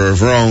the Emperor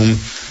of Rome,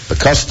 The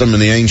custom in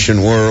the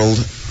ancient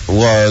world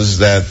was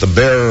that the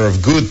bearer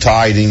of good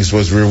tidings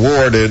was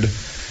rewarded,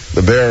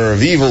 the bearer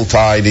of evil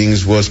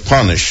tidings was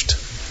punished.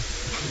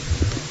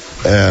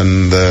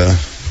 And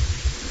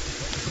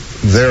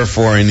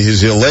therefore, in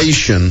his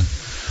elation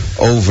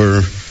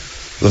over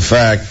the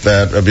fact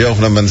that Rabbi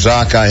Yochanan ben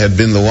Zakkai had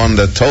been the one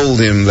that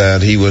told him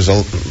that he was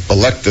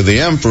elected the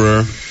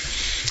emperor,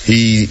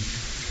 he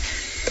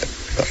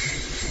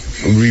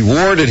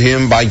rewarded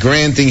him by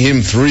granting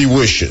him 3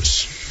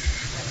 wishes.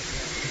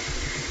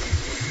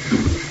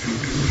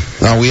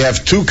 Now we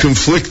have 2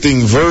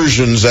 conflicting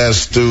versions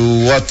as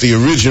to what the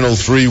original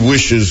 3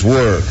 wishes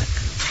were.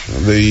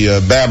 The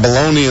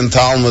Babylonian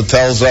Talmud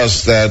tells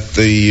us that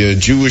the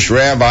Jewish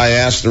rabbi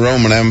asked the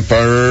Roman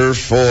emperor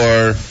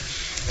for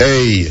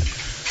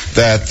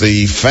that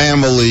the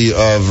family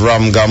of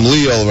Ram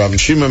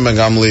Shimon ben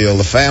Gamliel,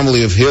 the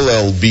family of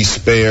Hillel, be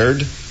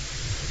spared,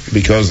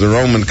 because the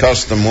Roman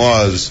custom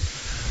was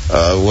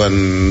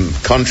when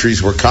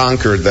countries were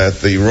conquered that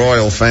the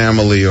royal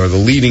family or the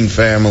leading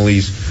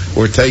families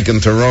were taken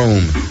to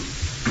Rome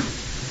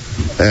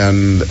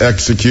and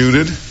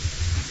executed.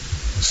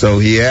 So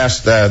he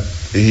asked that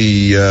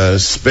he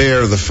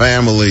spare the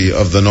family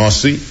of the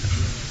Nossi.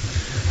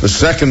 The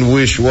second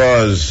wish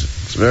was,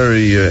 it's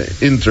very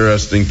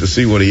interesting to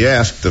see what he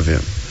asked of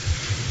him.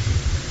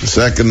 The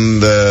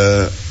second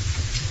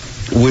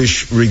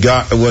wish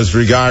was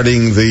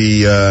regarding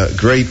the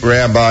great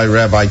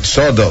Rabbi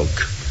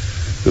Tzadok,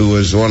 who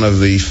was one of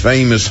the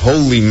famous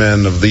holy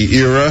men of the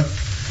era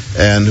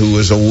and who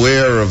was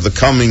aware of the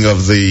coming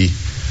of the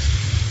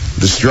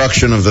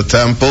destruction of the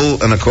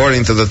temple, and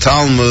according to the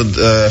Talmud,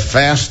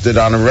 fasted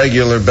on a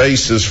regular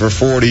basis for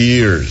 40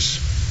 years.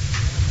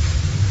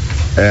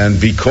 And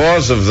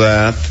because of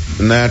that,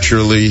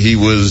 naturally, he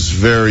was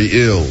very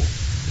ill.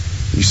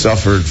 He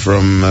suffered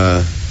from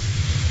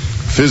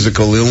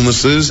physical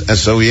illnesses, and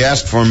so he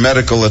asked for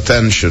medical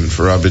attention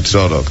for Rabbi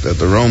Tzadok, that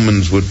the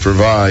Romans would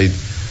provide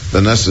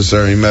the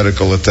necessary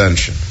medical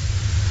attention.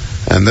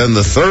 And then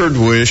the third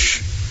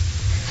wish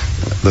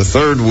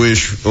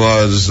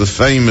was the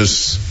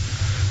famous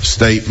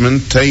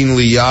statement, Tein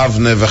li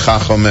Yavne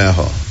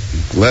v'chachomeha.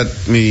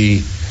 Let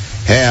me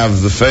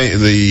have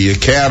the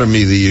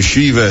academy, the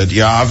yeshiva at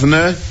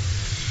Yavne,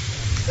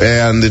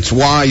 and its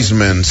wise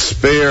men.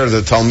 Spare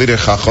the Talmidei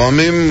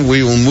Chachomim.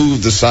 We will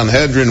move the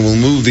Sanhedrin, we'll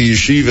move the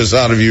yeshivas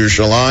out of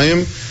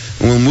Yerushalayim,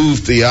 we'll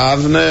move to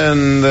Yavne,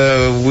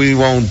 and we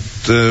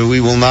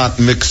will not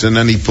mix in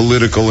any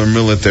political or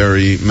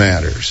military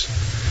matters.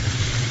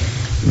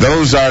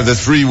 Those are the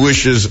 3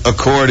 wishes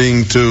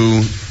according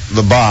to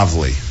the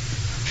Bavli.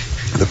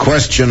 The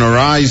question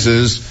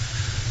arises,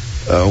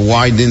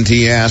 why didn't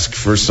he ask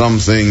for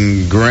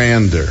something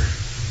grander?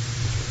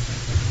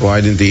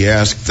 Why didn't he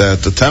ask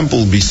that the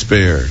temple be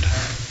spared,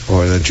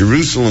 or that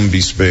Jerusalem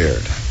be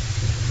spared?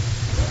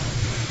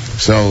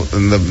 So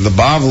the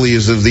Bavli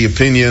is of the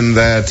opinion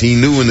that he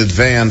knew in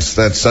advance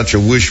that such a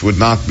wish would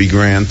not be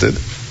granted,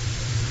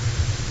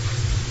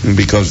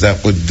 because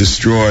that would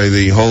destroy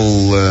the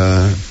whole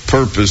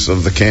purpose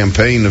of the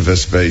campaign of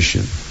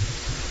Vespasian.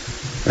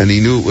 And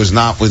he knew it was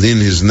not within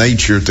his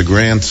nature to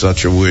grant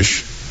such a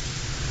wish,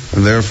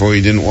 and therefore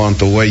he didn't want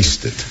to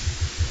waste it.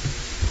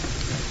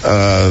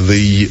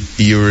 The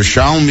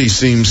Yerushalmi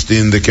seems to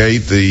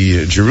indicate,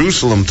 the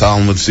Jerusalem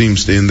Talmud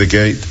seems to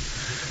indicate,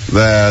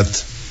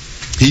 that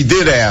he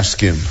did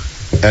ask him,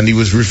 and he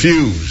was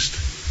refused.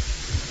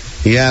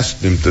 He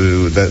asked him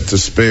to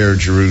spare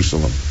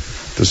Jerusalem,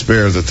 to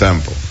spare the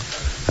temple,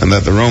 and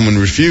that the Roman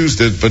refused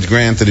it, but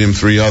granted him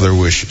 3 other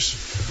wishes.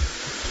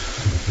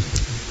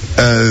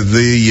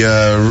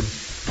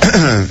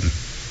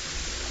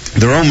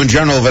 The Roman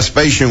general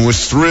Vespasian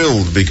was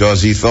thrilled,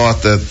 because he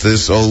thought that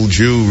this old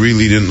Jew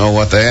really didn't know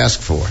what to ask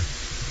for.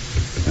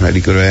 Right?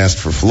 He could have asked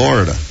for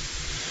Florida.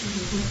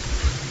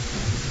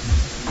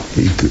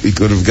 He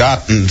could have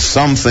gotten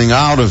something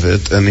out of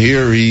it, and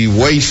here he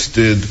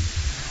wasted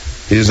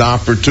his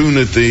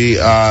opportunity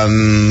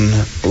on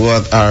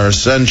what are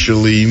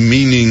essentially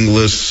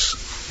meaningless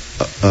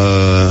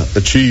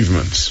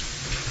achievements.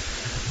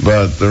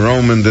 But the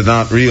Roman did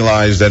not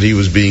realize that he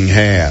was being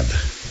had,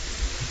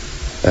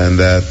 and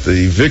that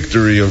the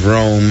victory of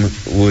Rome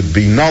would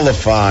be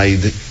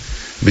nullified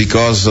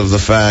because of the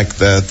fact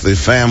that the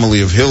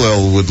family of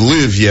Hillel would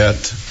live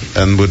yet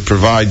and would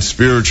provide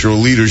spiritual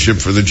leadership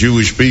for the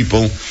Jewish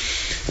people,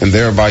 and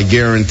thereby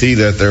guarantee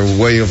that their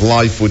way of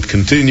life would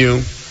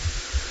continue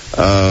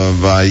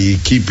by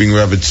keeping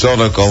Rebbe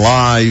Tzadok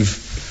alive.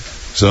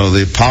 So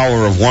the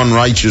power of one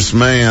righteous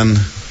man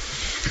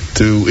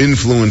to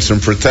influence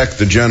and protect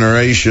the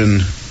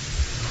generation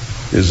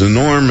is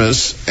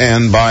enormous,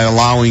 and by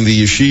allowing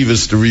the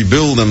yeshivas to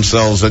rebuild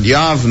themselves at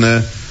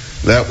Yavne,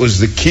 that was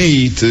the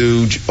key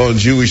to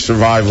Jewish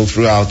survival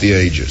throughout the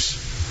ages.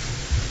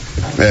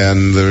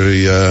 And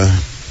the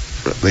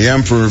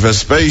Emperor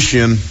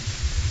Vespasian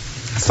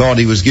thought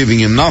he was giving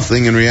him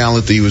nothing. In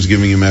reality, he was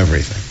giving him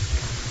everything.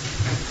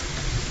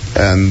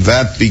 And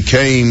that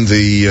became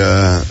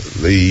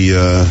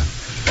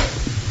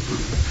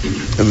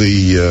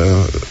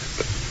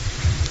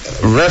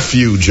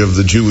refuge of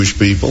the Jewish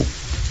people,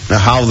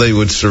 how they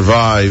would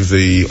survive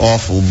the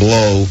awful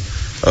blow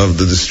of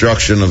the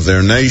destruction of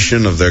their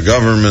nation, of their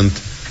government,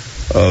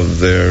 of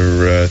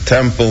their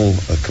temple,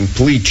 a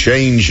complete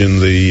change in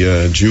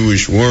the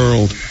Jewish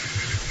world,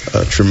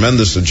 a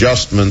tremendous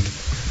adjustment.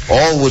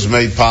 All was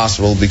made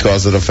possible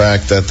because of the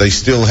fact that they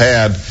still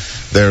had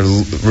their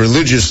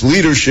religious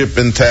leadership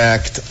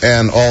intact,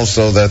 and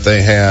also that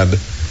they had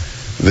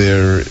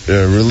their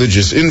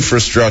religious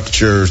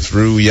infrastructure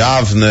through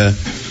Yavne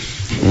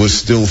was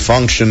still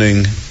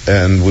functioning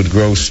and would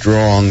grow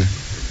strong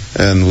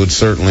and would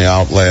certainly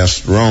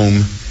outlast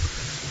Rome,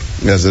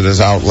 as it has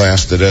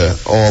outlasted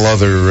all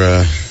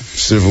other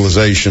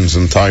civilizations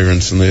and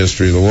tyrants in the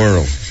history of the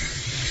world.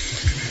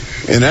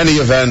 In any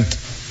event,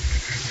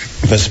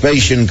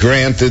 Vespasian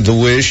granted the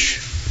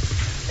wish,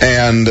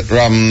 and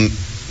Rabbi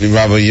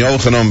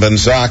Yochanan ben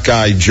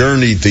Zakkai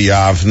journeyed to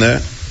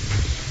Yavne,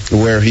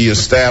 where he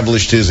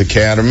established his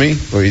academy,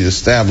 where he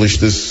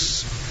established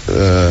this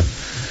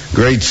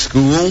great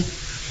school,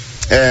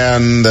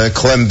 and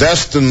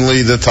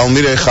clandestinely the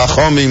Talmidei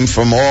Chachamim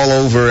from all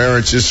over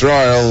Eretz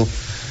Yisrael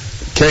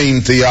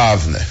came to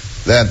Yavne.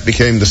 That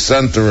became the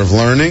center of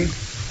learning,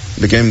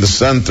 became the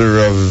center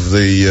of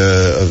the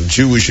of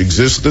Jewish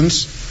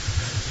existence.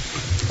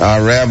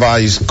 Our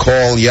rabbis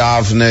call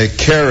Yavne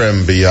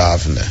Kerem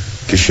b'Yavne.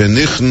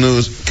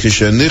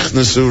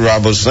 Kishenichnesu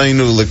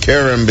Rabboseinu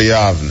leKerem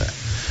b'Yavne.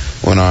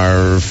 When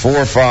our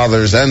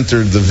forefathers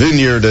entered the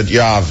vineyard at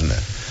Yavne.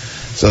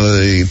 So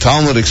the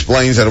Talmud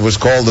explains that it was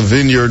called the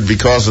vineyard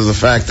because of the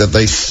fact that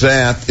they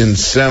sat in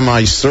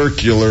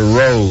semicircular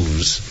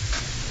rows,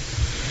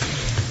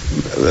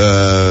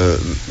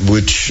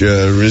 which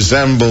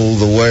resemble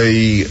the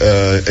way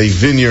a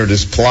vineyard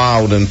is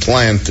plowed and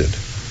planted.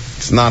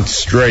 It's not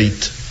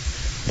straight,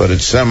 but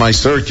it's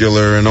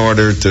semicircular in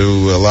order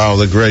to allow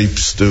the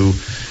grapes to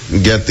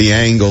get the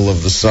angle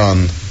of the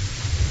sun,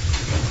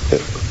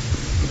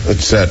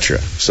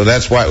 etc. So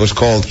that's why it was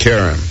called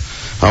Kerem.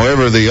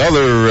 However, the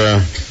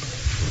other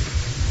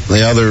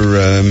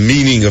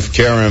meaning of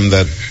Kerem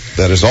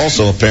that is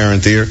also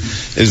apparent here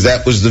is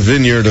that was the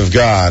vineyard of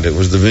God. It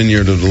was the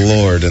vineyard of the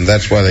Lord, and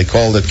that's why they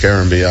called it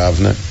Kerem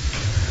b'Yavne.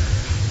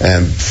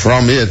 And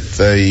from it,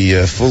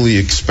 they fully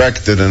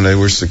expected, and they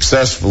were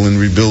successful in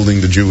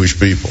rebuilding the Jewish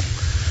people.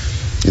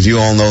 As you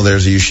all know,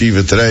 there's a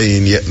yeshiva today,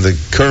 and yet the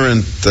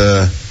current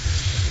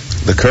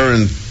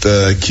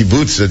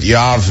kibbutz at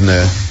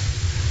Yavne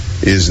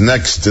is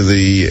next to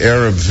the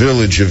Arab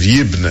village of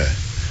Yibne.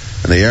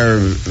 And the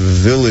Arab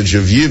village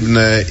of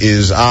Yibne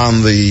is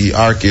on the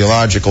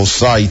archaeological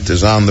site,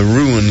 is on the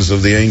ruins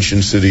of the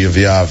ancient city of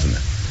Yavne.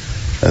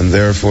 And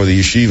therefore the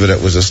yeshiva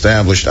that was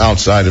established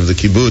outside of the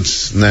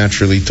kibbutz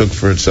naturally took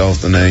for itself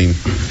the name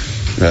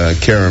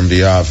Kerem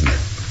b'Yavne.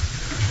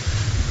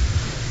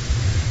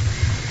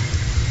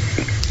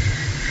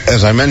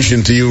 As I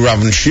mentioned to you,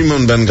 Rabbi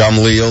Shimon ben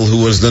Gamliel, who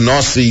was the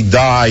Nasi,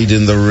 died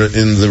in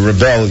the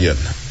rebellion.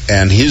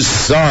 And his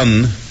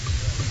son,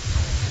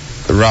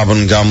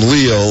 Rabban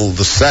Gamliel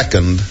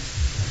II,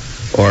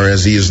 or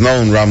as he is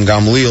known, Rabban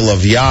Gamliel of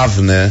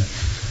Yavne,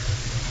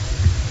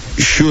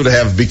 should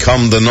have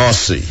become the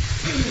Nasi.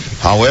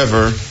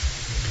 However,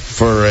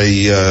 for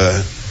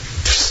a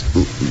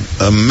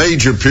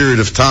major period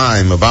of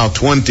time, about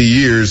 20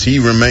 years, he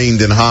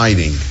remained in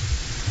hiding.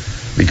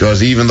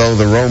 Because even though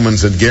the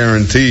Romans had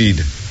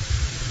guaranteed,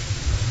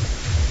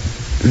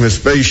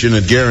 Vespasian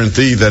had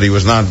guaranteed that he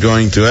was not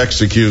going to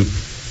execute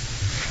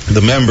the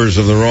members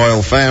of the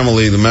royal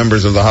family, the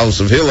members of the house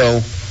of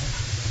Hillel,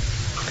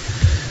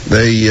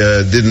 they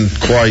didn't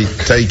quite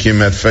take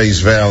him at face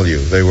value.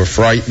 They were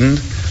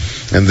frightened,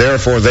 and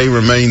therefore they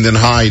remained in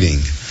hiding.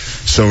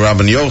 So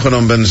Rabbi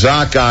Yochanan ben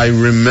Zakkai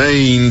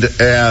remained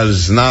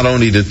as not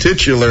only the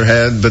titular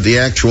head, but the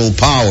actual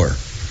power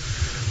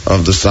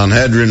of the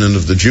Sanhedrin and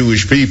of the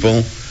Jewish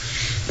people.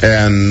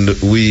 And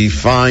we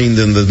find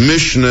in the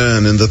Mishnah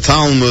and in the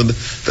Talmud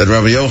that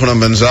Rabbi Yochanan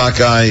ben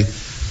Zakkai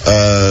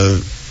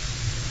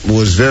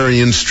was very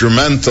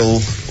instrumental,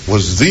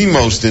 was the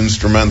most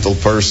instrumental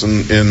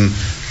person in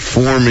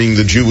forming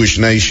the Jewish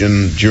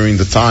nation during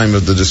the time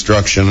of the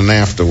destruction and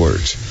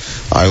afterwards.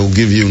 I will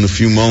give you in a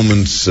few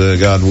moments,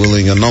 God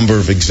willing, a number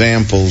of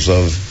examples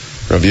of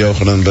Rabbi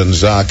Yochanan ben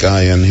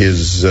Zakkai and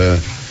his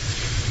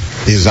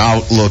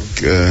outlook.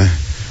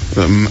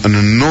 An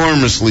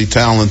enormously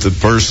talented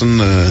person,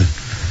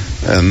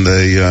 and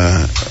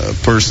a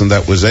person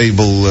that was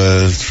able,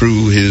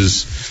 through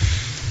his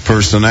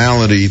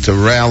personality, to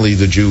rally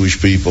the Jewish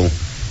people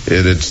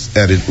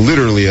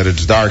literally at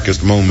its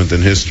darkest moment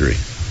in history.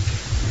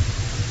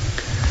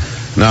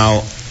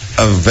 Now,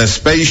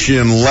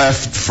 Vespasian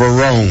left for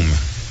Rome.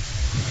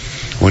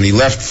 When he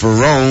left for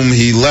Rome,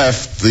 he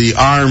left the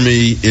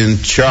army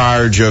in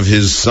charge of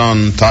his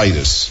son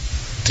Titus.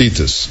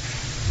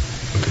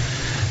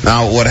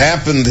 Now, what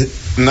happened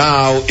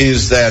now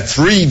is that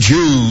 3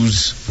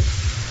 Jews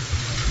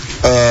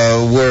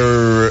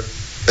were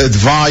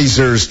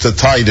advisors to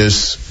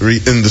Titus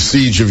in the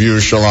siege of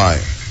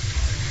Yerushalayim.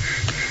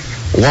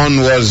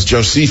 One was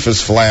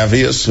Josephus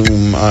Flavius,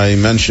 whom I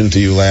mentioned to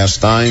you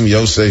last time,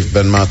 Yosef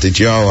ben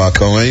Matityahu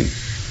HaKohen,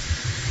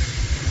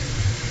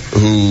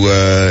 who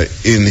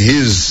in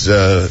his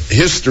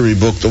history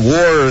book, The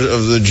War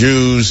of the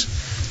Jews,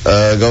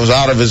 goes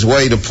out of his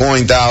way to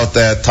point out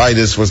that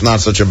Titus was not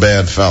such a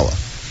bad fellow.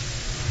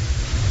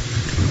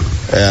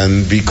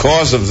 And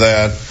because of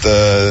that,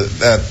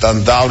 that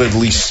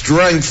undoubtedly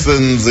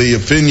strengthened the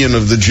opinion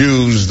of the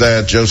Jews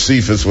that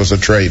Josephus was a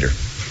traitor.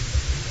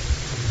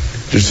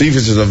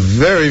 Josephus is a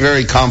very,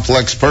 very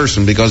complex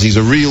person because he's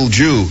a real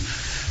Jew.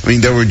 I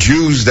mean, there were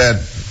Jews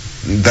that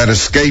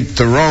escaped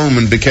to Rome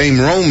and became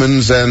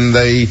Romans, and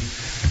they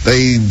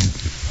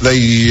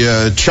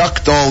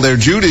chucked all their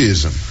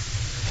Judaism.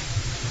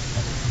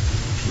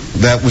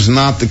 That was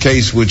not the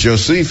case with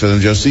Josephus.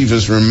 And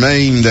Josephus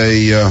remained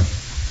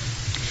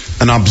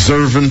an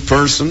observant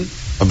person,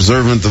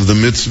 observant of the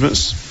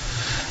mitzvahs.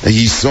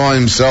 He saw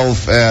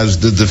himself as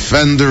the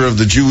defender of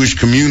the Jewish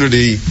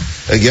community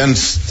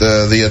against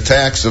the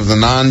attacks of the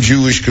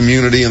non-Jewish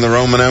community in the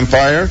Roman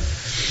Empire.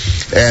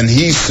 And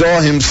he saw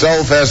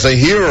himself as a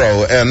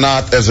hero and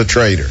not as a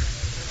traitor.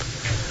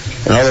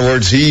 In other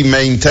words, he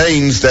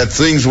maintains that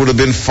things would have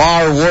been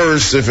far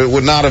worse if it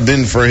would not have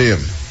been for him.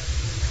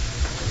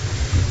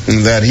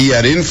 And that he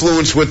had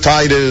influence with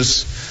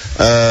Titus.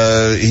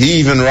 He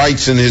even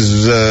writes in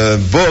his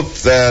book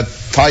that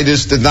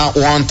Titus did not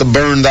want to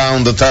burn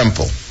down the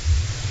temple.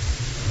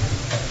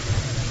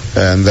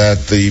 And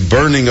that the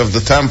burning of the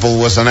temple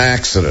was an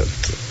accident.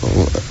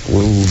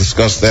 We'll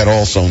discuss that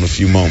also in a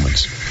few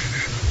moments.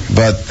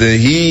 But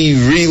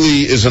he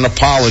really is an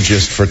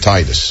apologist for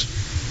Titus.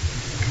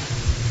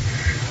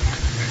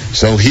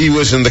 So he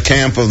was in the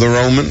camp of the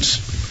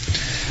Romans.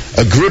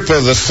 Agrippa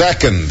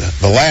II,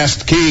 the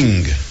last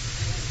king,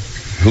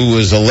 who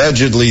was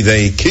allegedly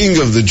the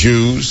king of the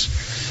Jews,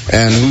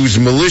 and whose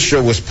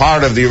militia was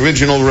part of the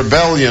original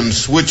rebellion,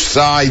 switched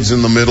sides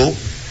in the middle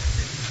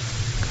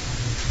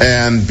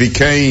and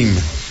became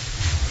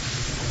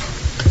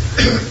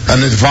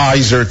an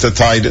advisor to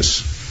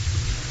Titus,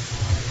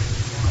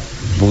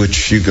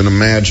 which you can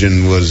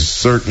imagine was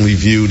certainly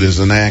viewed as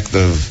an act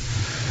of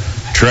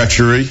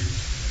treachery.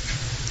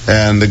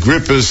 And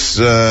Agrippa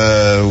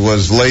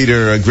was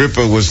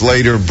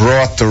later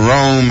brought to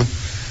Rome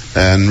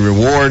and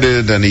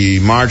rewarded, and he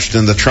marched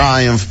into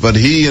triumph, but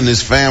he and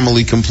his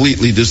family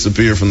completely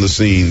disappear from the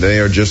scene. They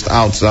are just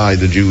outside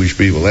the Jewish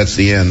people. That's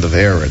the end of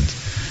Herod.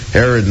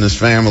 Herod and his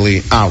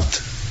family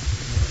out.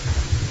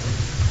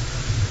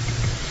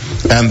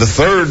 And the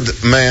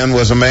third man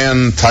was a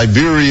man,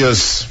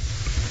 Tiberius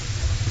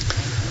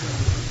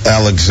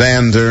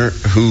Alexander,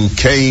 who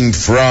came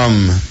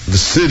from the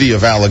city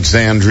of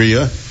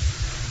Alexandria,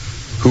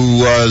 who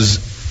was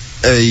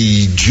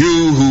a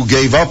Jew who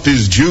gave up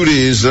his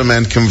Judaism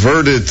and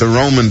converted to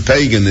Roman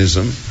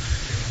paganism,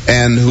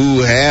 and who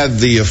had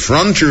the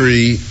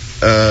effrontery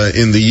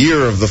in the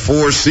year of the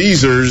 4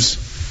 Caesars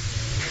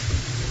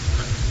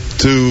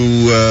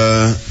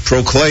to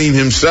proclaim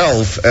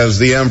himself as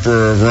the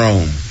Emperor of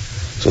Rome.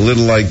 It's a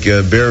little like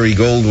Barry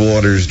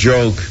Goldwater's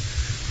joke.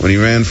 When he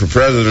ran for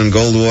president,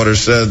 Goldwater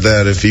said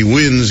that if he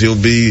wins, he'll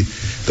be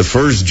the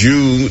first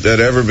Jew that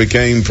ever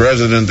became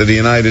president of the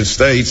United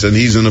States, and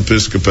he's an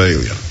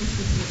Episcopalian.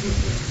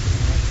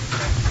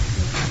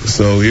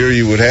 So here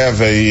you would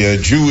have a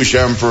Jewish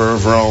emperor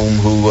of Rome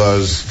who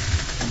was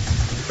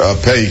a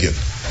pagan.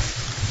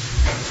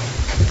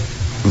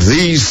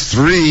 These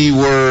 3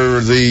 were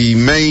the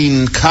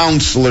main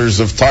counselors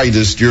of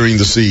Titus during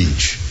the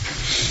siege.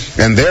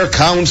 And their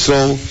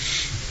counsel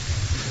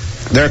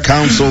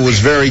was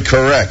very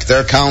correct.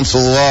 Their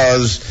counsel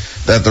was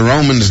that the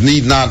Romans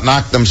need not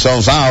knock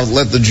themselves out,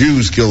 let the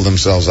Jews kill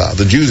themselves out.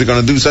 The Jews are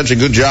going to do such a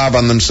good job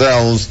on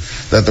themselves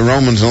that the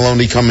Romans will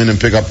only come in and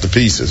pick up the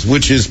pieces,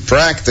 which is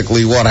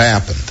practically what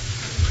happened.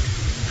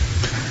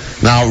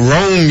 Now,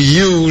 Rome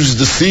used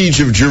the siege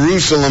of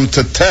Jerusalem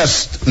to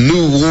test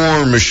new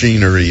war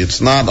machinery.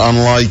 It's not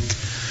unlike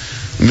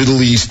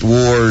Middle East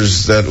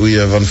wars that we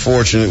have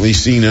unfortunately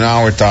seen in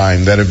our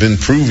time, that have been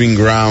proving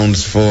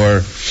grounds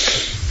for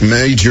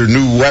major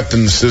new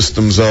weapon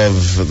systems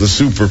of the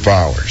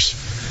superpowers.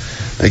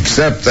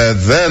 Except that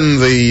then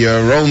the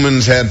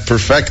Romans had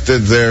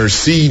perfected their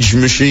siege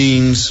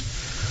machines,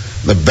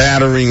 the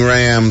battering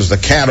rams, the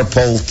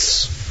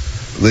catapults,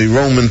 the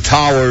Roman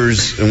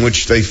towers, in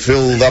which they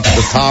filled up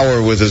the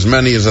tower with as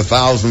many as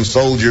 1,000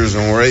 soldiers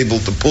and were able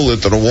to pull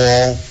it to the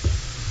wall.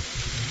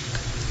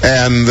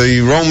 And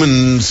the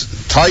Romans,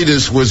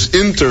 Titus was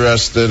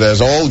interested,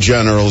 as all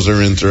generals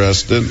are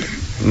interested,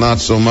 not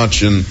so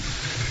much in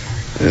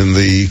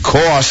the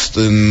cost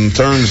in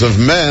terms of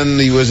men.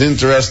 He was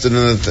interested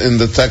in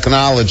the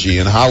technology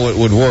and how it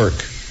would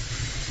work.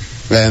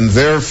 And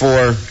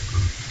therefore,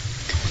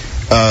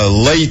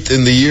 late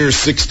in the year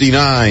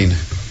 69,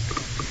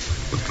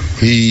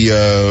 he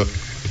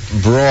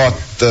brought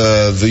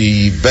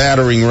the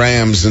battering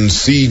rams and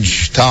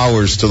siege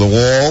towers to the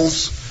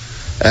walls,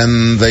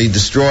 and they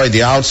destroyed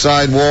the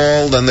outside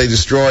wall, then they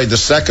destroyed the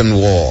second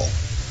wall.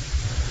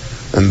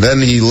 And then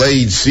he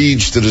laid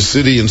siege to the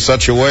city in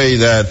such a way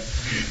that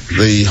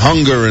the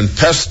hunger and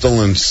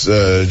pestilence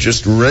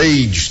just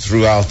raged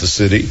throughout the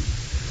city.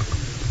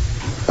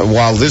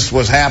 While this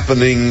was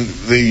happening,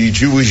 the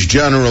Jewish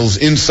generals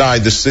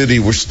inside the city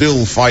were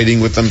still fighting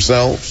with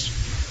themselves,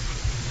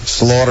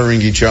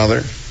 slaughtering each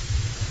other.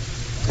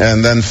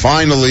 And then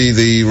finally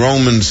the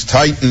Romans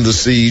tightened the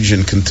siege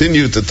and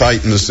continued to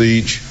tighten the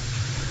siege.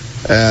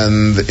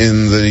 And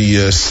in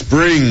the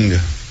spring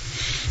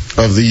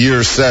of the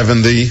year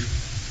 70,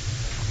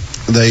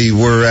 they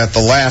were at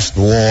the last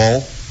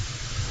wall,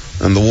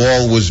 and the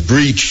wall was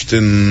breached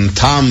in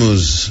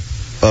Tammuz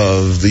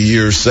of the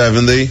year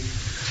 70.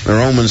 The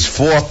Romans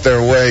fought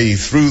their way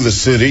through the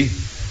city.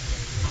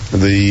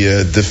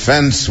 The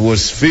defense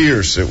was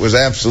fierce. It was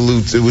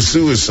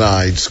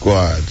suicide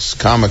squads,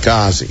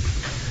 kamikaze.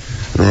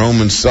 The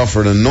Romans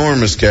suffered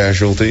enormous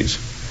casualties,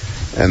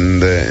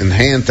 and in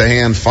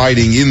hand-to-hand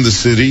fighting in the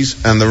cities.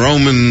 And the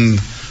Roman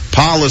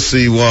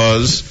policy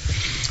was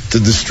to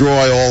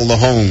destroy all the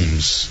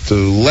homes, to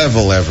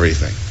level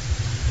everything.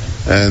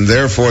 And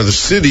therefore the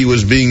city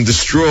was being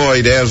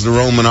destroyed as the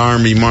Roman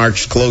army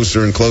marched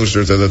closer and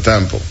closer to the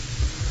temple.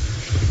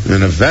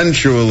 And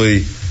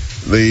eventually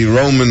the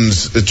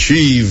Romans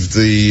achieved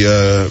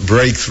the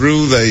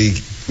breakthrough. They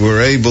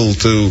were able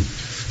to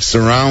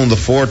surround the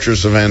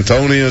fortress of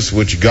Antonius,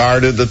 which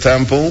guarded the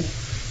temple,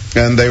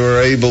 and they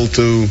were able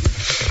to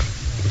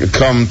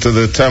come to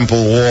the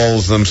temple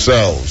walls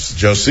themselves.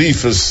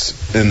 Josephus,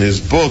 in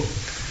his book,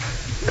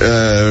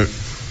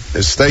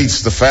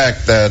 states the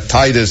fact that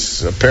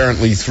Titus,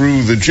 apparently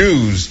through the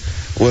Jews,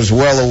 was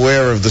well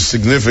aware of the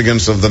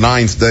significance of the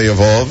 9th day of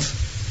Av,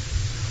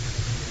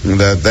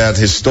 that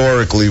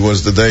historically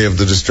was the day of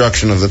the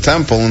destruction of the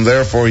temple, and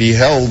therefore he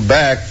held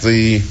back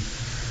the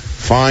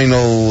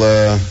final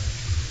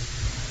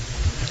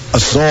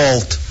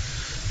assault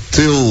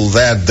till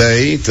that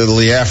day, till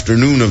the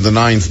afternoon of the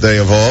 9th day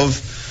of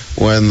Av,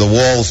 when the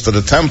walls to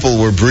the temple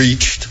were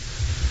breached.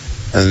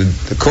 And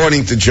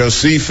according to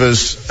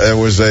Josephus, there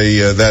was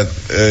that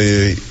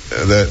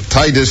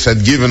Titus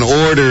had given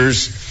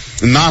orders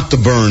not to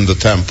burn the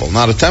temple.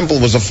 Now, the temple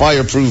was a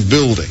fireproof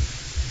building.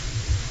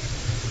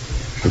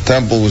 The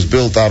temple was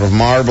built out of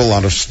marble,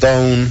 out of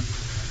stone.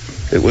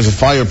 It was a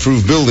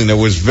fireproof building. There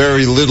was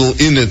very little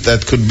in it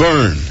that could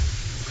burn.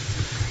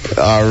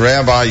 Our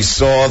rabbis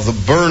saw the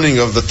burning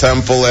of the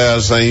temple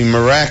as a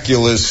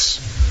miraculous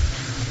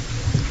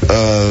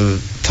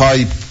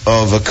type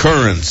of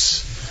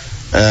occurrence.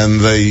 And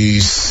they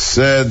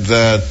said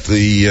that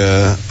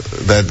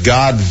that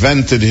God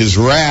vented his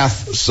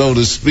wrath, so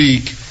to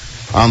speak,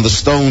 on the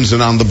stones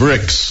and on the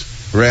bricks,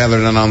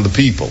 rather than on the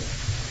people.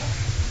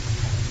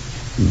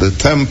 The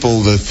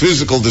temple, the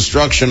physical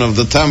destruction of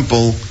the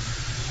temple,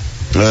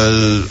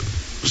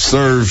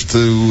 served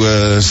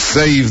to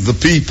save the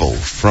people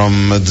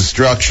from a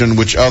destruction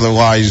which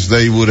otherwise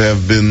they would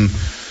have been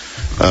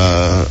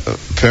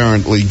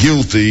apparently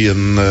guilty,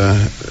 and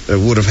it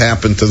would have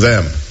happened to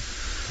them.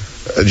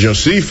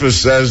 Josephus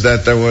says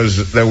that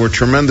there were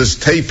tremendous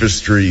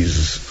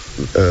tapestries,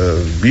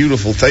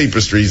 beautiful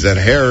tapestries that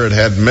Herod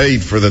had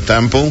made for the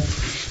temple,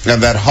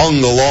 and that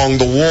hung along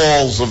the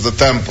walls of the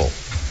temple.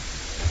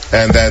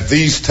 And that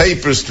these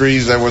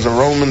tapestries, there was a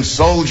Roman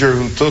soldier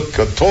who took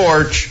a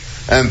torch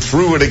and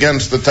threw it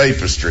against the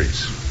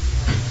tapestries.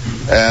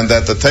 And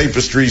that the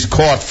tapestries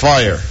caught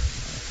fire.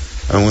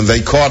 And when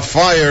they caught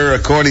fire,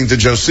 according to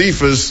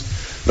Josephus,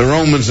 the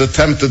Romans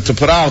attempted to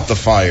put out the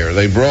fire.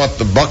 They brought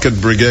the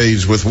bucket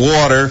brigades with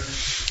water,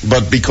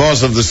 but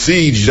because of the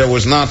siege, there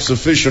was not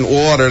sufficient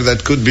water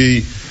that could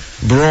be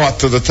brought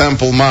to the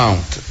Temple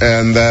Mount.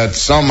 And that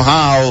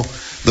somehow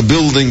the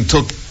building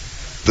took,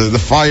 the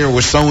fire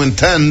was so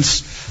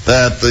intense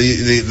that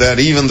that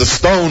even the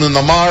stone and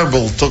the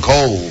marble took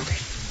hold,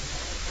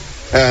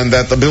 and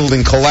that the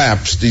building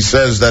collapsed. He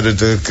says that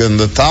in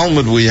the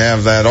Talmud we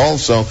have that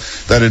also,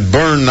 that it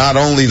burned not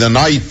only the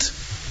night,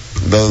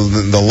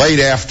 the late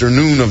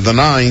afternoon of the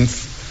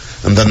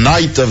 9th and the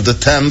night of the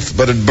 10th,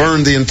 but it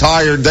burned the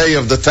entire day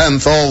of the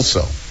 10th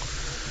also.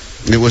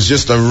 It was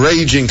just a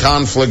raging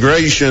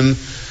conflagration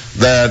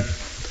that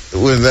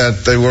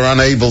they were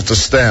unable to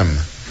stem.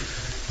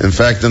 In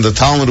fact, in the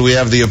Talmud we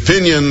have the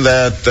opinion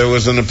that there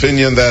was an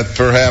opinion that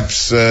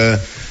perhaps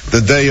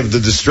the day of the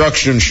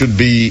destruction should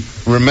be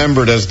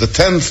remembered as the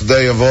 10th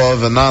day of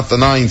Av and not the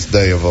 9th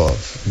day of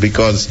Av,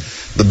 because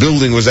the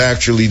building was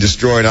actually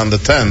destroyed on the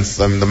 10th.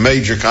 I mean, the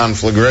major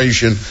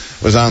conflagration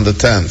was on the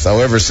 10th.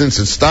 However, since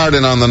it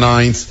started on the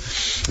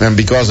 9th, and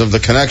because of the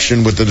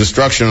connection with the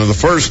destruction of the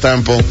first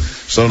temple,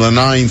 so the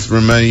 9th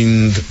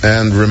remained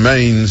and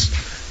remains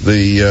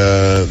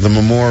the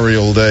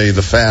memorial day,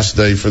 the fast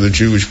day for the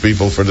Jewish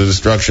people for the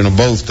destruction of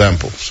both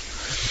temples.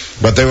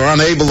 But they were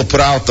unable to put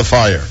out the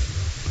fire.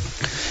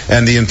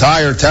 And the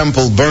entire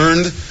temple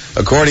burned.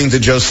 According to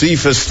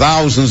Josephus,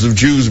 thousands of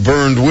Jews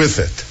burned with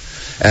it.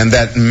 And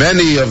that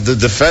many of the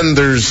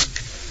defenders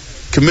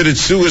committed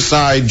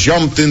suicide,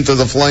 jumped into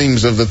the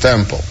flames of the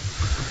temple,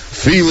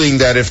 feeling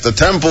that if the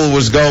temple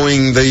was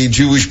going, the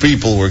Jewish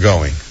people were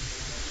going.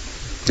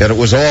 That it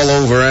was all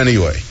over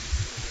anyway.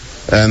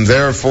 and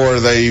therefore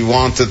they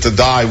wanted to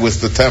die with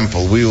the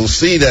temple. We will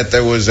see that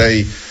there was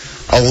a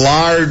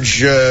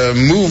large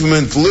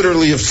movement,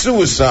 literally, of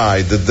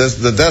suicide.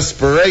 The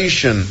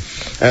desperation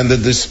and the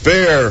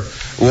despair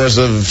was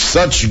of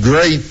such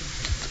great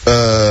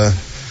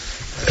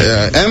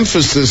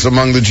emphasis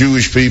among the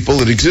Jewish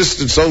people. It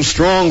existed so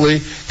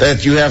strongly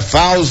that you have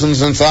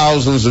thousands and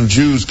thousands of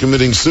Jews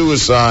committing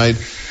suicide,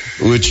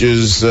 which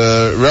is,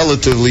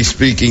 relatively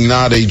speaking,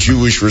 not a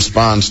Jewish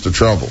response to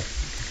trouble.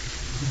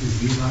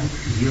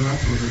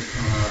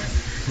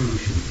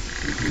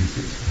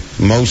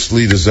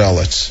 Mostly the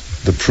Zealots.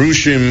 The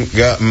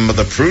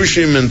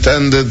Prushim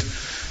intended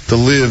to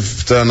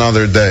live to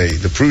another day.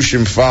 The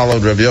Prushim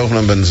followed Rabbi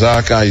Yochanan ben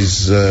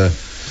Zakkai's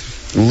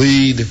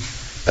lead,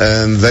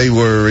 and they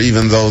were,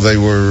 even though they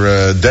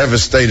were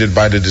devastated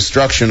by the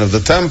destruction of the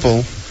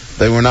temple,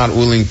 they were not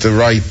willing to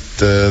write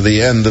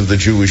the end of the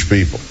Jewish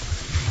people.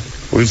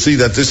 We'll see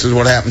that this is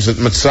what happens at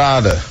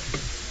Masada,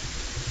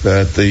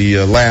 that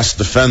the last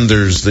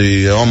defenders,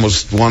 the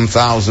almost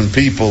 1,000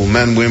 people,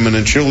 men, women,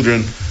 and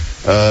children,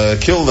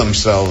 kill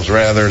themselves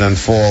rather than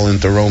fall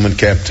into Roman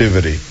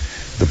captivity.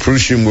 The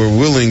Prushim were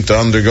willing to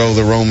undergo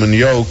the Roman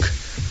yoke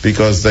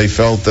because they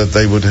felt that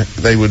they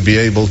would be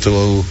able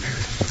to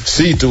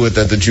see to it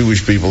that the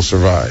Jewish people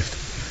survived.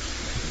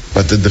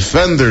 But the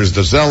defenders,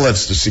 the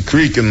Zealots, the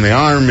Sikrikim, the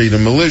army, the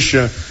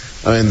militia,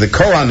 the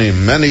Kohanim,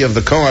 many of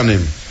the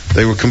Kohanim,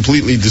 they were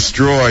completely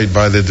destroyed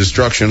by the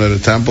destruction of the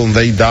temple, and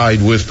they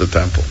died with the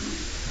temple.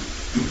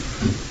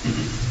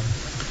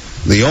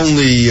 The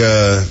only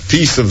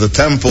piece of the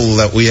temple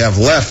that we have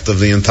left, of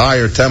the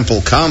entire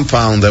temple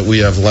compound that we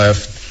have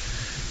left,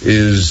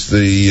 is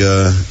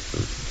the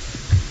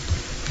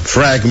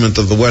fragment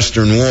of the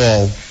western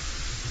wall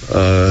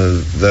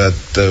that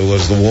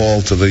was the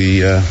wall to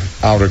the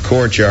outer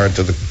courtyard,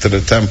 to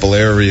the temple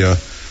area,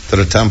 to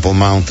the temple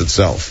mount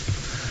itself.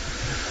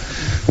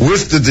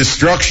 With the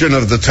destruction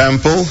of the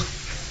temple,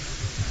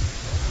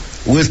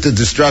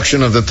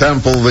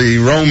 the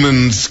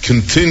Romans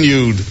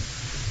continued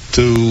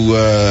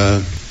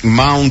to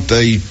mount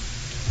a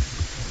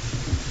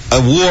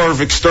war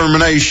of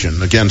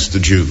extermination against the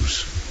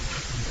Jews,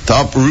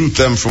 to uproot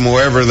them from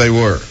wherever they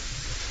were.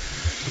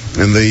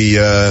 And they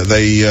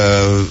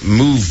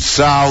moved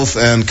south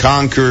and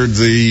conquered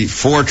the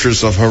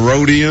fortress of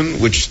Herodion,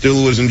 which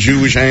still was in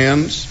Jewish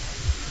hands.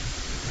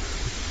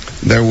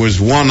 There was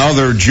one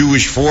other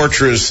Jewish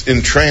fortress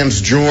in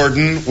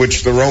Transjordan,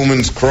 which the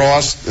Romans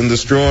crossed and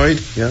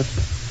destroyed. Yes.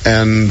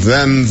 And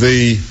then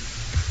the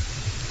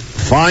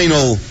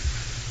final,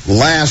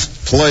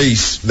 last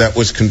place that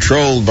was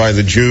controlled by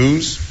the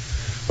Jews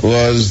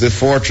was the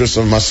fortress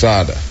of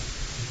Masada.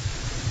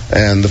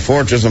 And the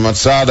fortress of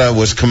Masada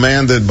was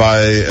commanded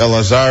by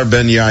Elazar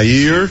ben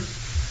Yair,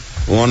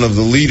 one of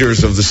the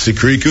leaders of the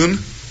Sikrikun.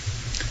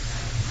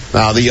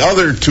 Now, the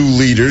other two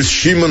leaders,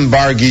 Shimon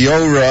bar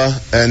Giora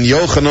and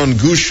Yochanan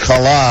Gush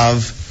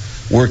Chalav,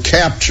 were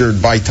captured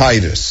by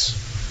Titus.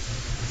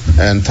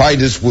 And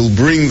Titus will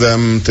bring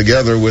them,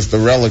 together with the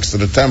relics of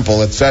the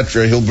temple,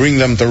 etc., he'll bring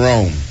them to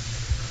Rome.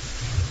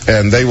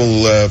 And they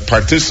will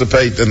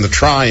participate in the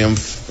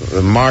triumph,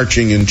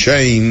 marching in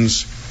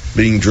chains,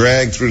 being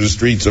dragged through the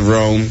streets of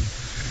Rome.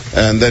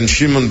 And then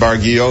Shimon bar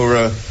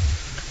Giora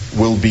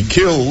will be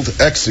killed,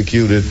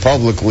 executed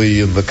publicly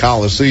in the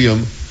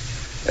Colosseum.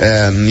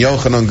 And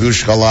Yochanan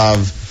Gush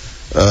Chalav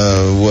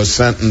was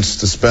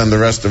sentenced to spend the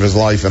rest of his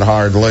life in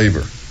hard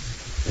labor.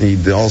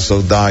 He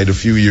also died a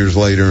few years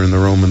later in the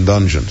Roman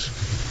dungeons.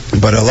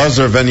 But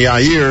Elazar ben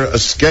Yair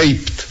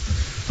escaped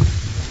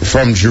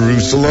from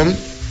Jerusalem,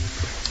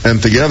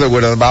 and together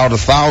with about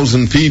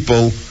 1,000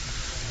 people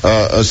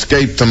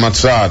escaped to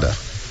Masada.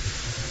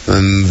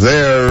 And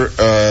there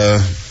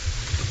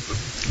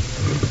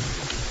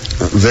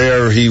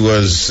he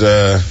was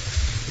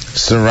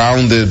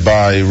surrounded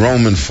by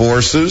Roman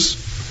forces,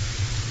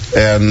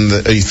 and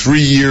a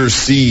 3-year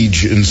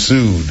siege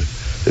ensued.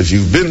 If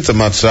you've been to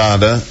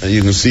Masada,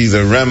 you can see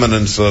the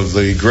remnants of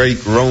the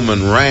great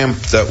Roman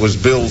ramp that was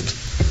built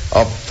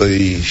up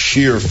the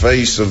sheer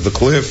face of the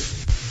cliff.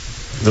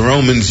 The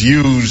Romans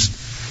used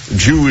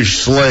Jewish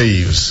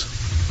slaves,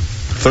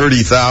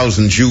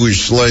 30,000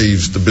 Jewish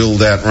slaves, to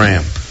build that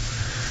ramp,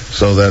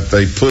 so that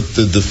they put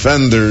the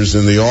defenders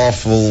in the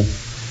awful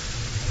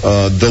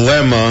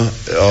dilemma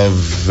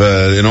of,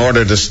 in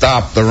order to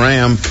stop the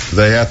ramp,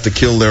 they had to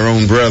kill their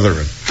own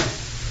brethren.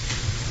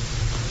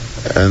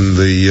 And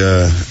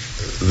the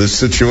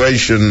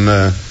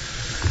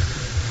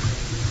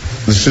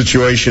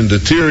situation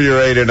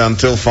deteriorated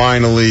until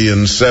finally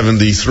in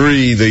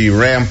 73 the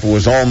ramp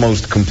was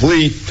almost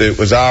complete. It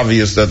was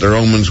obvious that the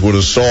Romans would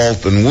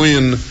assault and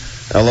win.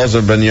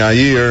 Elazar ben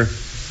Yair,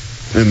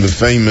 in the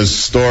famous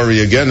story,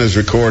 again is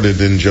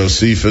recorded in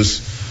Josephus,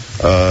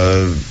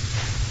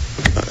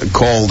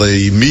 called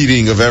a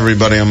meeting of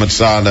everybody on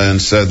Masada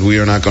and said, we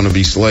are not going to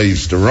be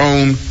slaves to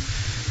Rome.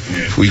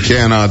 If we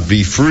cannot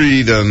be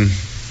free, then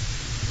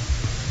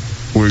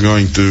we're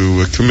going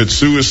to commit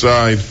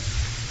suicide.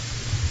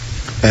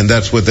 And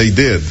that's what they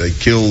did. They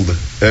killed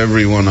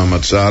everyone on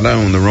Matzada.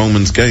 When the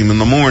Romans came in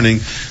the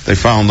morning, they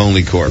found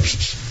only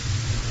corpses.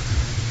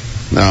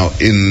 Now,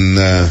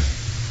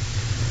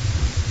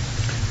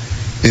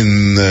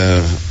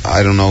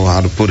 I don't know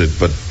how to put it,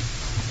 but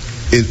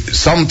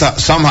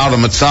somehow the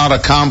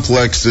Matzada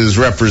complex is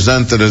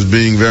represented as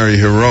being very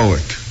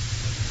heroic.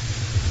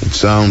 It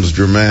sounds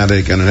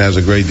dramatic and it has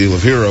a great deal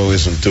of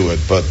heroism to it,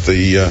 but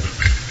the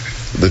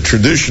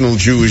traditional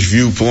Jewish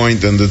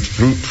viewpoint and the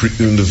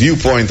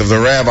viewpoint of the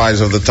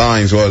rabbis of the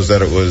times was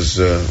that it was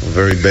a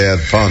very bad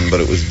pun, but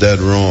it was dead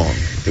wrong.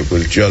 It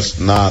was just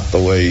not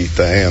the way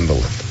to handle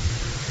it.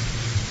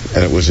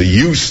 And it was a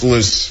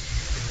useless,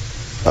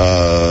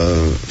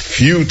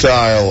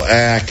 futile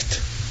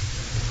act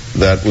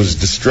that was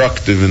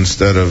destructive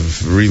instead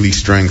of really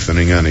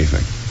strengthening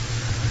anything.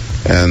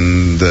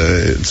 And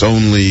it's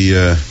only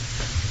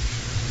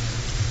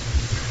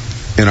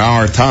in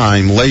our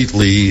time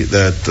lately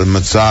that the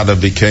Matzada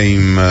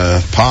became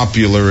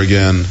popular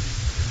again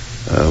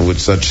with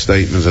such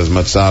statements as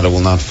Matzada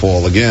will not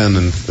fall again,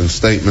 and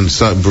statements,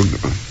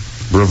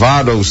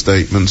 bravado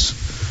statements,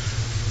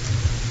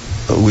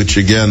 which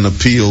again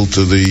appeal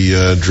to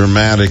the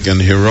dramatic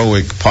and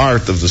heroic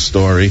part of the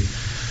story,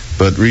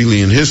 but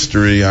really in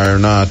history are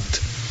not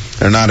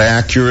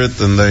accurate,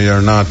 and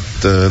they're not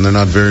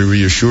very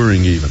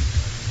reassuring even.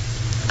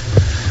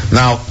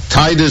 Now,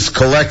 Titus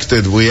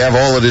collected, we have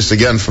all of this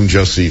again from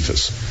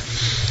Josephus.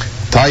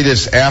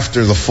 Titus,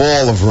 after the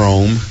fall of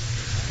Rome,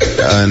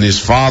 and his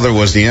father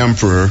was the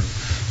emperor,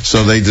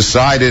 so they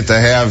decided to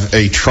have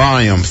a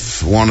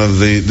triumph.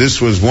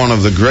 This was one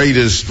of the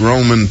greatest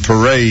Roman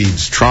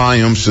parades,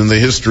 triumphs in the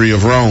history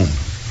of Rome.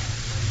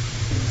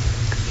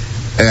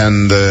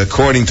 And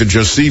according to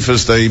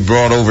Josephus, they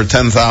brought over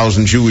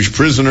 10,000 Jewish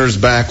prisoners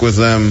back with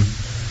them.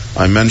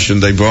 I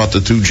mentioned they brought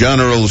the two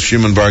generals,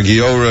 Shimon Bar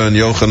Giora and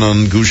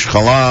Yochanan Gush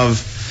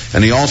Chalav,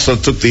 and he also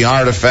took the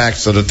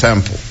artifacts of the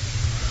temple.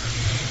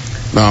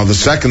 Now, the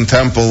second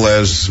temple,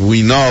 as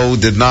we know,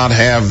 did not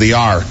have the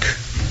ark,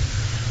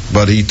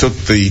 but he took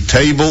the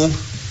table,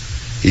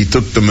 he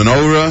took the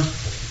menorah,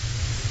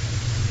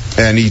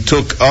 and he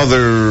took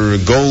other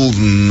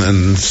golden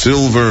and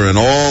silver and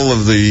all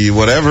of the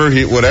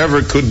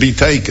whatever could be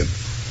taken,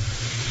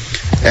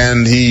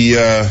 and he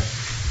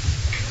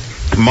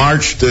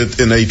marched it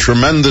in a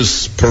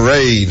tremendous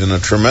parade and a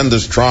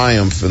tremendous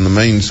triumph in the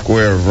main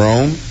square of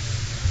Rome.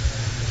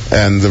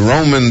 And the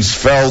Romans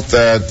felt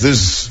that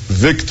this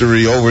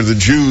victory over the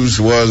Jews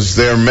was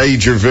their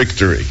major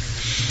victory.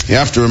 You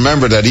have to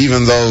remember that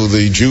even though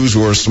the Jews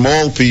were a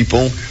small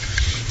people,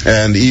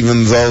 and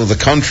even though the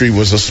country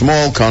was a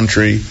small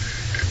country,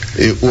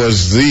 it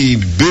was the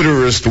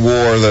bitterest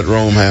war that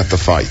Rome had to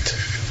fight.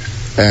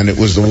 And it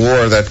was the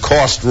war that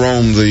cost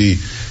Rome the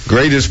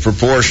greatest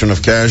proportion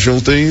of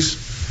casualties,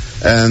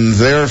 and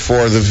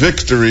therefore the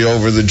victory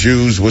over the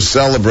Jews was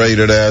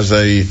celebrated as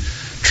a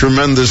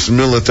tremendous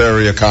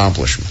military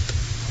accomplishment.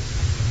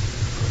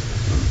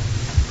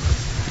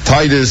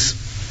 Titus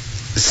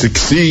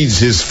succeeds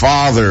his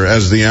father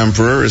as the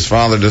emperor. His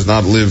father does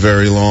not live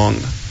very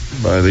long.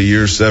 By the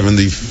year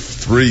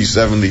 73,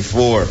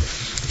 74,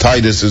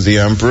 Titus is the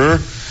emperor,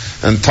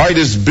 and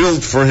Titus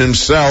built for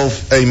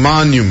himself a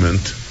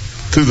monument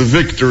to the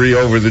victory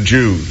over the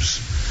Jews,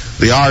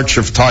 the Arch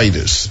of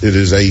Titus. It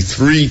is a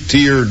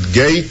 3-tiered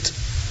gate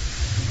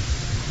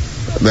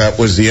that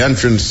was the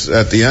entrance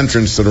at the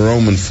entrance to the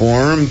Roman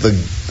Forum. The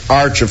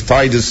Arch of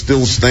Titus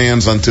still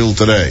stands until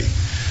today.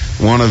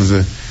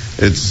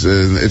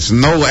 It's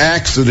no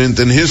accident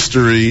in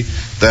history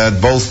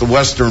that both the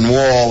Western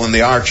Wall and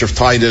the Arch of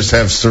Titus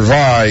have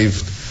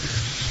survived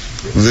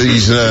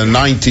these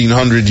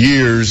 1900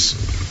 years,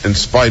 in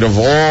spite of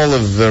all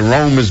of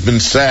Rome has been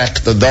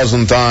sacked a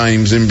dozen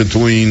times in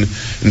between,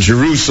 and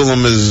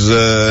Jerusalem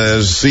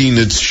has seen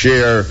its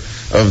share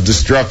of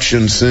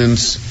destruction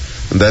since.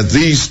 That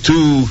these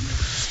two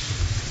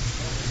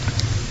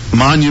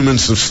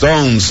monuments of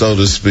stone, so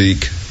to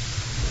speak,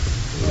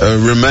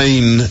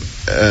 remain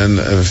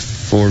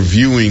for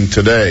viewing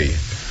today.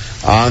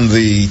 On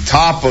the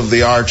top of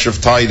the Arch of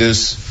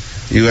Titus,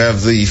 you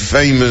have the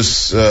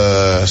famous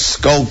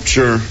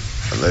sculpture,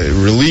 the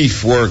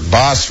relief work,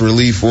 bas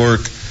relief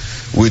work,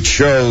 which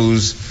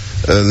shows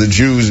the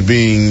Jews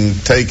being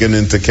taken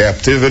into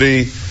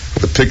captivity,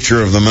 the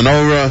picture of the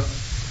menorah,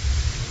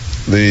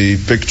 the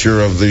picture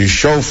of the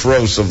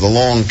shofros, of the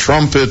long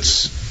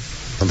trumpets,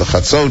 of the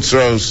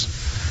chatzotzros,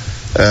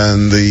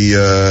 and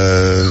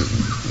the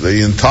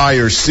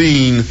entire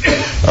scene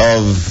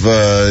of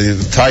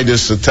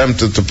Titus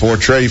attempted to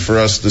portray for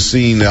us the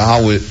scene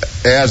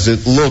as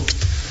it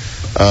looked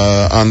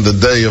on the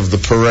day of the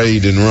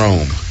parade in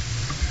Rome.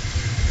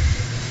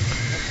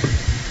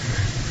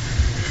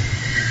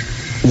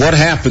 What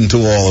happened to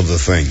all of the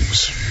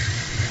things?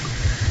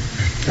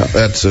 Now,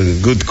 that's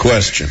a good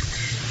question.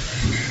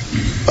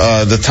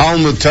 The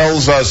Talmud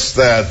tells us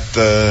that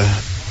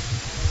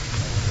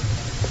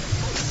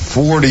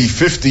 40,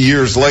 50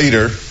 years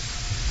later,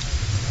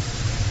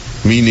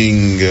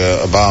 meaning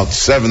about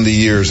 70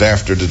 years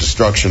after the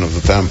destruction of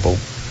the temple,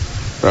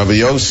 Rabbi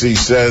Yossi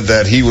said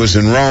that he was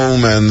in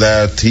Rome and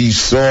that he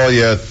saw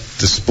yet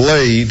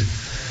displayed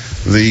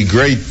the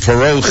great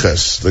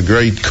paroches, the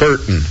great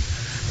curtain,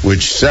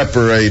 which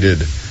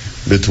separated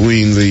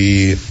between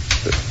the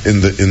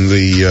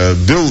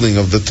building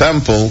of the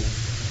temple,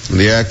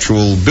 the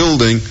actual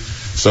building.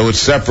 So it's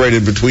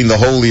separated between the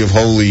Holy of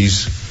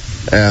Holies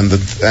and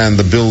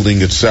the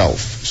building itself.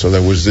 So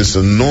there was this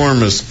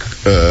enormous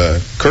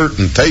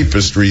curtain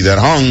tapestry that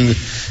hung.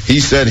 He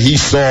said he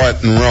saw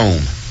it in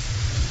Rome.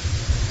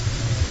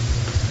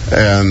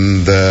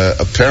 And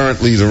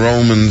apparently the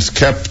Romans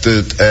kept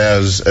it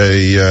as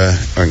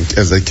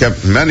they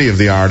kept many of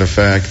the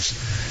artifacts,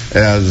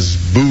 as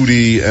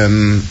booty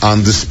and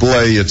on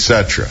display,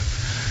 etc.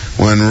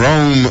 When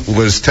Rome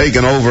was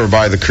taken over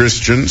by the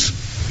Christians,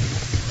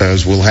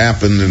 as will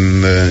happen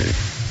in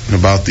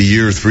about the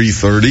year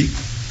 330,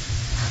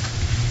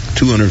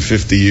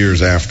 250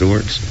 years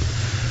afterwards.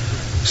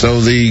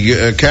 So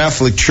the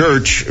Catholic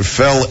Church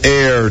fell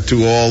heir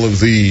to all of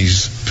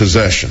these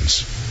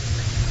possessions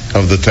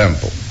of the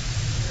temple.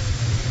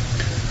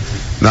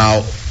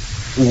 Now,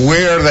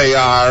 where they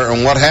are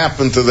and what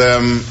happened to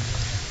them,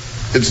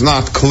 it's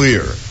not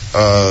clear.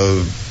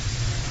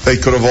 They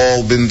could have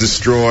all been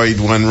destroyed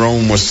when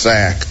Rome was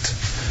sacked.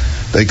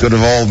 They could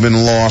have all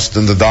been lost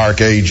in the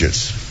Dark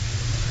Ages.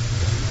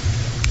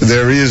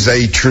 There is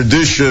a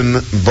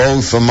tradition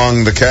both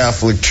among the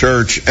Catholic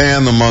Church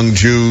and among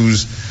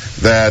Jews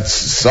that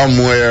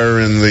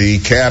somewhere in the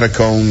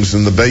catacombs,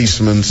 in the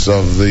basements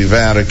of the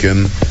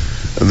Vatican,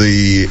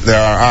 there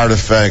are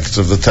artifacts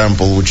of the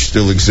temple which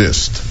still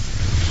exist.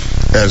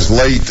 As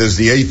late as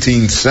the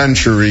 18th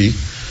century,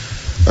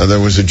 there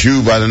was a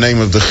Jew by the name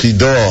of the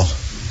Chidah,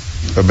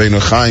 Rabbeinu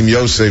Chaim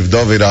Yosef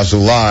David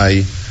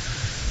Azulai,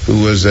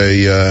 who was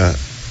a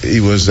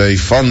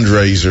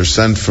fundraiser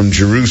sent from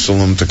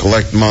Jerusalem to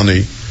collect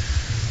money.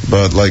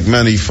 But like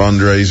many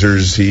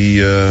fundraisers,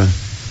 he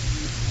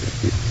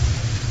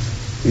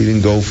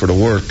didn't go for the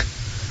work.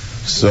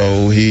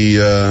 So he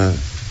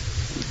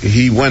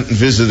went and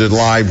visited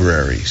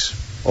libraries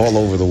all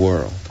over the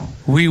world.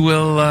 We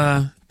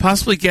will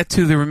possibly get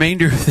to the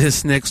remainder of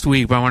this next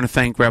week, but I want to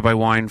thank Rabbi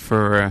Wein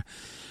for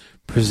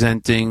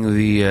presenting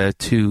the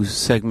two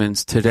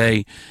segments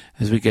today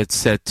as we get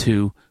set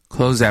to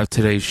close out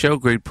today's show.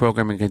 Great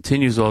programming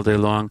continues all day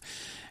long,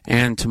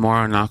 and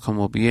tomorrow Nachum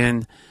will be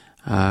in,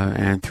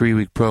 and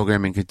 3-week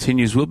programming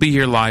continues. We'll be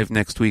here live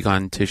next week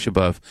on Tisha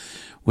B'Av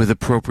with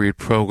appropriate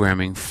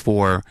programming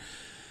for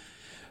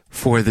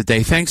the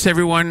day. Thanks,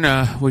 everyone.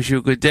 Wish you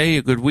a good day,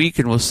 a good week,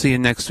 and we'll see you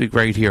next week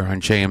right here on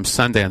JM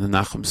Sunday on the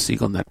Nachum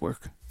Segal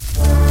Network.